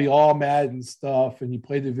saw the All Madden stuff, and you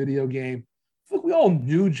played the video game, I feel like we all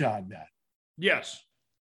knew John Madden. Yes.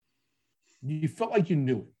 You felt like you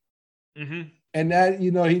knew him. Mm-hmm. And that,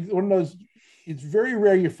 you know, he's one of those, it's very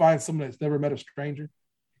rare you find someone that's never met a stranger.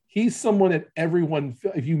 He's someone that everyone,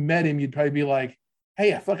 if you met him, you'd probably be like,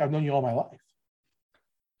 hey, I feel like I've known you all my life.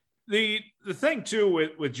 The thing,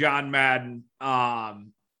 too, with John Madden,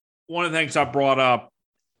 one of the things I brought up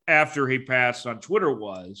after he passed on Twitter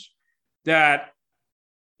was that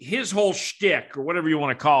his whole shtick, or whatever you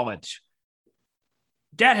want to call it,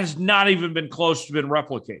 that has not even been close to being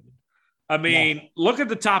replicated. I mean, look at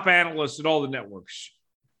the top analysts at all the networks.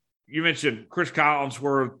 You mentioned Chris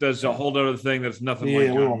Collinsworth does a whole other thing that's nothing like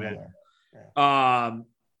John Madden. Yeah.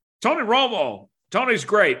 Tony Romo, Tony's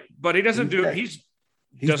great, but he doesn't do it. He's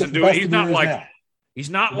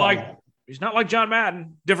not like John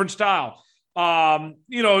Madden. Different style.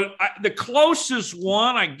 You know, the closest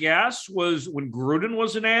one, I guess, was when Gruden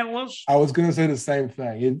was an analyst. I was going to say the same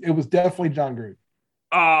thing. It was definitely John Gruden.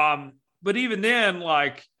 But even then,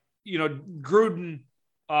 like, you know, Gruden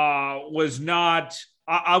was not.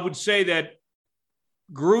 I would say that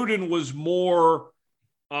Gruden was more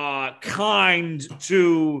kind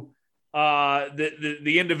to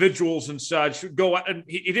the individuals and such go. And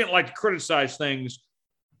he didn't like to criticize things.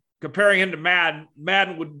 Comparing him to Madden,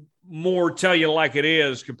 Madden would more tell you like it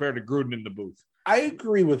is compared to Gruden in the booth. I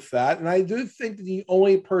agree with that. And I do think that the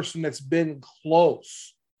only person that's been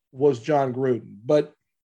close was John Gruden. But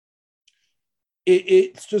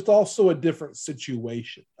it's just also a different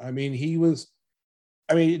situation. I mean,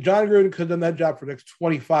 John Gruden could have done that job for the next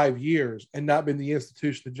 25 years and not been the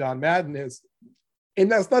institution that John Madden is.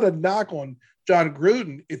 And that's not a knock on John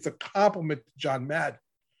Gruden. It's a compliment to John Madden.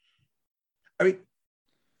 I mean,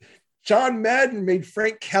 John Madden made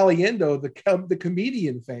Frank Caliendo, the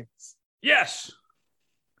comedian, famous. Yes.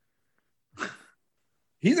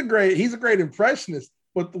 He's a great impressionist,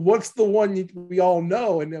 but what's the one we all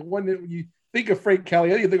know? And the one that you think of Frank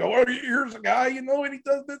Caliendo, you think, oh, here's a guy, and he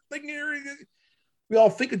does this thing here. We all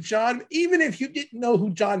think of John, even if you didn't know who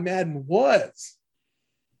John Madden was.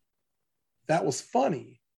 That was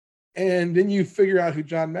funny. And then you figure out who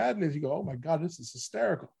John Madden is, you go, oh my God, this is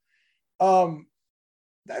hysterical.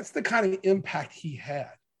 That's the kind of impact he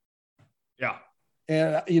had. Yeah.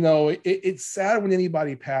 And, it's sad when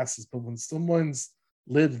anybody passes, but when someone's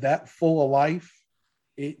lived that full of life,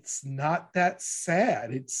 it's not that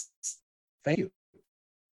sad. It's thank you.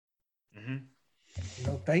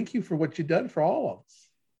 Mm-hmm. Thank you for what you've done for all of us.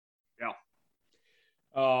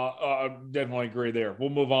 Yeah. Definitely agree there. We'll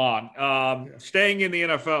move on. Staying in the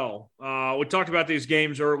NFL, we talked about these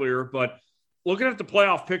games earlier, but looking at the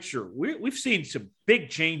playoff picture, we've seen some big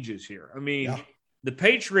changes here. I mean, the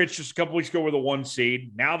Patriots just a couple weeks ago were the 1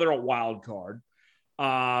 seed. Now they're a wild card.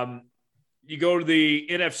 You go to the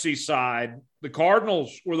NFC side, the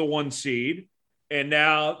Cardinals were the 1 seed, and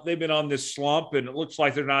now they've been on this slump, and it looks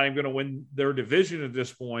like they're not even going to win their division at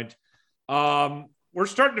this point. We're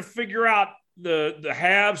starting to figure out the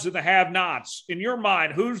haves and the have-nots. In your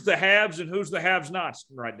mind, who's the haves and who's the have-nots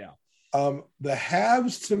right now? The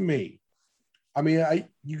haves, to me,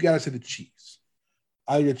 you got to say the Chiefs.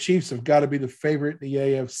 The Chiefs have got to be the favorite in the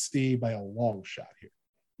AFC by a long shot here.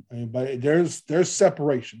 But there's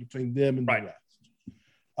separation between them and the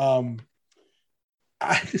rest.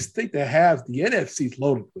 I just think the haves, the NFC's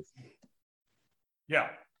loaded with them. Yeah,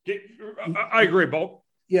 I agree, Bo.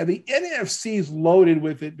 Yeah, the NFC's loaded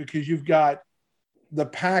with it because you've got the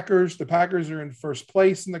Packers. The Packers are in first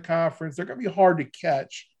place in the conference. They're going to be hard to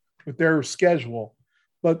catch with their schedule.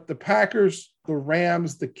 But the Packers, the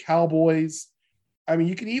Rams, the Cowboys,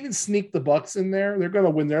 you can even sneak the Bucks in there. They're going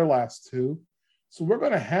to win their last 2. So we're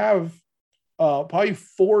going to have probably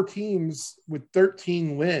 4 teams with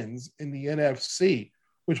 13 wins in the NFC,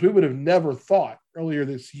 which we would have never thought earlier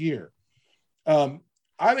this year. I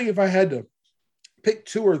think if I had to pick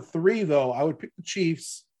 2 or 3, though, I would pick the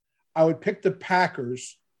Chiefs, I would pick the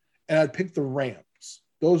Packers, and I'd pick the Rams.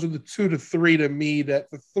 Those are the 2 to 3 to me, the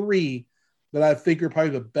 3 that I think are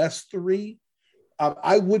probably the best 3.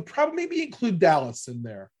 I would probably maybe include Dallas in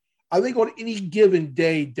there. I think on any given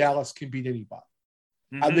day, Dallas can beat anybody.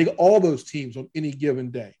 Mm-hmm. I think all those teams on any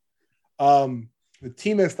given day. The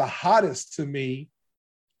team that's the hottest to me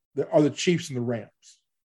are the Chiefs and the Rams.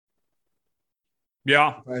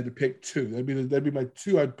 Yeah. If I had to pick 2. That'd be my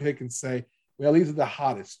 2 I'd pick and say, well, these are the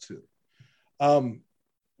hottest 2.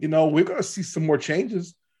 We're going to see some more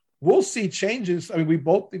changes. We'll see changes. We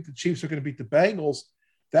both think the Chiefs are going to beat the Bengals.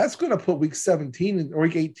 That's going to put week 17 or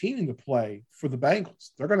week 18 into play for the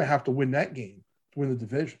Bengals. They're going to have to win that game to win the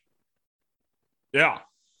division. Yeah.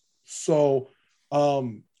 So,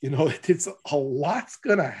 it's a lot's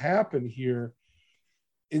going to happen here.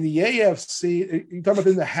 In the AFC, you talk about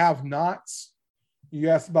in the have-nots. You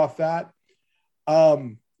asked about that.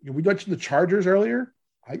 We mentioned the Chargers earlier.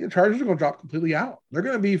 I think the Chargers are going to drop completely out. They're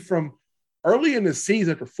going to be from early in the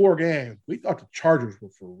season after 4 games. We thought the Chargers were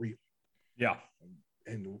for real. Yeah.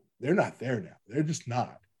 And they're not there now. They're just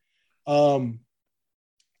not.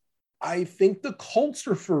 I think the Colts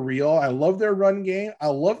are for real. I love their run game. I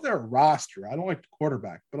love their roster. I don't like the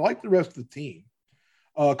quarterback, but I like the rest of the team.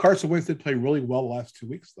 Carson Wentz did play really well the last 2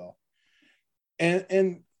 weeks, though.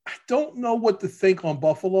 And I don't know what to think on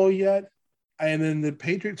Buffalo yet. And then the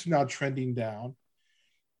Patriots are now trending down.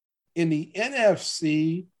 In the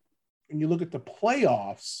NFC, when you look at the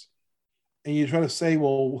playoffs and you try to say,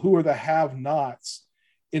 well, who are the have-nots?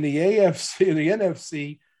 In the AFC, in the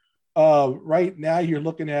NFC, right now you're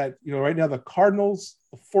looking at, right now the Cardinals,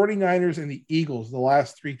 the 49ers, and the Eagles, the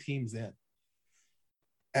last 3 teams in.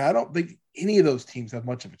 And I don't think any of those teams have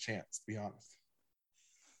much of a chance, to be honest.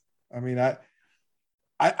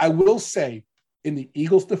 I will say in the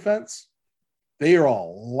Eagles' defense, they are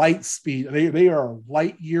all light speed. They are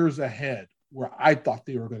light years ahead where I thought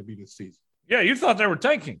they were going to be this season. Yeah, you thought they were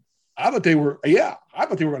tanking. I thought they were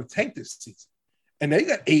going to tank this season, and they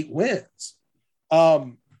got 8 wins.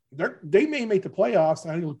 They may make the playoffs.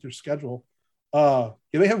 I need to look at their schedule.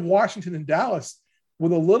 They have Washington and Dallas.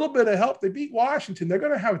 With a little bit of help, they beat Washington. They're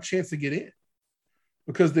going to have a chance to get in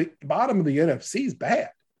because the bottom of the NFC is bad.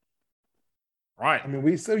 Right. I mean,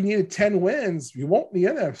 we said we needed 10 wins. You won't in the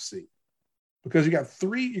NFC because you got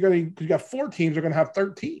 4 teams are going to have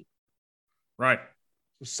 13. Right.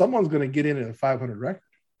 So someone's going to get in at a 500 record.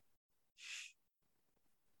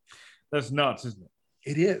 That's nuts, isn't it?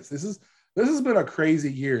 It is. This has been a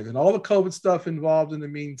crazy year. Then all the COVID stuff involved in the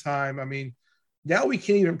meantime. I mean, now we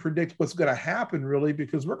can't even predict what's going to happen really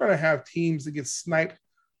because we're going to have teams that get sniped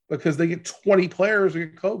because they get 20 players who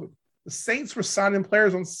get COVID. The Saints were signing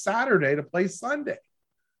players on Saturday to play Sunday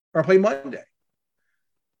or play Monday.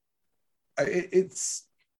 This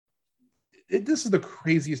is the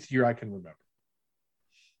craziest year I can remember.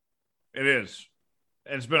 It is.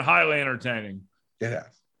 It's been highly entertaining. It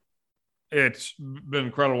has. It's been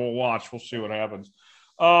incredible to watch. We'll see what happens.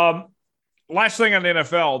 Last thing on the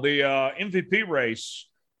NFL, the MVP race.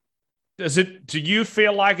 Do you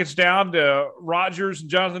feel like it's down to Rodgers and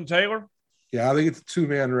Jonathan Taylor? Yeah, I think it's a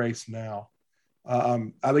 2-man race now.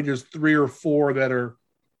 I think there's 3 or 4 that are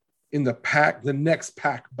in the pack, the next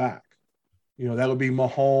pack back. That would be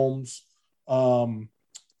Mahomes.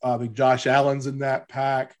 I think Josh Allen's in that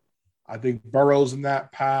pack. I think Burrow's in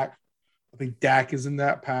that pack. I think Dak is in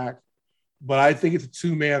that pack. But I think it's a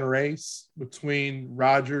 2-man race between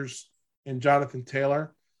Rodgers and Jonathan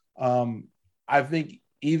Taylor. I think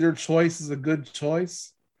either choice is a good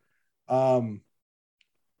choice. I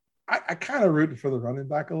kind of rooting for the running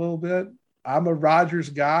back a little bit. I'm a Rodgers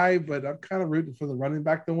guy, but I'm kind of rooting for the running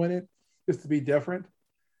back to win it, just to be different.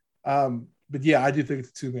 But yeah, I do think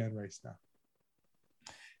it's a 2-man race now.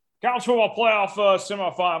 College football playoff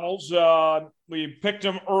semifinals. We picked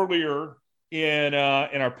them earlier in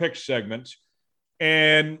our pick segment,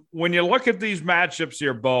 and when you look at these matchups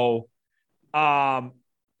here, Bo, I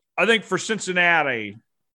think for Cincinnati,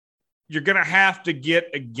 you're going to have to get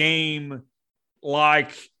a game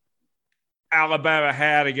like Alabama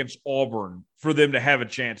had against Auburn for them to have a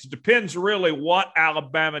chance. It depends really what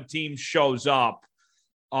Alabama team shows up.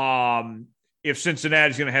 If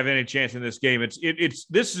Cincinnati's going to have any chance in this game,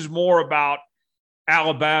 this is more about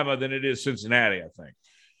Alabama than it is Cincinnati, I think.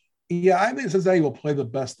 Yeah, I think Cincinnati will play the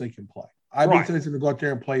best they can play. I think Cincinnati's going to go out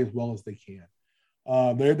there and play as well as they can.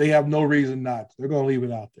 They have no reason not to. They're going to leave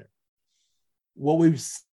it out there. What we've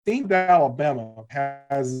seen with Alabama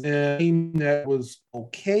has been a team that was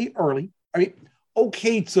okay early. I mean,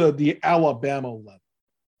 okay to the Alabama level.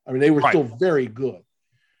 I mean, they were still very good.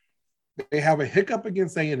 They have a hiccup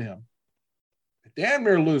against A&M. They damn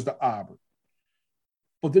near lose to Auburn.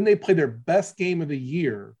 But then they play their best game of the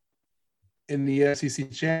year in the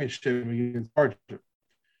SEC championship against Georgia.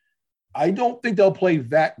 I don't think they'll play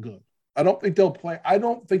that good. I don't think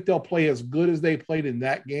they'll play as good as they played in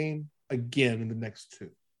that game again in the next 2.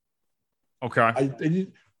 Okay.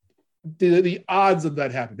 The odds of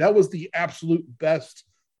that happening. That was the absolute best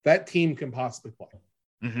that team can possibly play.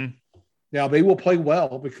 Mm-hmm. Now they will play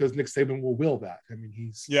well because Nick Saban will will that. I mean,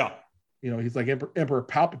 he's like Emperor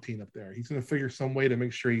Palpatine up there. He's going to figure some way to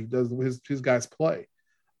make sure he does his guys play.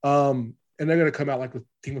 And they're going to come out like a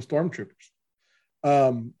team of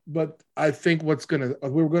stormtroopers. But I think we're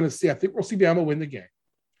going to see, I think we'll see Bama win the game.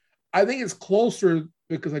 I think it's closer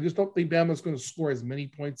because I just don't think Bama's going to score as many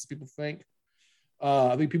points as people think.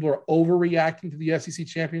 I think people are overreacting to the SEC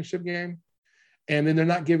championship game. And then they're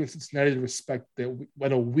not giving Cincinnati the respect that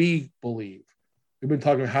we believe. We've been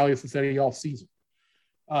talking highly of Cincinnati all season.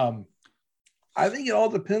 I think it all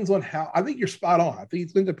depends on I think you're spot on. I think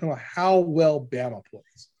it's going to depend on how well Bama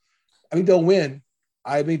plays. I think they'll win.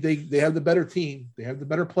 I think they have the better team. They have the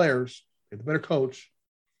better players. They have the better coach.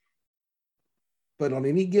 But on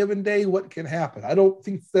any given day, what can happen? I don't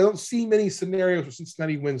see many scenarios where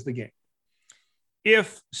Cincinnati wins the game.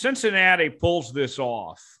 If Cincinnati pulls this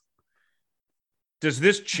off, does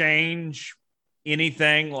this change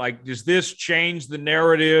anything? Like, does this change the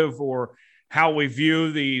narrative or how we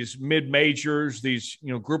view these mid-majors, these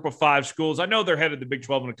group of 5 schools? I know they're headed to the Big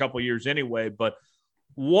 12 in a couple of years anyway, but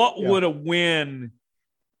what would a win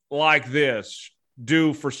like this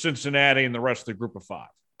do for Cincinnati and the rest of the group of 5?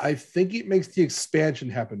 I think it makes the expansion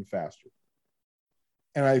happen faster.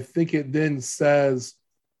 And I think it then says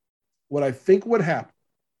what I think would happen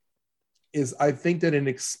is I think that an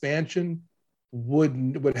expansion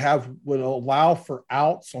would allow for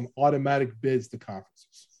outs on automatic bids to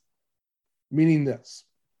conferences. Meaning this,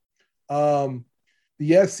 the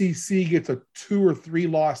SEC gets a 2 or 3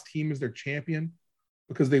 loss team as their champion.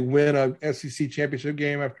 because they win a SEC championship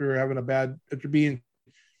game after being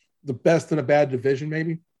the best in a bad division,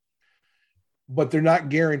 maybe. But they're not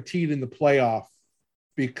guaranteed in the playoff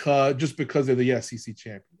because they're the SEC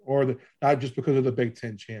champion, or not just because they're the Big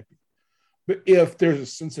Ten champion. But if there's a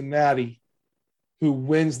Cincinnati who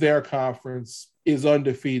wins their conference, is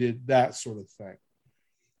undefeated, that sort of thing,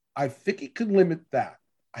 I think it could limit that.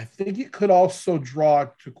 I think it could also draw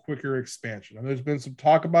to quicker expansion. And there's been some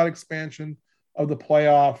talk about expansion of the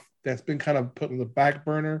playoff that's been kind of put on the back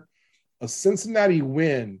burner. A Cincinnati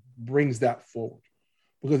win brings that forward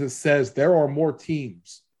because it says there are more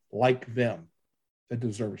teams like them that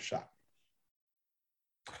deserve a shot.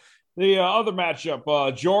 The other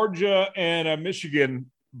matchup, Georgia and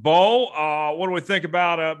Michigan. Bo, what do we think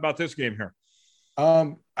about this game here?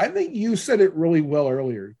 I think you said it really well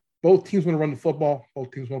earlier. Both teams want to run the football.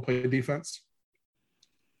 Both teams want to play defense.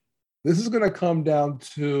 This is going to come down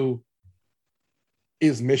to,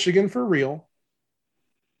 is Michigan for real?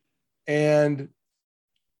 And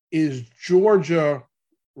is Georgia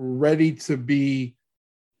ready to be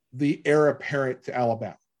the heir apparent to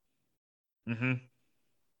Alabama? Mm-hmm.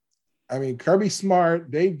 I mean, Kirby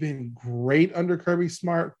Smart, they've been great under Kirby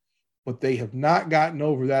Smart, but they have not gotten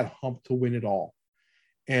over that hump to win it all.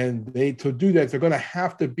 And to do that, they're going to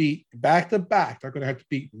have to beat back-to-back. They're going to have to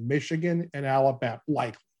beat Michigan and Alabama,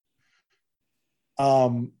 likely.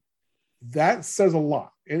 That says a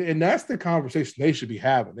lot. And that's the conversation they should be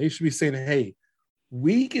having. They should be saying, hey,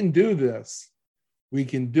 we can do this. We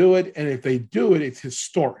can do it. And if they do it, it's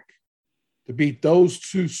historic to beat those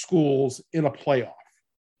two schools in a playoff.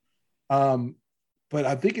 But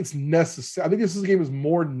I think it's necessary. I think this game is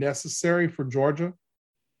more necessary for Georgia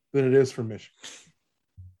than it is for Michigan.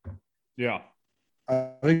 Yeah.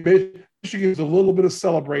 I think Michigan is a little bit of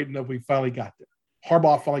celebrating that we finally got there.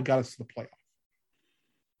 Harbaugh finally got us to the playoff.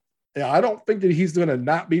 Yeah, I don't think that he's going to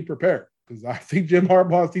not be prepared because I think Jim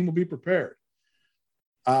Harbaugh's team will be prepared.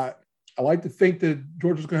 I like to think that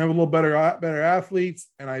Georgia's going to have a little better athletes,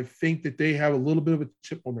 and I think that they have a little bit of a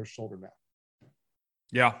chip on their shoulder now.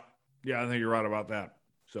 Yeah. Yeah, I think you're right about that.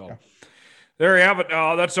 So yeah. There you have it.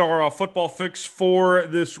 That's our football fix for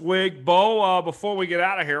this week. Bo, before we get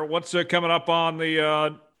out of here, what's coming up on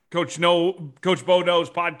the Coach Bo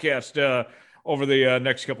Knows podcast over the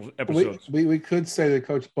next couple episodes? We could say that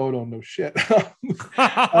Coach Bo don't know shit.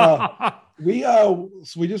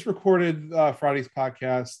 We just recorded Friday's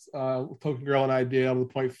podcast. Token Girl and I did on the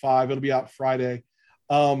 0.5. It'll be out Friday.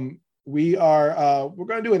 We're going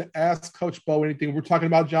to do an Ask Coach Bo Anything. We're talking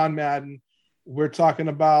about John Madden. We're talking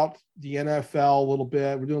about the NFL a little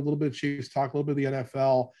bit. We're doing a little bit of Chiefs talk, a little bit of the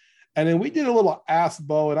NFL. And then we did a little Ask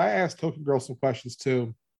Bo, and I asked Token Girl some questions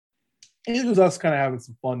too. It was us kind of having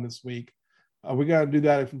some fun this week. We got to do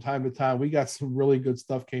that from time to time. We got some really good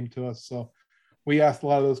stuff came to us. So we asked a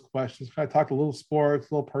lot of those questions. Kind of talked a little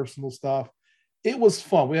sports, a little personal stuff. It was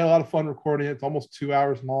fun. We had a lot of fun recording it. It's almost 2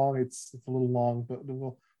 hours long. It's a little long, but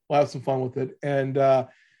we'll have some fun with it. And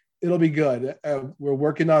it'll be good. We're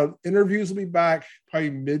working on interviews. Will be back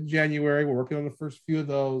probably mid-January. We're working on the first few of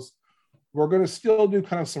those. We're going to still do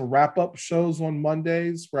kind of some wrap-up shows on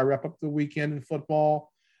Mondays where I wrap up the weekend in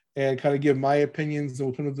football and kind of give my opinions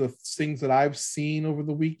on some of the things that I've seen over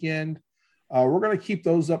the weekend. We're going to keep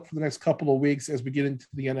those up for the next couple of weeks as we get into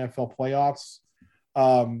the NFL playoffs,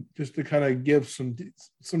 just to kind of give some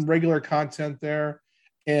regular content there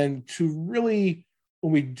and to really,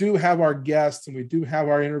 when we do have our guests and we do have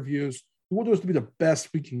our interviews, we want those to be the best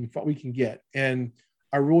we can get. And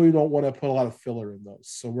I really don't want to put a lot of filler in those.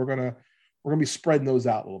 So we're gonna be spreading those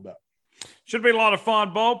out a little bit. Should be a lot of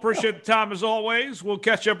fun, Bo. Appreciate the time as always. We'll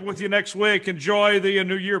catch up with you next week. Enjoy the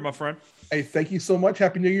new year, my friend. Hey, thank you so much.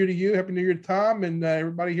 Happy New Year to you. Happy New Year to Tom and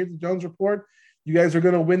everybody here at the Jones Report. You guys are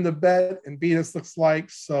going to win the bet and beat us, looks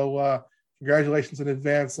like. So congratulations in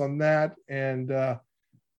advance on that. And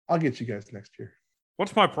I'll get you guys next year.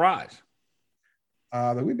 What's my prize?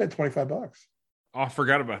 We bet $25. Oh, I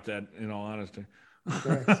forgot about that, in all honesty.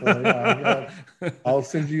 Okay, so yeah, I'll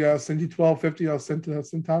send you $12.50. I'll send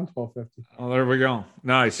Tom $12.50. Oh, there we go.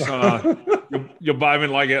 Nice. You'll buy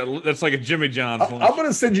me that's like a Jimmy John's. I'm going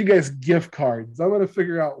to send you guys gift cards. I'm going to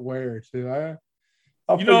figure out where to.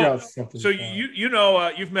 I'll figure out something. So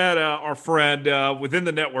you've met our friend within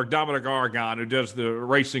the network, Dominic Aragon, who does the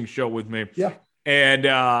racing show with me. Yeah. And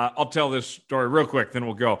I'll tell this story real quick, then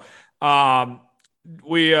we'll go.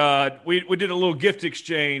 We did a little gift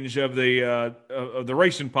exchange of the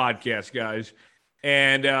racing podcast, guys,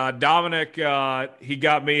 and Dominic he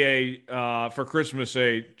got me for Christmas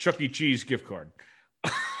a Chuck E. Cheese gift card.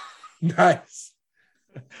 Nice.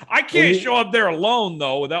 I can't show up there alone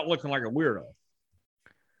though without looking like a weirdo.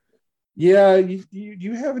 Yeah,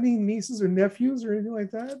 you have any nieces or nephews or anything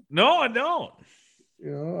like that? No, I don't.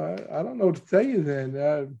 I don't know what to tell you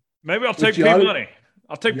then. Maybe I'll take P Money.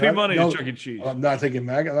 I'll take P Money to no, Chuck E. Cheese. I'm not taking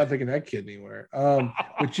that kid anywhere.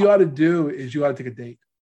 What you ought to do is you ought to take a date.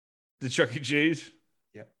 The Chuck E. Cheese?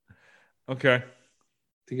 Yeah. Okay.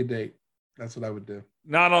 Take a date. That's what I would do.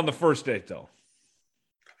 Not on the first date, though.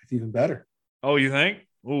 It's even better. Oh, you think?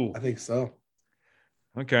 Ooh. I think so.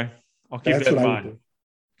 Okay. I'll keep that in mind.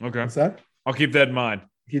 Okay. What's that? I'll keep that in mind.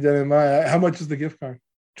 Keep that in mind. How much is the gift card?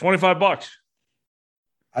 $25.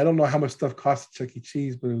 I don't know how much stuff costs at Chuck E.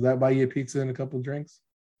 Cheese, but does that buy you a pizza and a couple of drinks?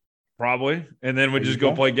 Probably. And then we just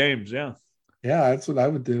go play games. Yeah. Yeah, that's what I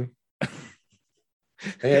would do.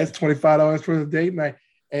 Hey, that's $25 for the date night.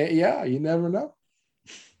 Yeah, you never know.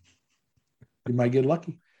 You might get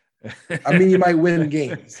lucky. I mean, you might win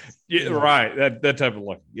games. Yeah, right. That type of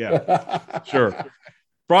luck. Yeah, sure.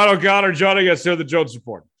 Brian O'Connor joining us here at the Jones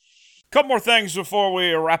Report. Couple more things before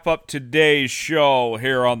we wrap up today's show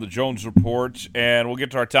here on the Jones Report, and we'll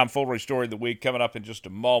get to our Tom Fullery story of the week coming up in just a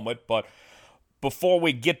moment. But before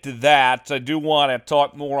we get to that, I do want to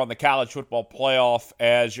talk more on the college football playoff,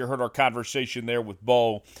 as you heard our conversation there with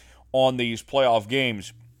Bo on these playoff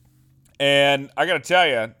games. And I got to tell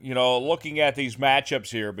you, looking at these matchups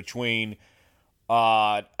here between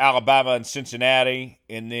Alabama and Cincinnati,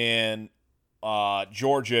 and then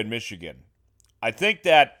Georgia and Michigan, I think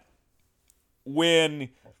that when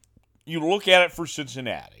you look at it for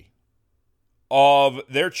Cincinnati, of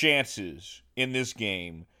their chances in this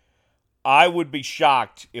game, I would be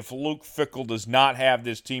shocked if Luke Fickell does not have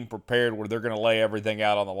this team prepared where they're going to lay everything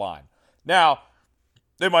out on the line. Now,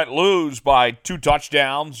 they might lose by 2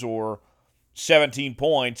 touchdowns or 17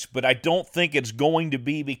 points, but I don't think it's going to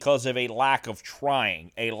be because of a lack of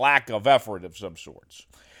trying, a lack of effort of some sorts.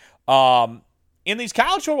 In these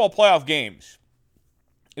college football playoff games,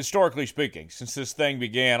 historically speaking, since this thing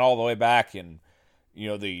began all the way back in,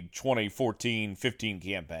 the 2014-15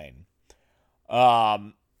 campaign,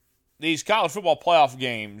 these college football playoff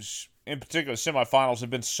games, in particular semifinals, have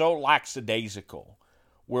been so lackadaisical,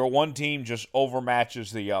 where one team just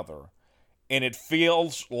overmatches the other. And it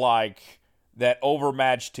feels like that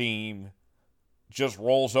overmatched team just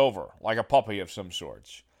rolls over like a puppy of some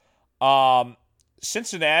sorts.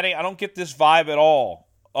 Cincinnati, I don't get this vibe at all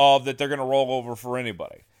of that they're going to roll over for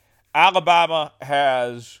anybody. Alabama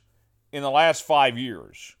has, in the last 5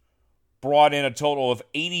 years, brought in a total of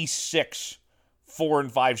 86 4-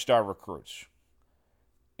 and 5-star recruits.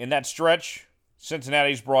 In that stretch,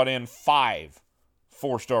 Cincinnati's brought in 5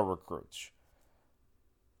 4-star recruits.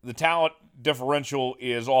 The talent differential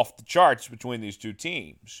is off the charts between these two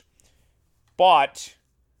teams. But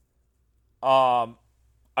I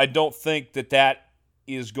don't think that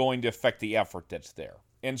is going to affect the effort that's there.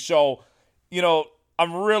 And so,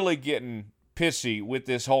 I'm really getting pissy with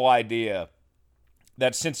this whole idea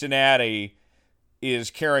that Cincinnati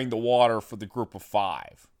is carrying the water for the group of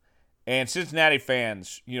 5. And Cincinnati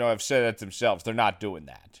fans, have said it themselves. They're not doing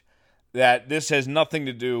that. That this has nothing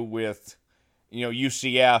to do with,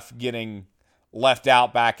 UCF getting left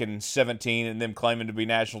out back in 17 and them claiming to be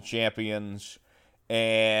national champions.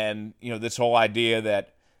 And, this whole idea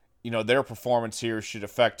that, their performance here should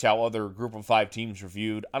affect how other group of 5 teams are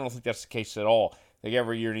viewed. I don't think that's the case at all. I think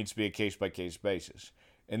every year needs to be a case-by-case basis.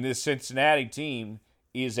 And this Cincinnati team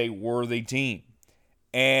is a worthy team.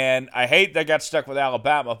 And I hate they got stuck with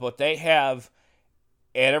Alabama, but they have,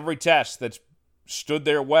 at every test that's stood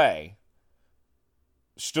their way,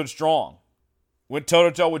 stood strong. Went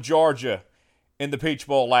toe-to-toe with Georgia in the Peach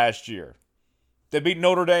Bowl last year. They beat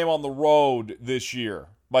Notre Dame on the road this year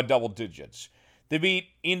by double digits. They beat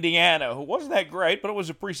Indiana, who wasn't that great, but it was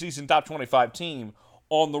a preseason top 25 team,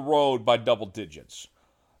 on the road by double digits.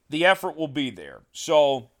 The effort will be there.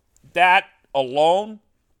 So that alone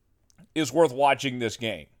is worth watching this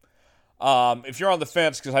game. If you're on the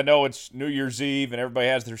fence, because I know it's New Year's Eve and everybody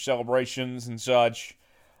has their celebrations and such,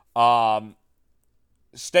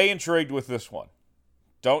 stay intrigued with this one.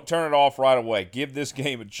 Don't turn it off right away. Give this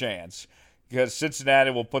game a chance, because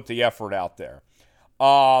Cincinnati will put the effort out there.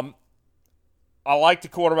 I like the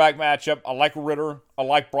quarterback matchup. I like Ritter. I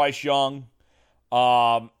like Bryce Young.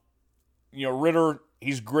 Ritter,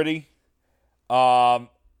 he's gritty. I'll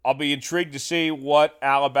be intrigued to see what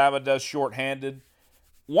Alabama does shorthanded.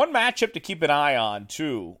 One matchup to keep an eye on,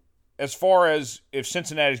 too, as far as if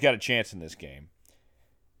Cincinnati's got a chance in this game.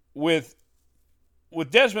 With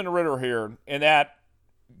Desmond Ritter here and that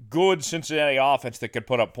good Cincinnati offense that could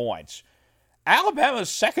put up points, Alabama's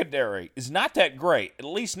secondary is not that great, at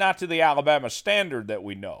least not to the Alabama standard that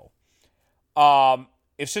we know.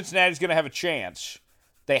 If Cincinnati's going to have a chance,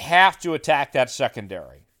 they have to attack that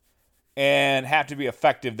secondary. and have to be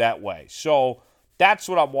effective that way. So that's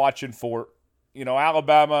what I'm watching for.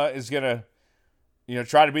 Alabama is going to,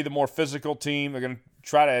 try to be the more physical team. They're going to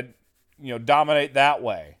try to, dominate that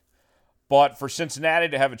way. But for Cincinnati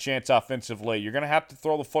to have a chance offensively, you're going to have to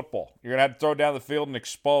throw the football. You're going to have to throw down the field and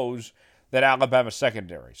expose that Alabama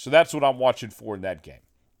secondary. So that's what I'm watching for in that game.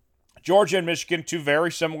 Georgia and Michigan, two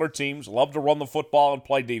very similar teams, love to run the football and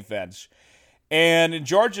play defense. And in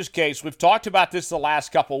Georgia's case, we've talked about this the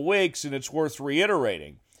last couple of weeks, and it's worth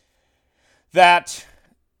reiterating, that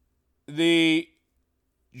the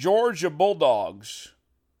Georgia Bulldogs,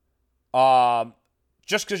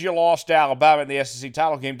 just because you lost to Alabama in the SEC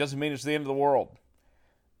title game doesn't mean it's the end of the world.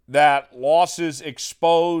 That losses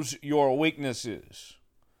expose your weaknesses.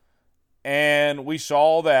 And we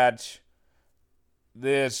saw that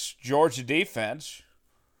this Georgia defense,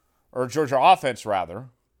 or Georgia offense rather,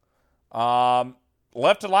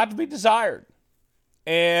 left a lot to be desired.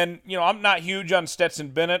 And, I'm not huge on Stetson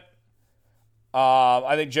Bennett.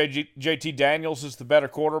 I think JT Daniels is the better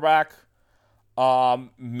quarterback.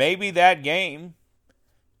 Maybe that game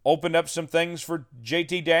opened up some things for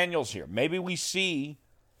JT Daniels here. Maybe we see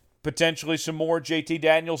potentially some more JT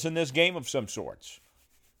Daniels in this game of some sorts.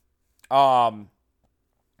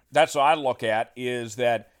 That's what I look at, is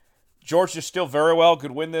that Georgia still very well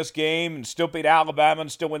could win this game and still beat Alabama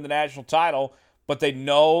and still win the national title, but they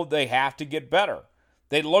know they have to get better.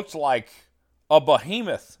 They looked like a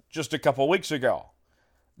behemoth just a couple weeks ago,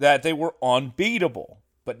 that they were unbeatable.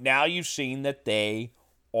 But now you've seen that they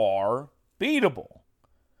are beatable.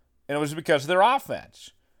 And it was because of their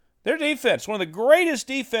offense. Their defense, one of the greatest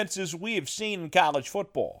defenses we have seen in college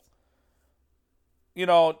football.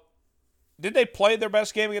 Did they play their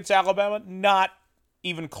best game against Alabama? Not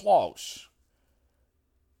even close.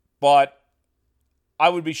 But I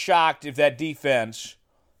would be shocked if that defense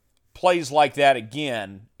plays like that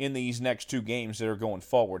again in these next two games that are going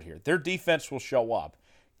forward here. Their defense will show up.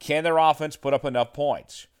 Can their offense put up enough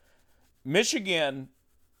points? Michigan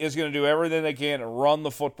is going to do everything they can to run the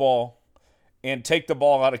football and take the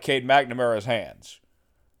ball out of Cade McNamara's hands.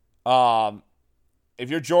 If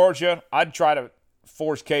you're Georgia, I'd try to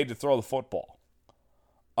force Cade to throw the football.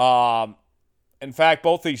 In fact,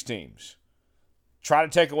 both these teams try to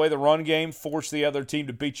take away the run game, force the other team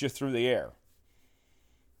to beat you through the air.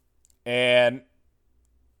 And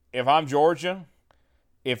if I'm Georgia,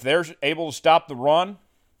 if they're able to stop the run,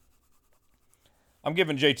 I'm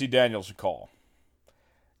giving JT Daniels a call.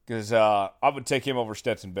 Because I would take him over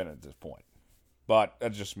Stetson Bennett at this point. But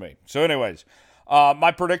that's just me. So anyways,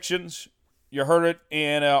 my predictions, you heard it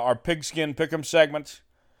in our Pigskin Pick'em segment.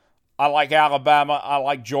 I like Alabama. I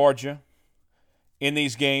like Georgia in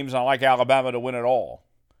these games. I like Alabama to win it all.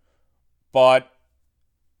 But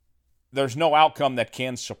there's no outcome that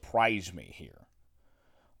can surprise me here.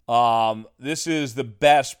 This is the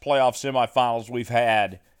best playoff semifinals we've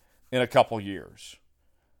had in a couple years.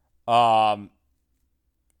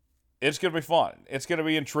 It's going to be fun. It's going to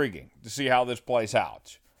be intriguing to see how this plays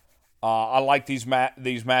out. I like these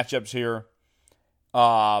matchups here.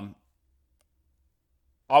 I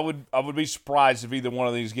would be surprised if either one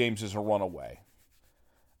of these games is a runaway.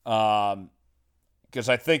 Because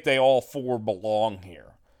I think they all four belong here.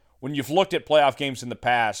 When you've looked at playoff games in the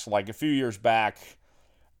past, like a few years back,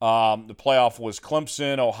 the playoff was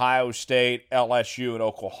Clemson, Ohio State, LSU, and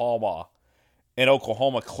Oklahoma. And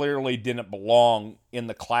Oklahoma clearly didn't belong in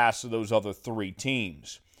the class of those other three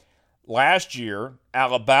teams. Last year,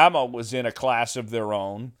 Alabama was in a class of their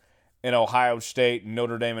own, and Ohio State,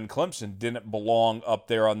 Notre Dame, and Clemson didn't belong up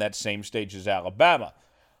there on that same stage as Alabama.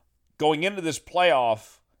 Going into this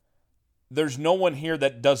playoff, there's no one here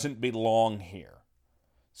that doesn't belong here.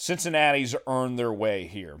 Cincinnati's earned their way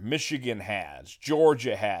here. Michigan has.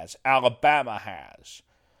 Georgia has. Alabama has.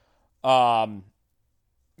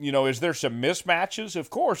 Is there some mismatches? Of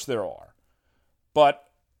course there are. But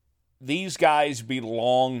these guys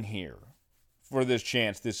belong here for this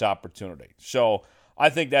chance, this opportunity. So I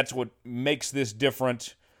think that's what makes this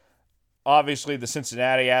different. Obviously, the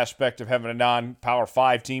Cincinnati aspect of having a non-Power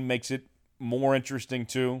 5 team makes it more interesting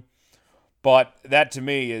too. But that to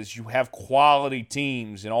me is you have quality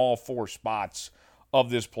teams in all four spots of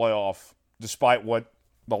this playoff, despite what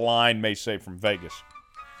the line may say from Vegas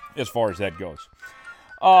as far as that goes.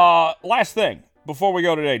 Last thing before we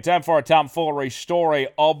go today, time for our tomfoolery story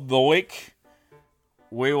of the week.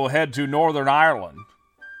 We will head to Northern Ireland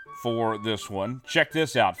for this one. Check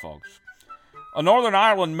this out, folks. A Northern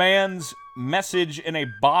Ireland man's message in a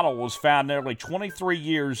bottle was found nearly 23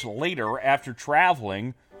 years later after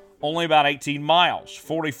traveling only about 18 miles.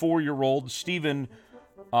 44-year-old Stephen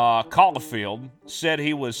Caulfield said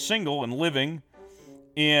he was single and living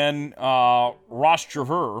in Ross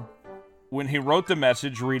Traver when he wrote the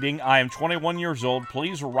message reading, "I am 21 years old.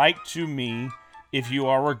 Please write to me if you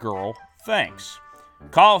are a girl. Thanks."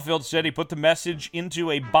 Caulfield said he put the message into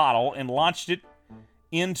a bottle and launched it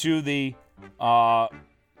into the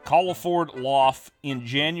Caulfield loft in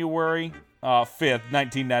January 5th,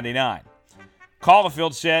 1999.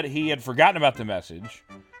 Caulfield said he had forgotten about the message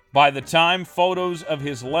by the time photos of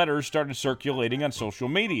his letters started circulating on social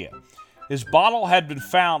media. His bottle had been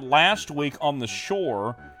found last week on the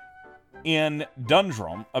shore in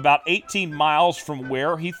Dundrum, about 18 miles from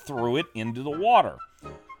where he threw it into the water.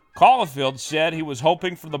 Caulfield said he was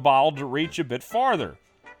hoping for the bottle to reach a bit farther,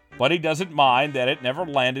 but he doesn't mind that it never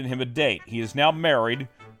landed him a date. He is now married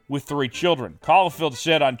with 3 children. Caulfield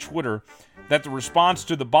said on Twitter that the response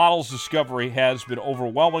to the bottle's discovery has been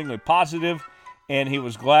overwhelmingly positive, and he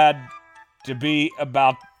was glad to be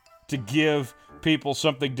about to give people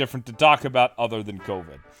something different to talk about other than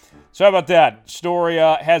COVID. So how about that? Story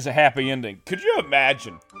has a happy ending. Could you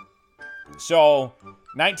imagine? So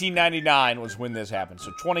 1999 was when this happened,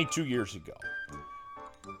 so 22 years ago.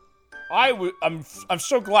 I'm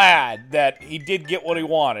so glad that he did get what he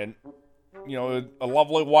wanted, you know, a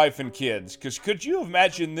lovely wife and kids, because could you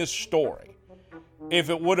imagine this story if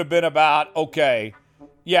it would have been about, okay,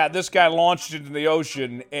 yeah, this guy launched into the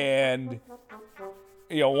ocean and,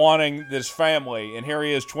 you know, wanting this family, and here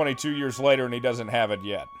he is 22 years later and he doesn't have it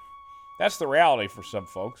yet. That's the reality for some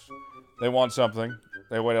folks. They want something,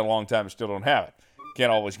 they wait a long time and still don't have it.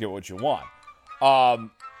 Can't always get what you want.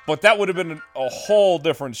 But that would have been a whole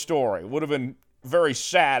different story. Would have been very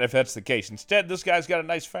sad if that's the case. Instead, this guy's got a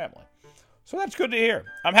nice family. So that's good to hear.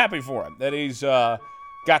 I'm happy for him that he's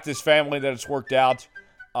got this family, that it's worked out.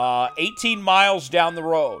 18 miles down the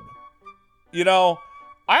road. You know,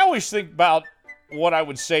 I always think about what I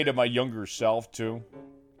would say to my younger self, too.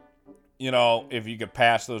 You know, if you could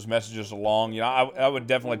pass those messages along. You know, I would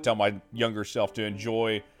definitely tell my younger self to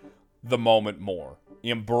enjoy the moment more.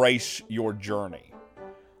 Embrace your journey.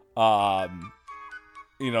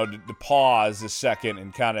 You know, to pause a second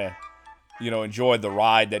and kind of, you know, enjoy the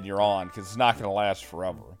ride that you're on, because it's not going to last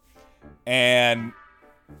forever. And,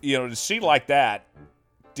 you know, to see like that,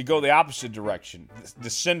 to go the opposite direction, to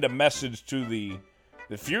send a message to the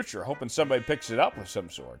future, hoping somebody picks it up of some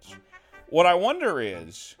sorts. What I wonder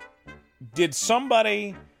is, did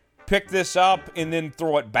somebody pick this up and then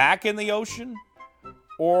throw it back in the ocean?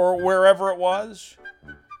 Or wherever it was?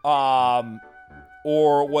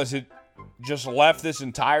 Or was it just left this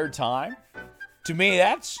entire time? To me,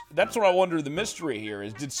 that's what I wonder the mystery here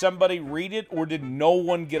is, did somebody read it or did no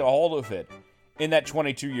one get a hold of it in that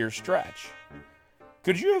 22-year stretch?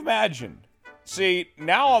 Could you imagine? See,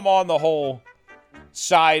 now I'm on the whole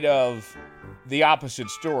side of the opposite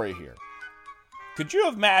story here. Could you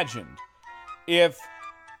have imagined if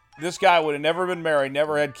this guy would have never been married,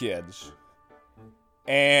 never had kids,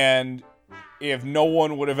 and if no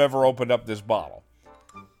one would have ever opened up this bottle?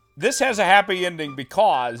 This has a happy ending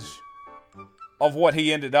because of what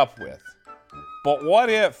he ended up with. But what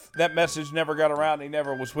if that message never got around and he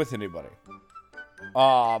never was with anybody?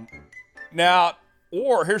 Now,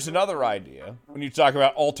 or here's another idea. When you talk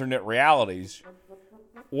about alternate realities,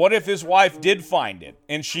 what if his wife did find it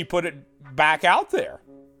and she put it back out there?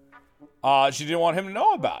 She didn't want him to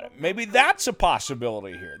know about it. Maybe that's a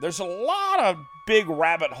possibility here. There's a lot of big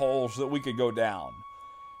rabbit holes that we could go down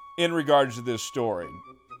in regards to this story.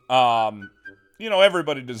 You know,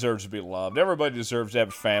 everybody deserves to be loved. Everybody deserves to have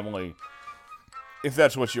a family, if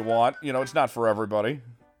that's what you want. You know, it's not for everybody.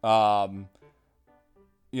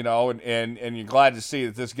 You know, and you're glad to see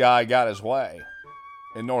that this guy got his way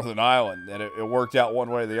in Northern Ireland, that it worked out one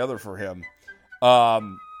way or the other for him.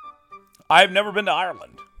 I've never been to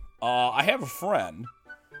Ireland. I have a friend,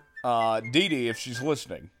 Dee Dee, if she's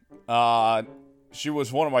listening. She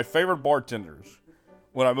was one of my favorite bartenders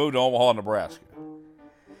when I moved to Omaha, Nebraska.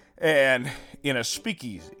 And in a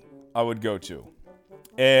speakeasy I would go to.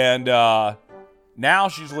 And now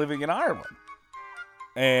she's living in Ireland.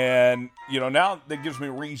 And, you know, now that gives me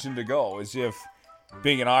reason to go, as if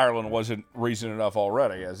being in Ireland wasn't reason enough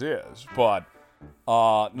already, as is. But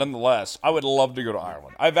nonetheless, I would love to go to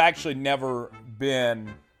Ireland. I've actually never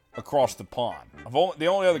been across the pond. The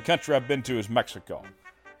only other country I've been to is Mexico.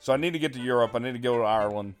 So I need to get to Europe. I need to go to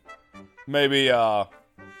Ireland. Maybe I'll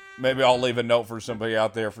leave a note for somebody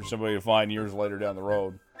out there, for somebody to find years later down the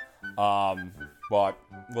road. But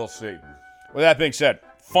we'll see. With that being said,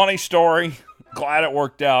 funny story. Glad it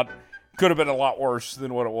worked out. Could have been a lot worse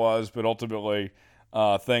than what it was, but ultimately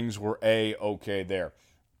things were A-okay there.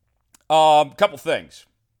 Couple things.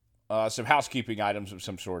 Some housekeeping items of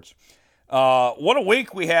some sorts. What a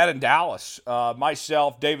week we had in Dallas.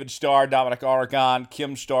 Myself, David Starr, Dominic Aragon,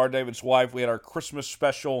 Kim Starr, David's wife. We had our Christmas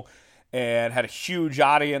special and had a huge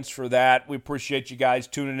audience for that. We appreciate you guys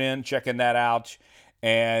tuning in, checking that out,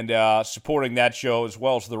 and supporting that show as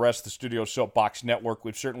well as the rest of the Studio Soapbox Network.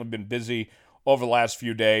 We've certainly been busy over the last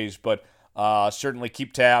few days, but certainly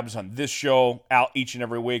keep tabs on this show out each and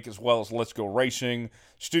every week, as well as Let's Go Racing.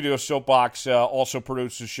 Studio Soapbox also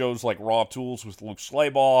produces shows like Raw Tools with Luke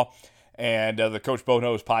Slaybaugh and the Coach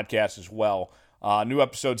Bono's podcast as well. New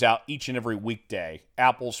episodes out each and every weekday.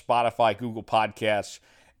 Apple, Spotify, Google Podcasts.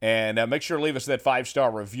 And make sure to leave us that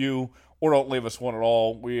 5-star review, or don't leave us one at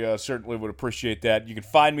all. We certainly would appreciate that. You can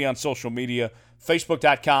find me on social media,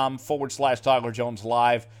 Facebook.com/Tyler Jones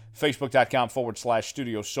Live,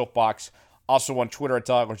 Facebook.com/Studio Soapbox. Also on Twitter at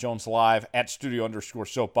Tyler Jones Live, at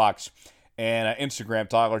Studio_Soapbox, and Instagram,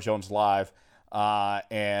 Tyler Jones Live,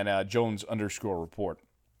 and Jones_Report.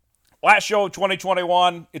 Last show of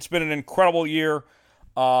 2021. It's been an incredible year.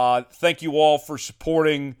 Thank you all for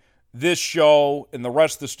supporting this show and the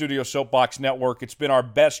rest of the Studio Soapbox Network. It's been our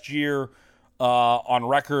best year on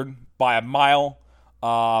record by a mile.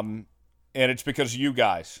 And it's because of you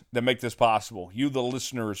guys that make this possible. You, the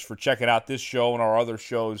listeners, for checking out this show and our other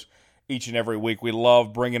shows each and every week. We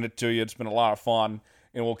love bringing it to you. It's been a lot of fun,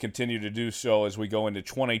 and we'll continue to do so as we go into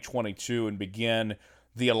 2022 and begin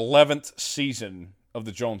the 11th season of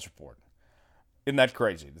the Jones Report. Isn't that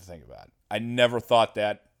crazy to think about? I never thought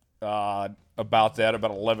that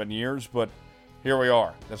about 11 years, but here we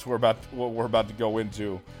are. That's what we're about to go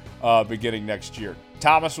into beginning next year.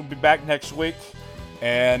 Thomas will be back next week,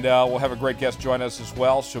 and we'll have a great guest join us as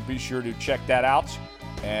well, so be sure to check that out,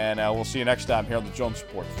 and we'll see you next time here on the Jones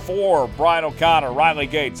Report. For Brian O'Connor, Riley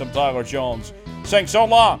Gates, I'm Tyler Jones, saying so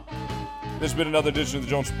long. This has been another edition of the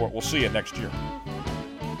Jones Report. We'll see you next year.